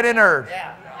of heaven and earth.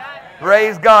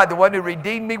 Praise God, the one who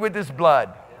redeemed me with His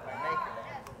blood.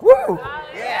 Woo!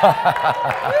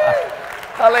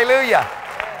 Hallelujah.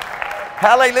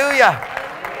 Hallelujah.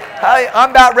 I'm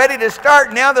about ready to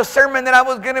start now the sermon that I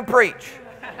was going to preach.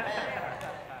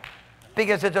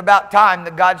 Because it's about time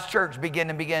that God's church begin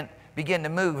to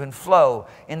move and flow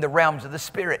in the realms of the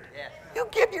Spirit. You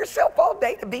give yourself all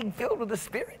day to being filled with the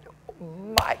Spirit.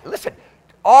 Listen,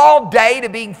 all day to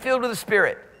being filled with the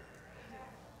Spirit.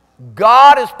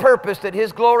 God has purposed that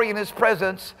His glory and His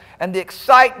presence and the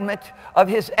excitement of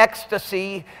His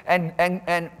ecstasy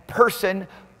and person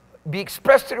be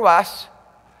expressed through us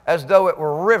as though it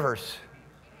were rivers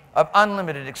of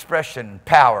unlimited expression and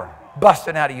power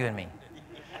busting out of you and me.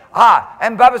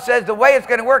 And Bubba says the way it's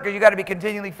going to work is you got to be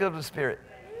continually filled with the Spirit.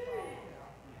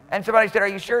 And somebody said, are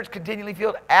you sure it's continually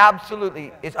filled?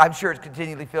 Absolutely. I'm sure it's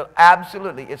continually filled.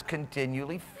 Absolutely. It's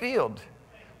continually filled.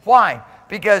 Why?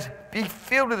 Because be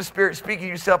filled with the Spirit, speaking to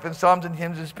yourself in psalms and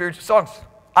hymns and spiritual songs.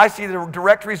 I see the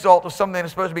direct result of something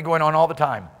that's supposed to be going on all the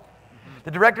time.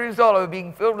 The direct result of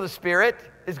being filled with the Spirit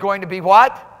is going to be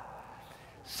what?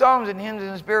 Psalms and hymns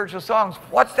and spiritual songs.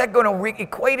 What's that going to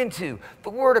equate into?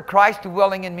 The word of Christ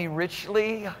dwelling in me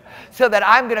richly, so that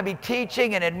I'm going to be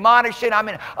teaching and admonishing. I'm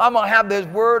going to have this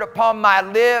word upon my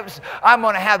lips. I'm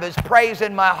going to have this praise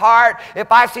in my heart.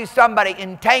 If I see somebody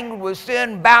entangled with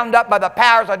sin, bound up by the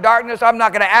powers of darkness, I'm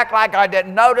not going to act like I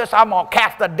didn't notice. I'm going to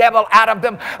cast the devil out of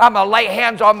them. I'm going to lay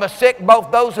hands on the sick,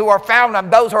 both those who are found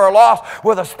and those who are lost,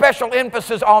 with a special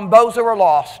emphasis on those who are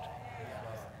lost.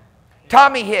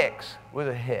 Tommy Hicks was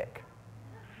a hick.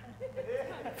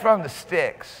 From the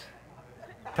sticks.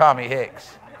 Tommy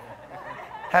Hicks.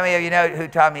 How many of you know who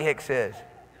Tommy Hicks is?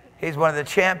 He's one of the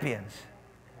champions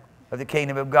of the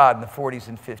kingdom of God in the 40s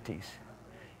and 50s.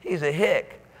 He's a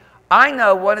hick. I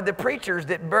know one of the preachers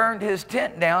that burned his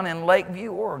tent down in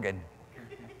Lakeview, Oregon,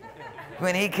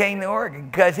 when he came to Oregon,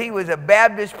 because he was a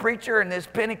Baptist preacher, and this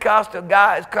Pentecostal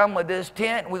guy has come with this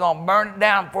tent, and we're going to burn it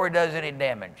down before it does any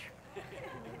damage.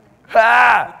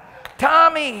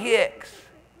 Tommy Hicks,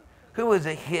 who was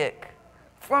a hick,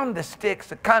 from the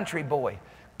sticks, a country boy,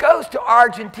 goes to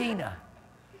Argentina.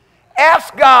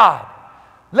 Ask God,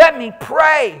 let me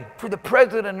pray for the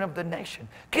president of the nation.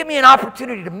 Give me an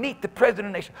opportunity to meet the president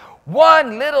of the nation.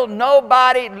 One little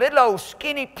nobody, little old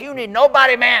skinny, puny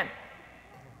nobody man,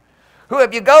 who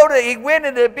if you go to, he went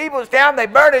into the people's town, they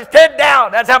burned his tent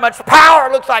down. That's how much power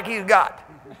it looks like he's got.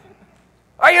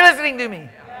 Are you listening to me?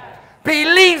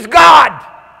 Believes God.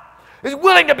 Is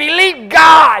willing to believe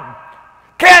God.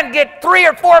 Can't get 3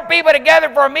 or 4 people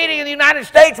together for a meeting in the United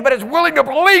States, but is willing to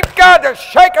believe God to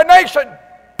shake a nation.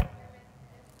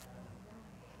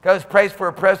 Goes, prays for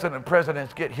a president,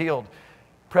 presidents get healed.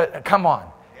 Come on.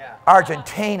 Yeah.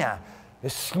 Argentina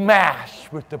is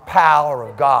smashed with the power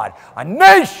of God. A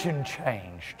nation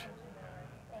changed.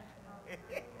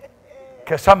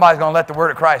 Because somebody's going to let the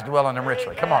word of Christ dwell in them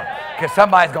richly. Come on. Because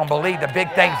somebody's going to believe the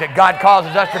big things that God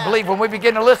causes us to believe when we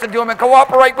begin to listen to Him and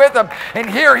cooperate with Him and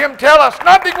hear Him tell us.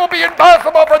 Nothing will be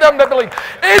impossible for them to believe.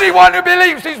 Anyone who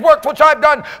believes these works which I've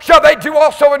done shall they do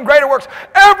also in greater works.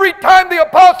 Every time the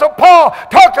Apostle Paul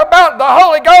talks about the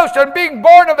Holy Ghost and being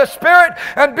born of the Spirit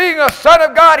and being a son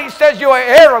of God, he says you are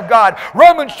heir of God.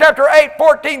 Romans chapter 8,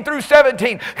 14 through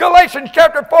 17. Galatians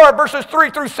chapter 4, verses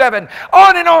 3 through 7.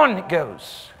 On and on it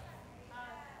goes.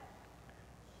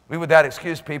 We, without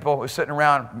excuse, people, we're sitting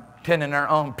around tending our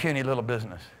own puny little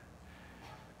business.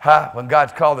 When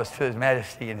God's called us to His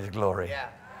majesty and His glory. Yeah.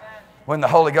 When the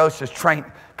Holy Ghost has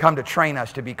come to train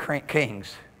us to be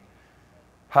kings.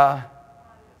 Come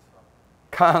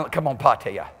on,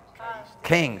 Patea.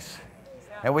 Kings.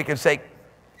 And we can say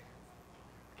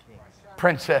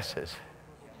princesses.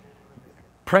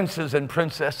 Princes and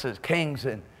princesses, kings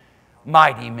and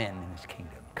mighty men in His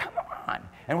kingdom. Come on.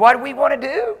 And what do we want to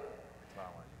do?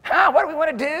 What do we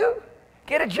want to do?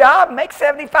 Get a job, make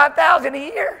 $75,000 a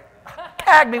year?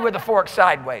 Tag me with a fork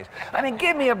sideways. I mean,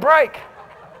 give me a break.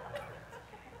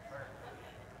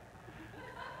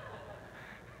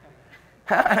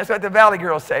 That's what the Valley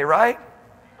girls say, right?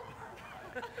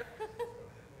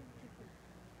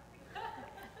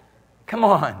 Come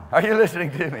on. Are you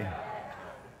listening to me?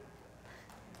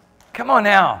 Come on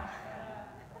now.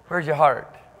 Where's your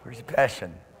heart? Where's your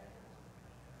passion?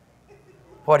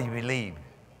 What do you believe?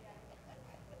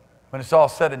 When it's all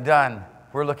said and done,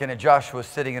 we're looking at Joshua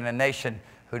sitting in a nation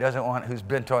who's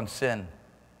bent on sin.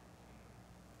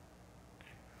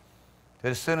 That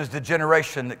as soon as the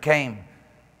generation that came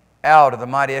out of the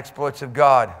mighty exploits of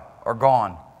God are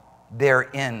gone, they're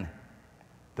in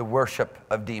the worship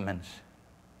of demons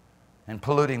and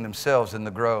polluting themselves in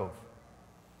the grove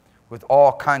with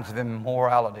all kinds of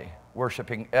immorality,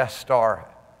 worshiping Ashtar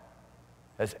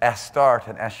as Astarte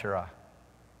and Asherah.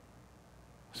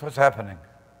 That's what's happening.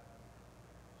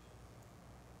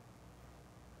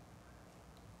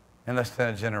 In less than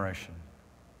a generation.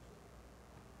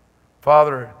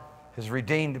 Father has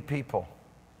redeemed a people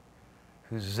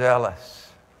who's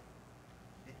zealous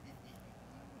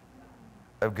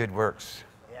of good works.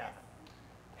 Yeah.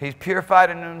 He's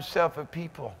purified in Himself a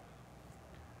people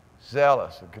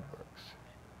zealous of good works.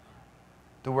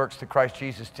 The works that Christ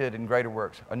Jesus did in greater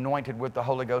works, anointed with the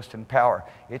Holy Ghost and power.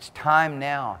 It's time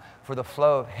now for the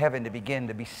flow of heaven to begin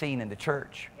to be seen in the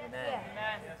church. Amen.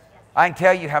 I can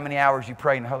tell you how many hours you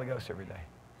pray in the Holy Ghost every day.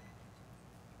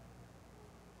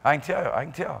 I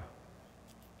can tell.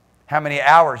 How many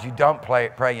hours you don't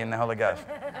pray in the Holy Ghost.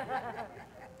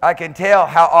 I can tell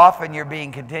how often you're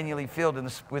being continually filled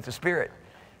with the Spirit.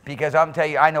 Because I'm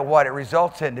telling you, I know what it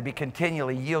results in to be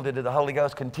continually yielded to the Holy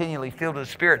Ghost, continually filled with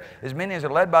the Spirit. As many as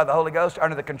are led by the Holy Ghost,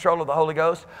 under the control of the Holy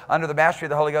Ghost, under the mastery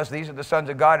of the Holy Ghost, these are the sons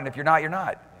of God, and if you're not, you're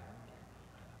not.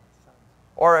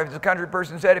 Or as the country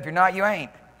person said, if you're not, you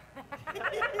ain't.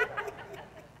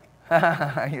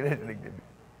 You listening to me?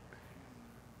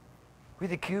 We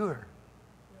the cure.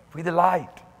 We the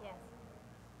light.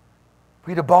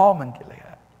 We the balm in Gilead.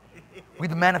 We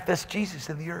the manifest Jesus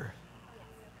in the earth.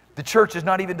 The church is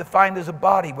not even defined as a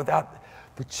body without...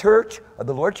 The church of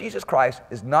the Lord Jesus Christ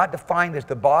is not defined as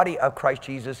the body of Christ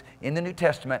Jesus in the New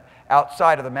Testament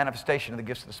outside of the manifestation of the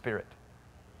gifts of the Spirit.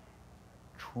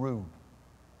 True.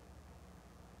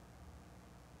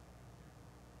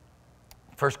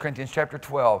 1 Corinthians chapter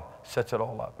 12 sets it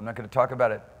all up. I'm not going to talk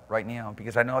about it right now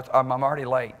because I know I'm already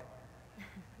late.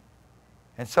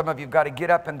 And some of you have got to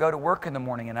get up and go to work in the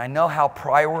morning, and I know how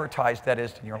prioritized that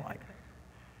is in your life.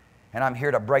 And I'm here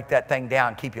to break that thing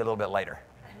down, keep you a little bit later.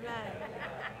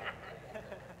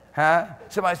 Huh?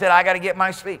 Somebody said, I got to get my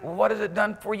sleep. Well, what has it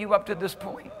done for you up to this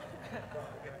point?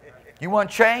 You want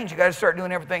change, you got to start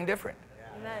doing everything different.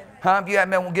 Huh? If you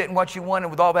haven't been getting what you wanted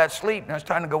with all that sleep, now it's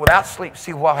time to go without sleep,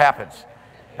 see what happens.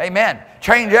 Amen.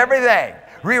 Change everything.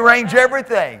 Rearrange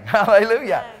everything.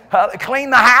 Hallelujah. Clean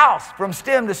the house from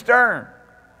stem to stern.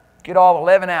 Get all the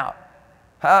leaven out.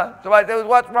 Huh? Somebody says,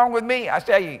 what's wrong with me? I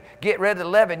tell you, get rid of the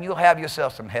leaven, you'll have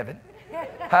yourself some heaven.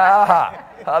 Ha ha.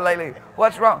 Hallelujah.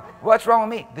 What's wrong? What's wrong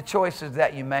with me? The choices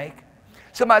that you make.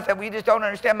 Somebody said, well, you just don't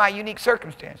understand my unique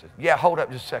circumstances. Yeah, hold up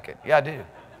just a second. Yeah, I do.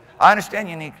 I understand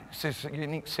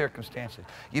unique circumstances.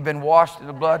 You've been washed in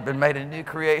the blood, been made a new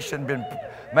creation, been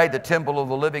made the temple of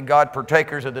the living God,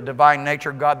 partakers of the divine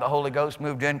nature. God the Holy Ghost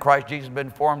moved in. Christ Jesus been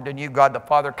formed in you. God the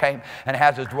Father came and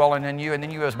has his dwelling in you, and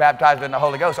then you was baptized in the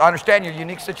Holy Ghost. I understand your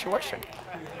unique situation.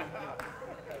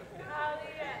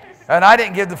 And I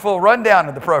didn't give the full rundown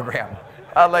of the program.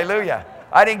 Hallelujah.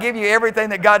 I didn't give you everything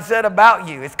that God said about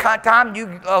you. It's time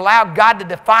you allow God to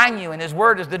define you, and his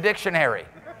word is the dictionary.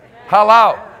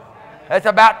 Hello. It's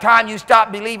about time you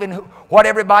stop believing what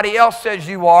everybody else says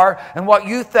you are and what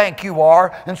you think you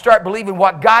are, and start believing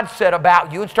what God said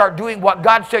about you and start doing what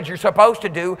God said you're supposed to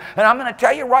do. And I'm going to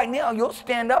tell you right now, you'll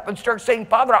stand up and start saying,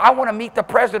 Father, I want to meet the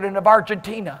president of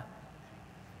Argentina.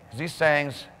 These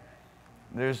things,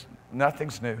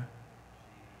 nothing's new.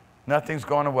 Nothing's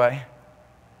gone away.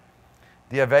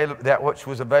 That which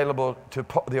was available to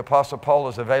the Apostle Paul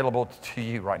is available to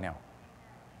you right now.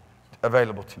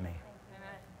 Available to me.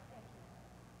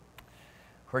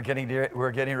 We're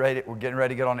getting ready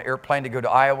to get on an airplane to go to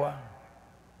Iowa.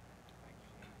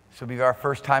 This will be our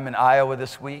first time in Iowa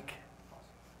this week.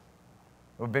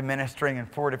 We'll be ministering in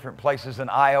 4 different places in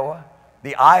Iowa.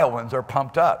 The Iowans are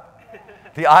pumped up.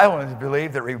 The Iowans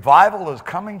believe that revival is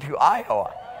coming to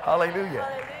Iowa. Hallelujah.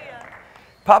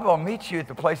 Papa will meet you at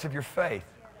the place of your faith.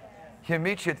 He'll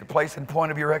meet you at the place and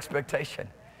point of your expectation.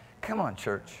 Come on,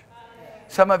 church.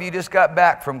 Some of you just got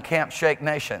back from Camp Shake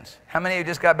Nations. How many of you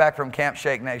just got back from Camp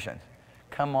Shake Nations?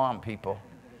 Come on, people.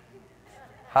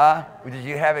 Huh? Did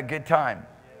you have a good time?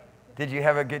 Did you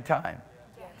have a good time?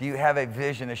 Do you have a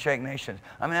vision to Shake Nations?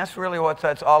 I mean, that's really what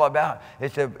that's all about.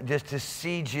 It's just to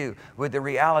seed you with the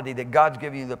reality that God's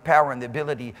given you the power and the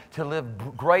ability to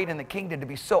live great in the kingdom, to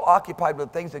be so occupied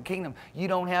with things of the kingdom, you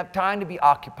don't have time to be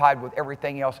occupied with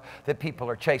everything else that people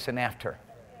are chasing after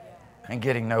and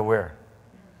getting nowhere.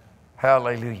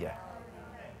 Hallelujah.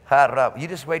 You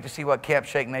just wait to see what Camp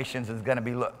Shake Nations is going to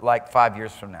be like 5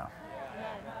 years from now.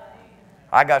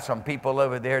 I got some people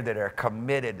over there that are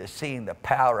committed to seeing the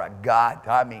power of God.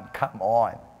 I mean, come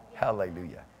on.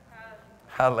 Hallelujah.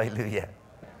 Hallelujah.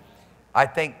 I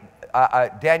think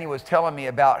Daniel was telling me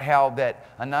about how that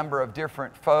a number of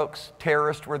different folks,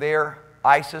 terrorists were there,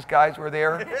 ISIS guys were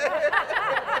there.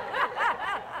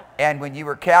 And when you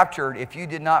were captured, if you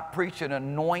did not preach an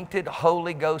anointed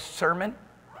Holy Ghost sermon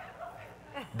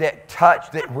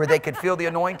where they could feel the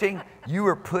anointing, you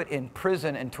were put in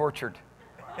prison and tortured.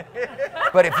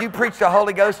 But if you preach the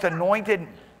Holy Ghost anointed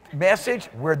message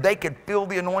where they could feel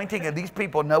the anointing and these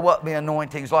people know what the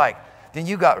anointing's like, then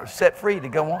you got set free to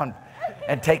go on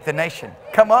and take the nation.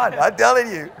 Come on, I'm telling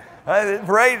you.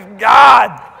 Praise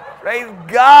God. Praise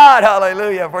God,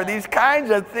 hallelujah, for these kinds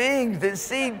of things that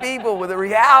see people with the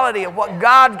reality of what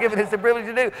God's given us the privilege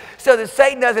to do, so that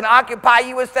Satan doesn't occupy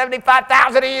you with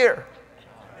 $75,000 a year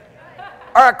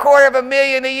or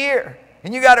 $250,000 a year,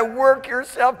 and you got to work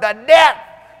yourself to death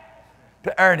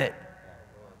to earn it.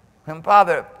 And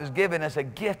Father has given us a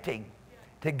gifting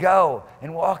to go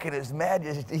and walk in His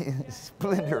majesty and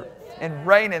splendor and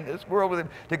reign in this world with Him,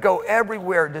 to go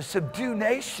everywhere, to subdue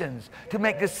nations, to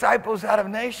make disciples out of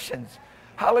nations.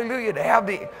 Hallelujah. To have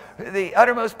the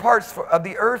uttermost parts of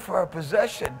the earth for our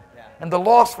possession, and the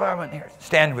lost for our inheritance.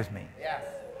 Stand with me.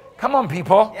 Come on,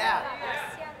 people.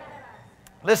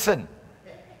 Listen.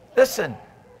 Listen.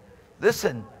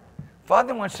 Listen.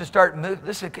 Father wants to start moving.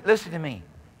 Listen to me.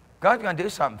 God's going to do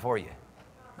something for you.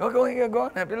 Go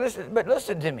on. But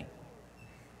listen to me.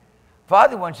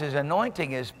 Father wants His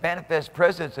anointing, His manifest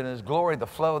presence, and His glory, the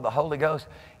flow of the Holy Ghost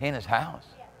in His house.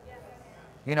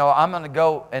 You know, I'm going to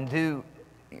go and do,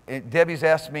 Debbie's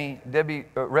asked me,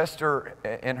 Rester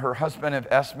and her husband have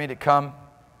asked me to come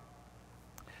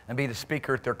and be the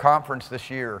speaker at their conference this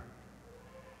year.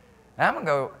 And I'm going to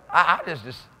go, I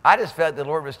just felt the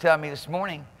Lord was telling me this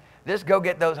morning, just go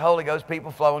get those Holy Ghost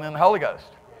people flowing in the Holy Ghost.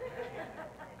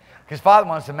 Because Father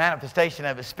wants the manifestation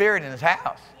of His Spirit in His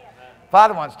house.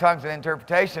 Father wants tongues and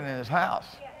interpretation in His house.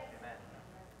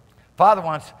 Father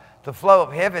wants the flow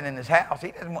of heaven in His house.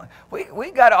 He doesn't want, we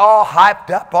got all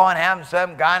hyped up on having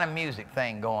some kind of music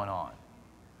thing going on.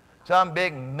 Some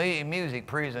big music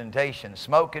presentation,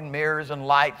 smoke and mirrors and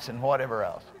lights and whatever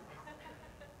else.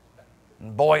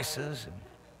 And voices. And,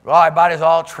 well, everybody's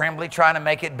all trembly trying to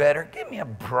make it better. Give me a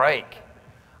break.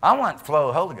 I want the flow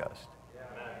of the Holy Ghost.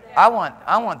 I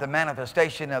want the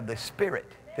manifestation of the Spirit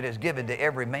that is given to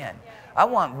every man. I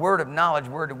want word of knowledge,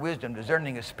 word of wisdom,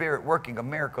 discerning of spirit, working of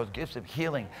miracles, gifts of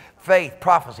healing, faith,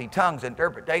 prophecy, tongues,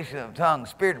 interpretation of tongues,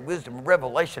 spirit of wisdom,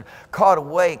 revelation, caught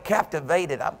away,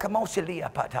 captivated.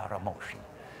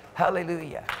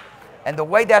 Hallelujah. And the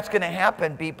way that's going to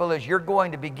happen, people, is you're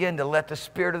going to begin to let the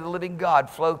Spirit of the living God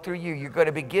flow through you. You're going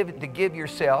to be given to give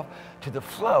yourself to the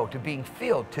flow, to being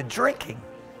filled, to drinking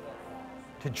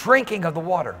of the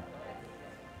water.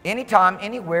 Anytime,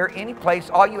 anywhere, any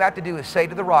place, all you have to do is say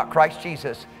to the rock, Christ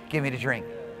Jesus, give me to drink.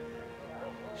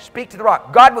 Speak to the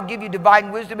rock. God will give you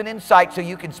divine wisdom and insight so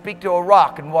you can speak to a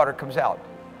rock and water comes out.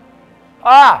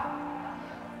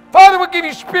 Father will give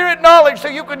you spirit knowledge so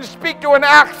you can speak to an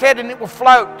axe head and it will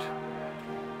float.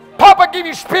 Papa give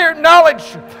you spirit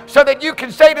knowledge so that you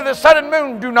can say to the sun and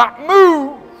moon, do not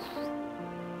move.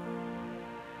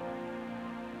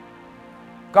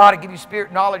 God will give you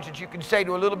spirit knowledge that you can say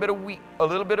to a little bit of wheat, a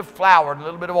little bit of flour, and a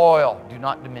little bit of oil, do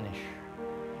not diminish.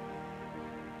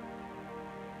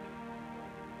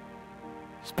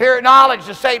 Spirit knowledge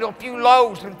to say to a few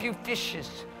loaves and a few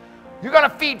fishes, you're going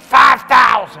to feed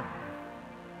 5,000.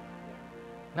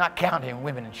 Not counting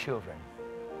women and children.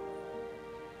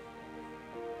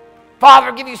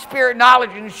 Father will give you spirit knowledge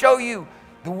and show you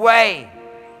the way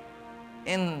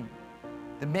in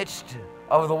the midst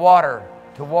of the water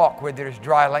to walk where there's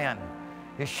dry land.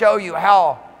 He'll show you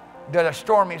how that a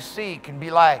stormy sea can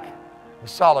be like a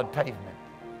solid pavement.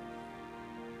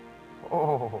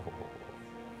 Oh.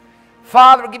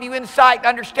 Father will give you insight and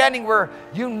understanding where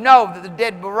you know that the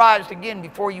dead will rise again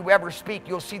before you ever speak.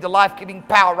 You'll see the life-giving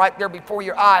power right there before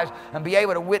your eyes and be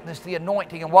able to witness the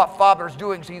anointing and what Father is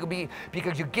doing. So you'll be,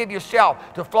 because you give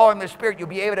yourself to flow in the Spirit, you'll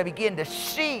be able to begin to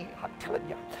see. I'm telling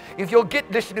you, if you'll get,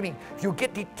 listen to me, if you'll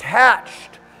get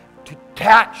detached,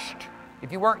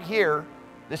 if you weren't here,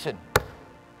 listen, the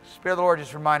Spirit of the Lord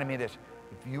just reminded me of this.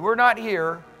 If you were not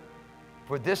here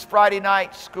for this Friday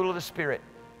night School of the Spirit,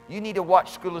 you need to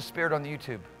watch School of the Spirit on the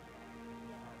YouTube.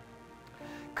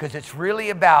 Because it's really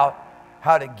about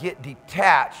how to get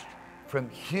detached from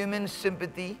human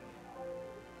sympathy,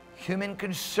 human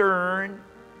concern,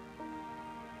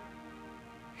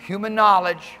 human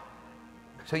knowledge,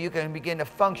 so you can begin to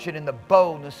function in the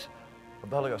boldness of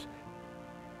the Holy Ghost.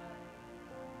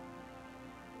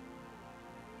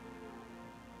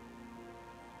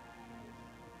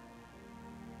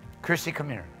 Christy, come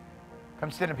here.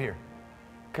 Come stand up here.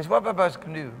 Because what Papa's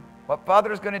going to do, what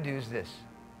Father is going to do is this.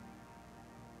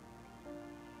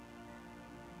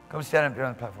 Come stand up here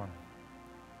on the platform.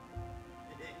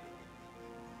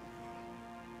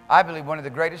 I believe one of the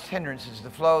greatest hindrances to the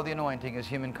flow of the anointing is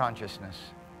human consciousness,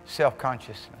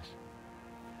 self-consciousness.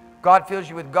 God fills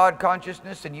you with God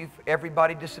consciousness and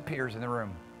everybody disappears in the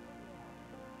room.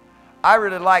 I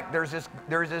really like, there's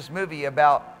this movie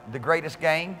about the greatest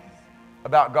game,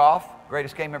 about golf,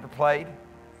 greatest game ever played.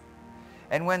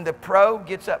 And when the pro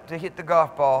gets up to hit the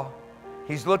golf ball,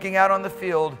 he's looking out on the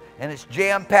field and it's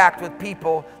jam-packed with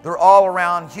people. They're all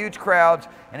around, huge crowds.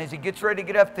 And as he gets ready to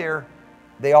get up there,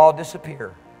 they all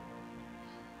disappear.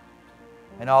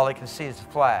 And all they can see is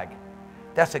the flag.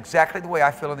 That's exactly the way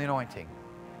I feel in the anointing.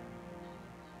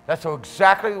 That's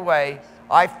exactly the way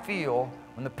I feel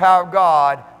when the power of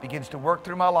God begins to work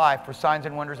through my life for signs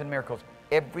and wonders and miracles.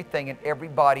 Everything and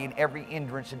everybody and every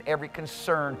hindrance and every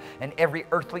concern and every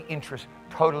earthly interest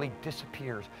totally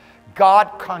disappears.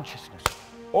 God consciousness.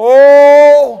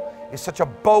 Oh, it's such a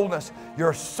boldness.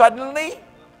 You're suddenly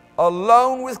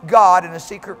alone with God in a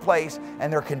secret place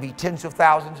and there can be tens of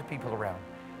thousands of people around.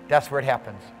 That's where it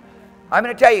happens. I'm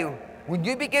going to tell you, when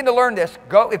you begin to learn this,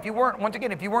 go, if you weren't, once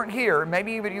again, if you weren't here,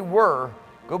 maybe even you were,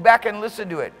 go back and listen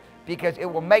to it. because it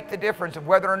will make the difference of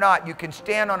whether or not you can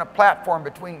stand on a platform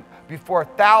before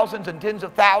thousands and tens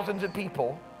of thousands of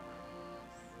people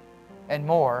and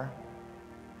more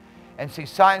and see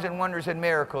signs and wonders and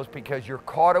miracles, because you're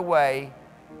caught away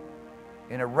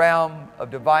in a realm of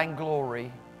divine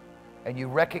glory and you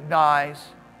recognize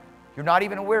you're not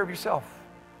even aware of yourself.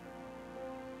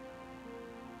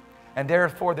 And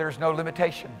therefore there's no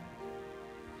limitation.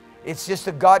 It's just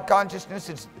a God consciousness.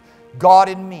 It's God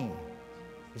in me.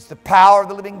 It's the power of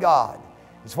the living God.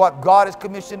 It's what God has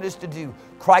commissioned us to do.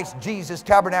 Christ Jesus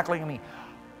tabernacling in me.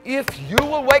 If you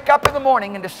will wake up in the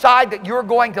morning and decide that you're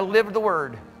going to live the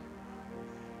Word,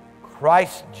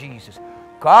 Christ Jesus,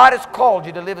 God has called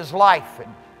you to live His life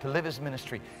and to live His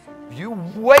ministry. If you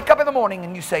wake up in the morning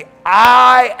and you say,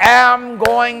 I am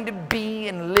going to be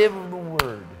and live the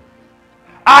Word.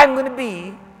 I'm going to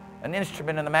be an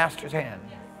instrument in the Master's hand.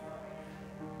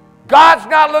 God's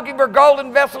not looking for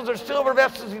golden vessels or silver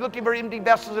vessels. He's looking for empty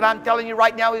vessels. And I'm telling you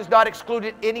right now, He's not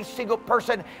excluded any single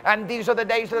person. And these are the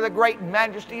days of the great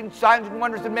majesty and signs and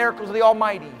wonders and miracles of the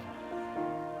Almighty.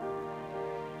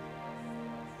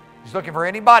 He's looking for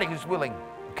anybody who's willing.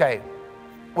 Okay,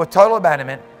 with total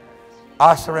abandonment,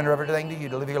 I surrender everything to you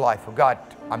to live your life. Oh God,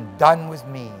 I'm done with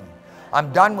me.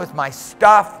 I'm done with my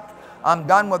stuff. I'm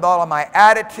done with all of my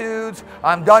attitudes.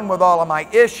 I'm done with all of my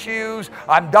issues.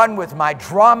 I'm done with my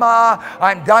drama.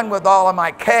 I'm done with all of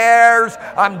my cares.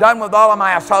 I'm done with all of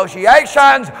my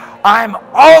associations. I'm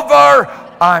over.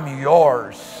 I'm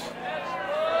yours.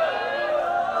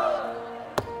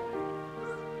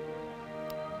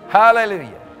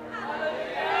 Hallelujah.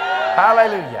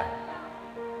 Hallelujah.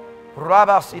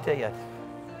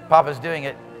 Papa's doing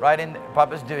it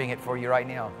Papa's doing it for you right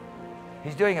now.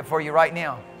 He's doing it for you right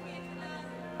now.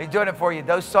 He's doing it for you.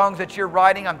 Those songs that you're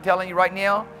writing, I'm telling you right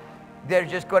now, they're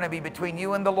just going to be between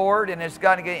you and the Lord, and it's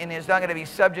not going to be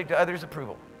subject to others'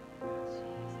 approval.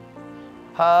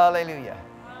 Hallelujah.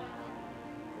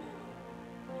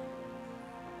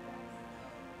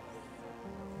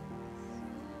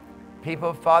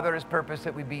 People, Father has purposed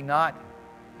that we be not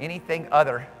anything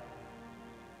other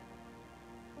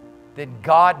than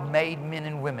God-made men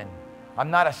and women. I'm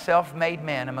not a self-made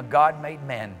man. I'm a God-made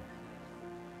man.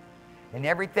 And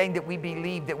everything that we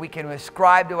believe that we can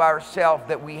ascribe to ourselves,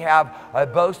 that we have a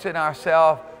boast in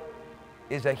ourselves,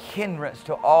 is a hindrance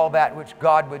to all that which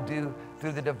God would do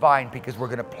through the divine, because we're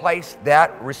going to place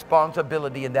that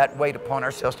responsibility and that weight upon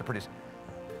ourselves to produce.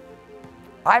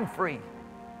 I'm free.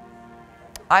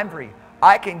 I'm free.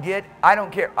 I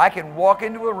don't care. I can walk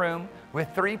into a room with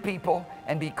 3 people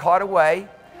and be caught away.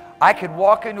 I could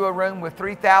walk into a room with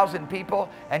 3,000 people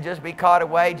and just be caught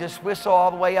away, just whistle all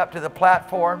the way up to the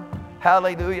platform.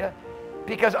 Hallelujah.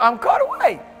 Because I'm caught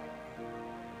away.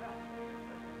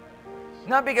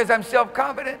 Not because I'm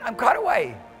self-confident. I'm caught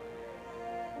away.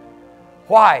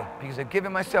 Why? Because I've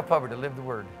given myself over to live the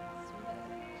Word.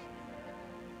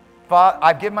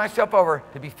 I've given myself over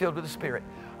to be filled with the Spirit.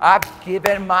 I've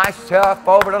given myself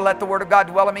over to let the Word of God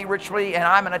dwell in me richly. And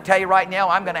I'm going to tell you right now,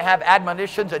 I'm going to have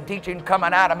admonitions and teaching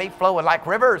coming out of me flowing like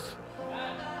rivers.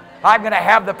 I'm going to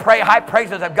have the high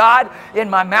praises of God in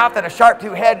my mouth and a sharp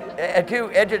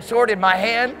two-edged sword in my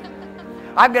hand.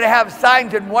 I'm going to have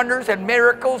signs and wonders and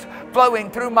miracles flowing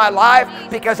through my life,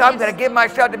 because I'm going to give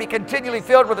myself to be continually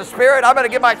filled with the Spirit. I'm going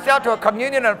to give myself to a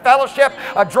communion and fellowship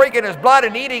of drinking His blood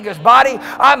and eating His body.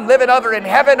 I'm living over in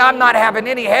heaven. I'm not having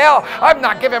any hell. I'm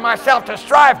not giving myself to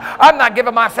strife. I'm not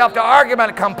giving myself to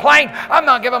argument and complaint. I'm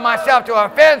not giving myself to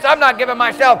offense. I'm not giving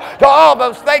myself to all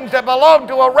those things that belong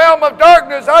to a realm of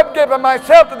darkness. I'm giving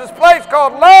myself to this place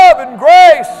called love and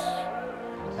grace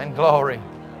and glory.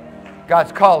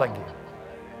 God's calling you.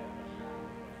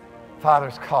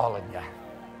 Father's calling you.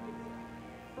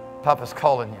 Papa's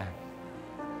calling you.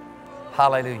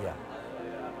 Hallelujah.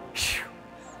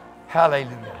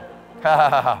 Hallelujah.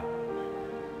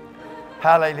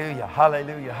 Hallelujah. Hallelujah.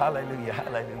 Hallelujah.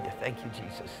 Hallelujah. Thank you,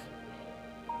 Jesus.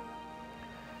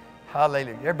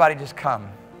 Hallelujah. Everybody just come.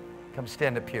 Come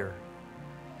stand up here.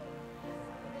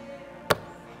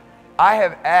 I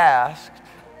have asked.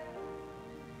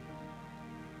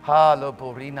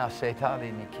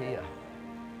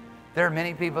 There are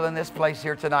many people in this place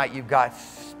here tonight. You've got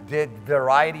a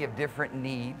variety of different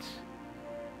needs.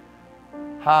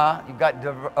 You've got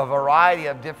a variety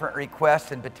of different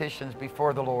requests and petitions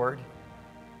before the Lord.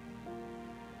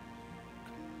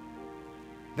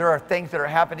 There are things that are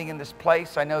happening in this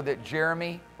place. I know that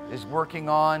Jeremy is working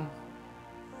on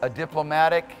a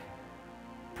diplomat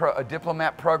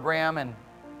program and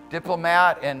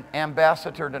diplomat and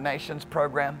ambassador to nations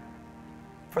program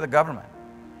for the government.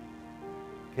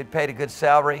 Get paid a good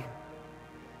salary.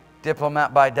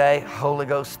 Diplomat by day, Holy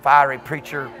Ghost, fiery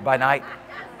preacher by night.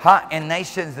 Huh? In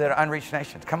nations that are unreached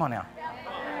nations. Come on now.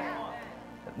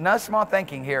 No small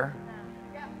thinking here.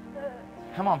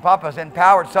 Come on, Papa's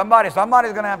empowered somebody.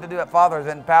 Somebody's going to have to do it. Father has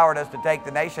empowered us to take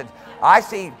the nations. I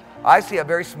see a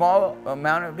very small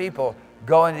amount of people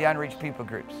go into the unreached people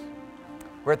groups,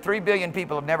 where 3 billion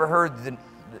people have never heard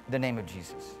the name of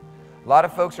Jesus. A lot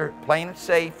of folks are playing it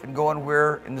safe and going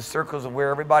where in the circles of where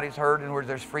everybody's heard and where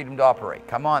there's freedom to operate.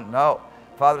 Come on, no.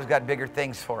 Father's got bigger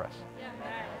things for us.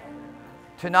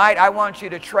 Tonight, I want you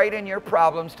to trade in your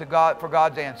problems to God for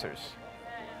God's answers.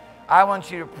 I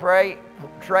want you to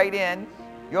trade in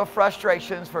your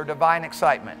frustrations for divine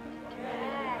excitement.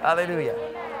 Hallelujah.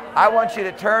 I want you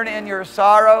to turn in your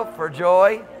sorrow for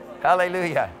joy.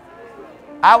 Hallelujah.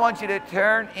 I want you to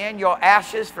turn in your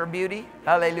ashes for beauty.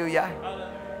 Hallelujah.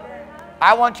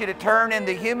 I want you to turn in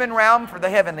the human realm for the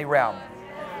heavenly realm.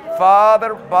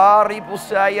 Father, Baba,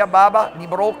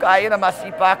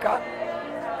 Masipaka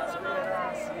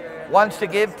wants to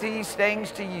give these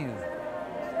things to you.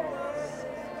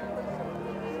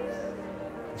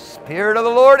 The Spirit of the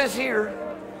Lord is here.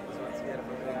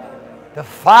 The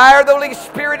fire of the Holy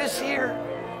Spirit is here.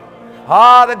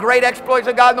 Ah, the great exploits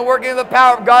of God and the working of the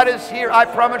power of God is here. I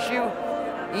promise you,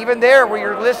 even there where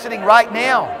you're listening right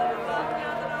now,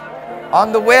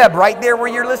 on the web, right there where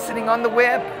you're listening on the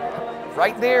web,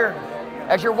 right there,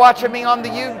 as you're watching me on the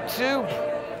YouTube.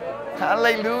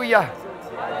 Hallelujah.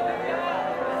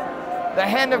 The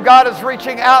hand of God is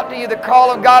reaching out to you. The call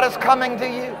of God is coming to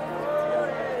you.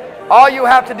 All you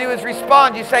have to do is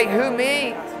respond. You say, who,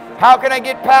 me? How can I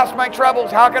get past my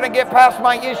troubles? How can I get past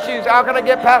my issues? How can I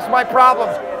get past my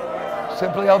problems?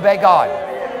 Simply obey God.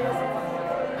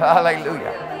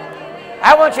 Hallelujah.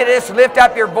 I want you to just lift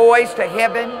up your voice to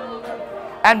heaven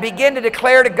and begin to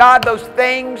declare to God those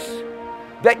things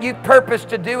that you purpose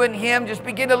to do in Him. Just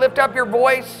begin to lift up your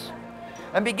voice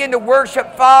and begin to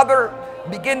worship Father.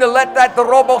 Begin to let that go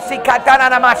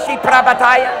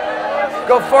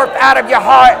forth out of your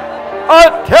heart.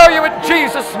 I'll tell you in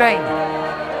Jesus' name,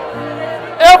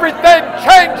 everything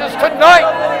changes tonight.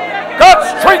 God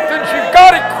strengthens you.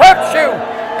 God equips you.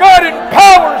 God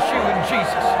empowers you in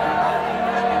Jesus' name.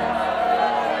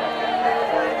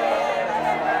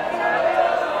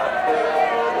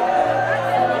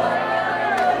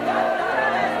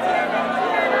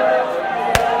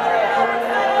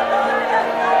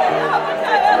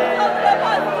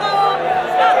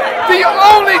 The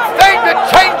only thing that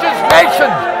changes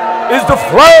nations is the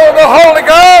flow of the Holy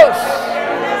Ghost.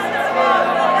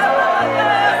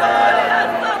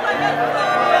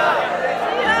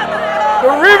 The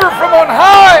river from on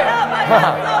high.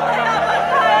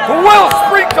 The well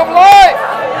springs of life.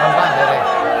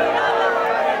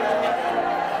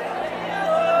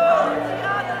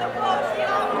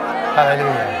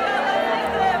 Hallelujah.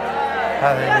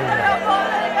 Hallelujah.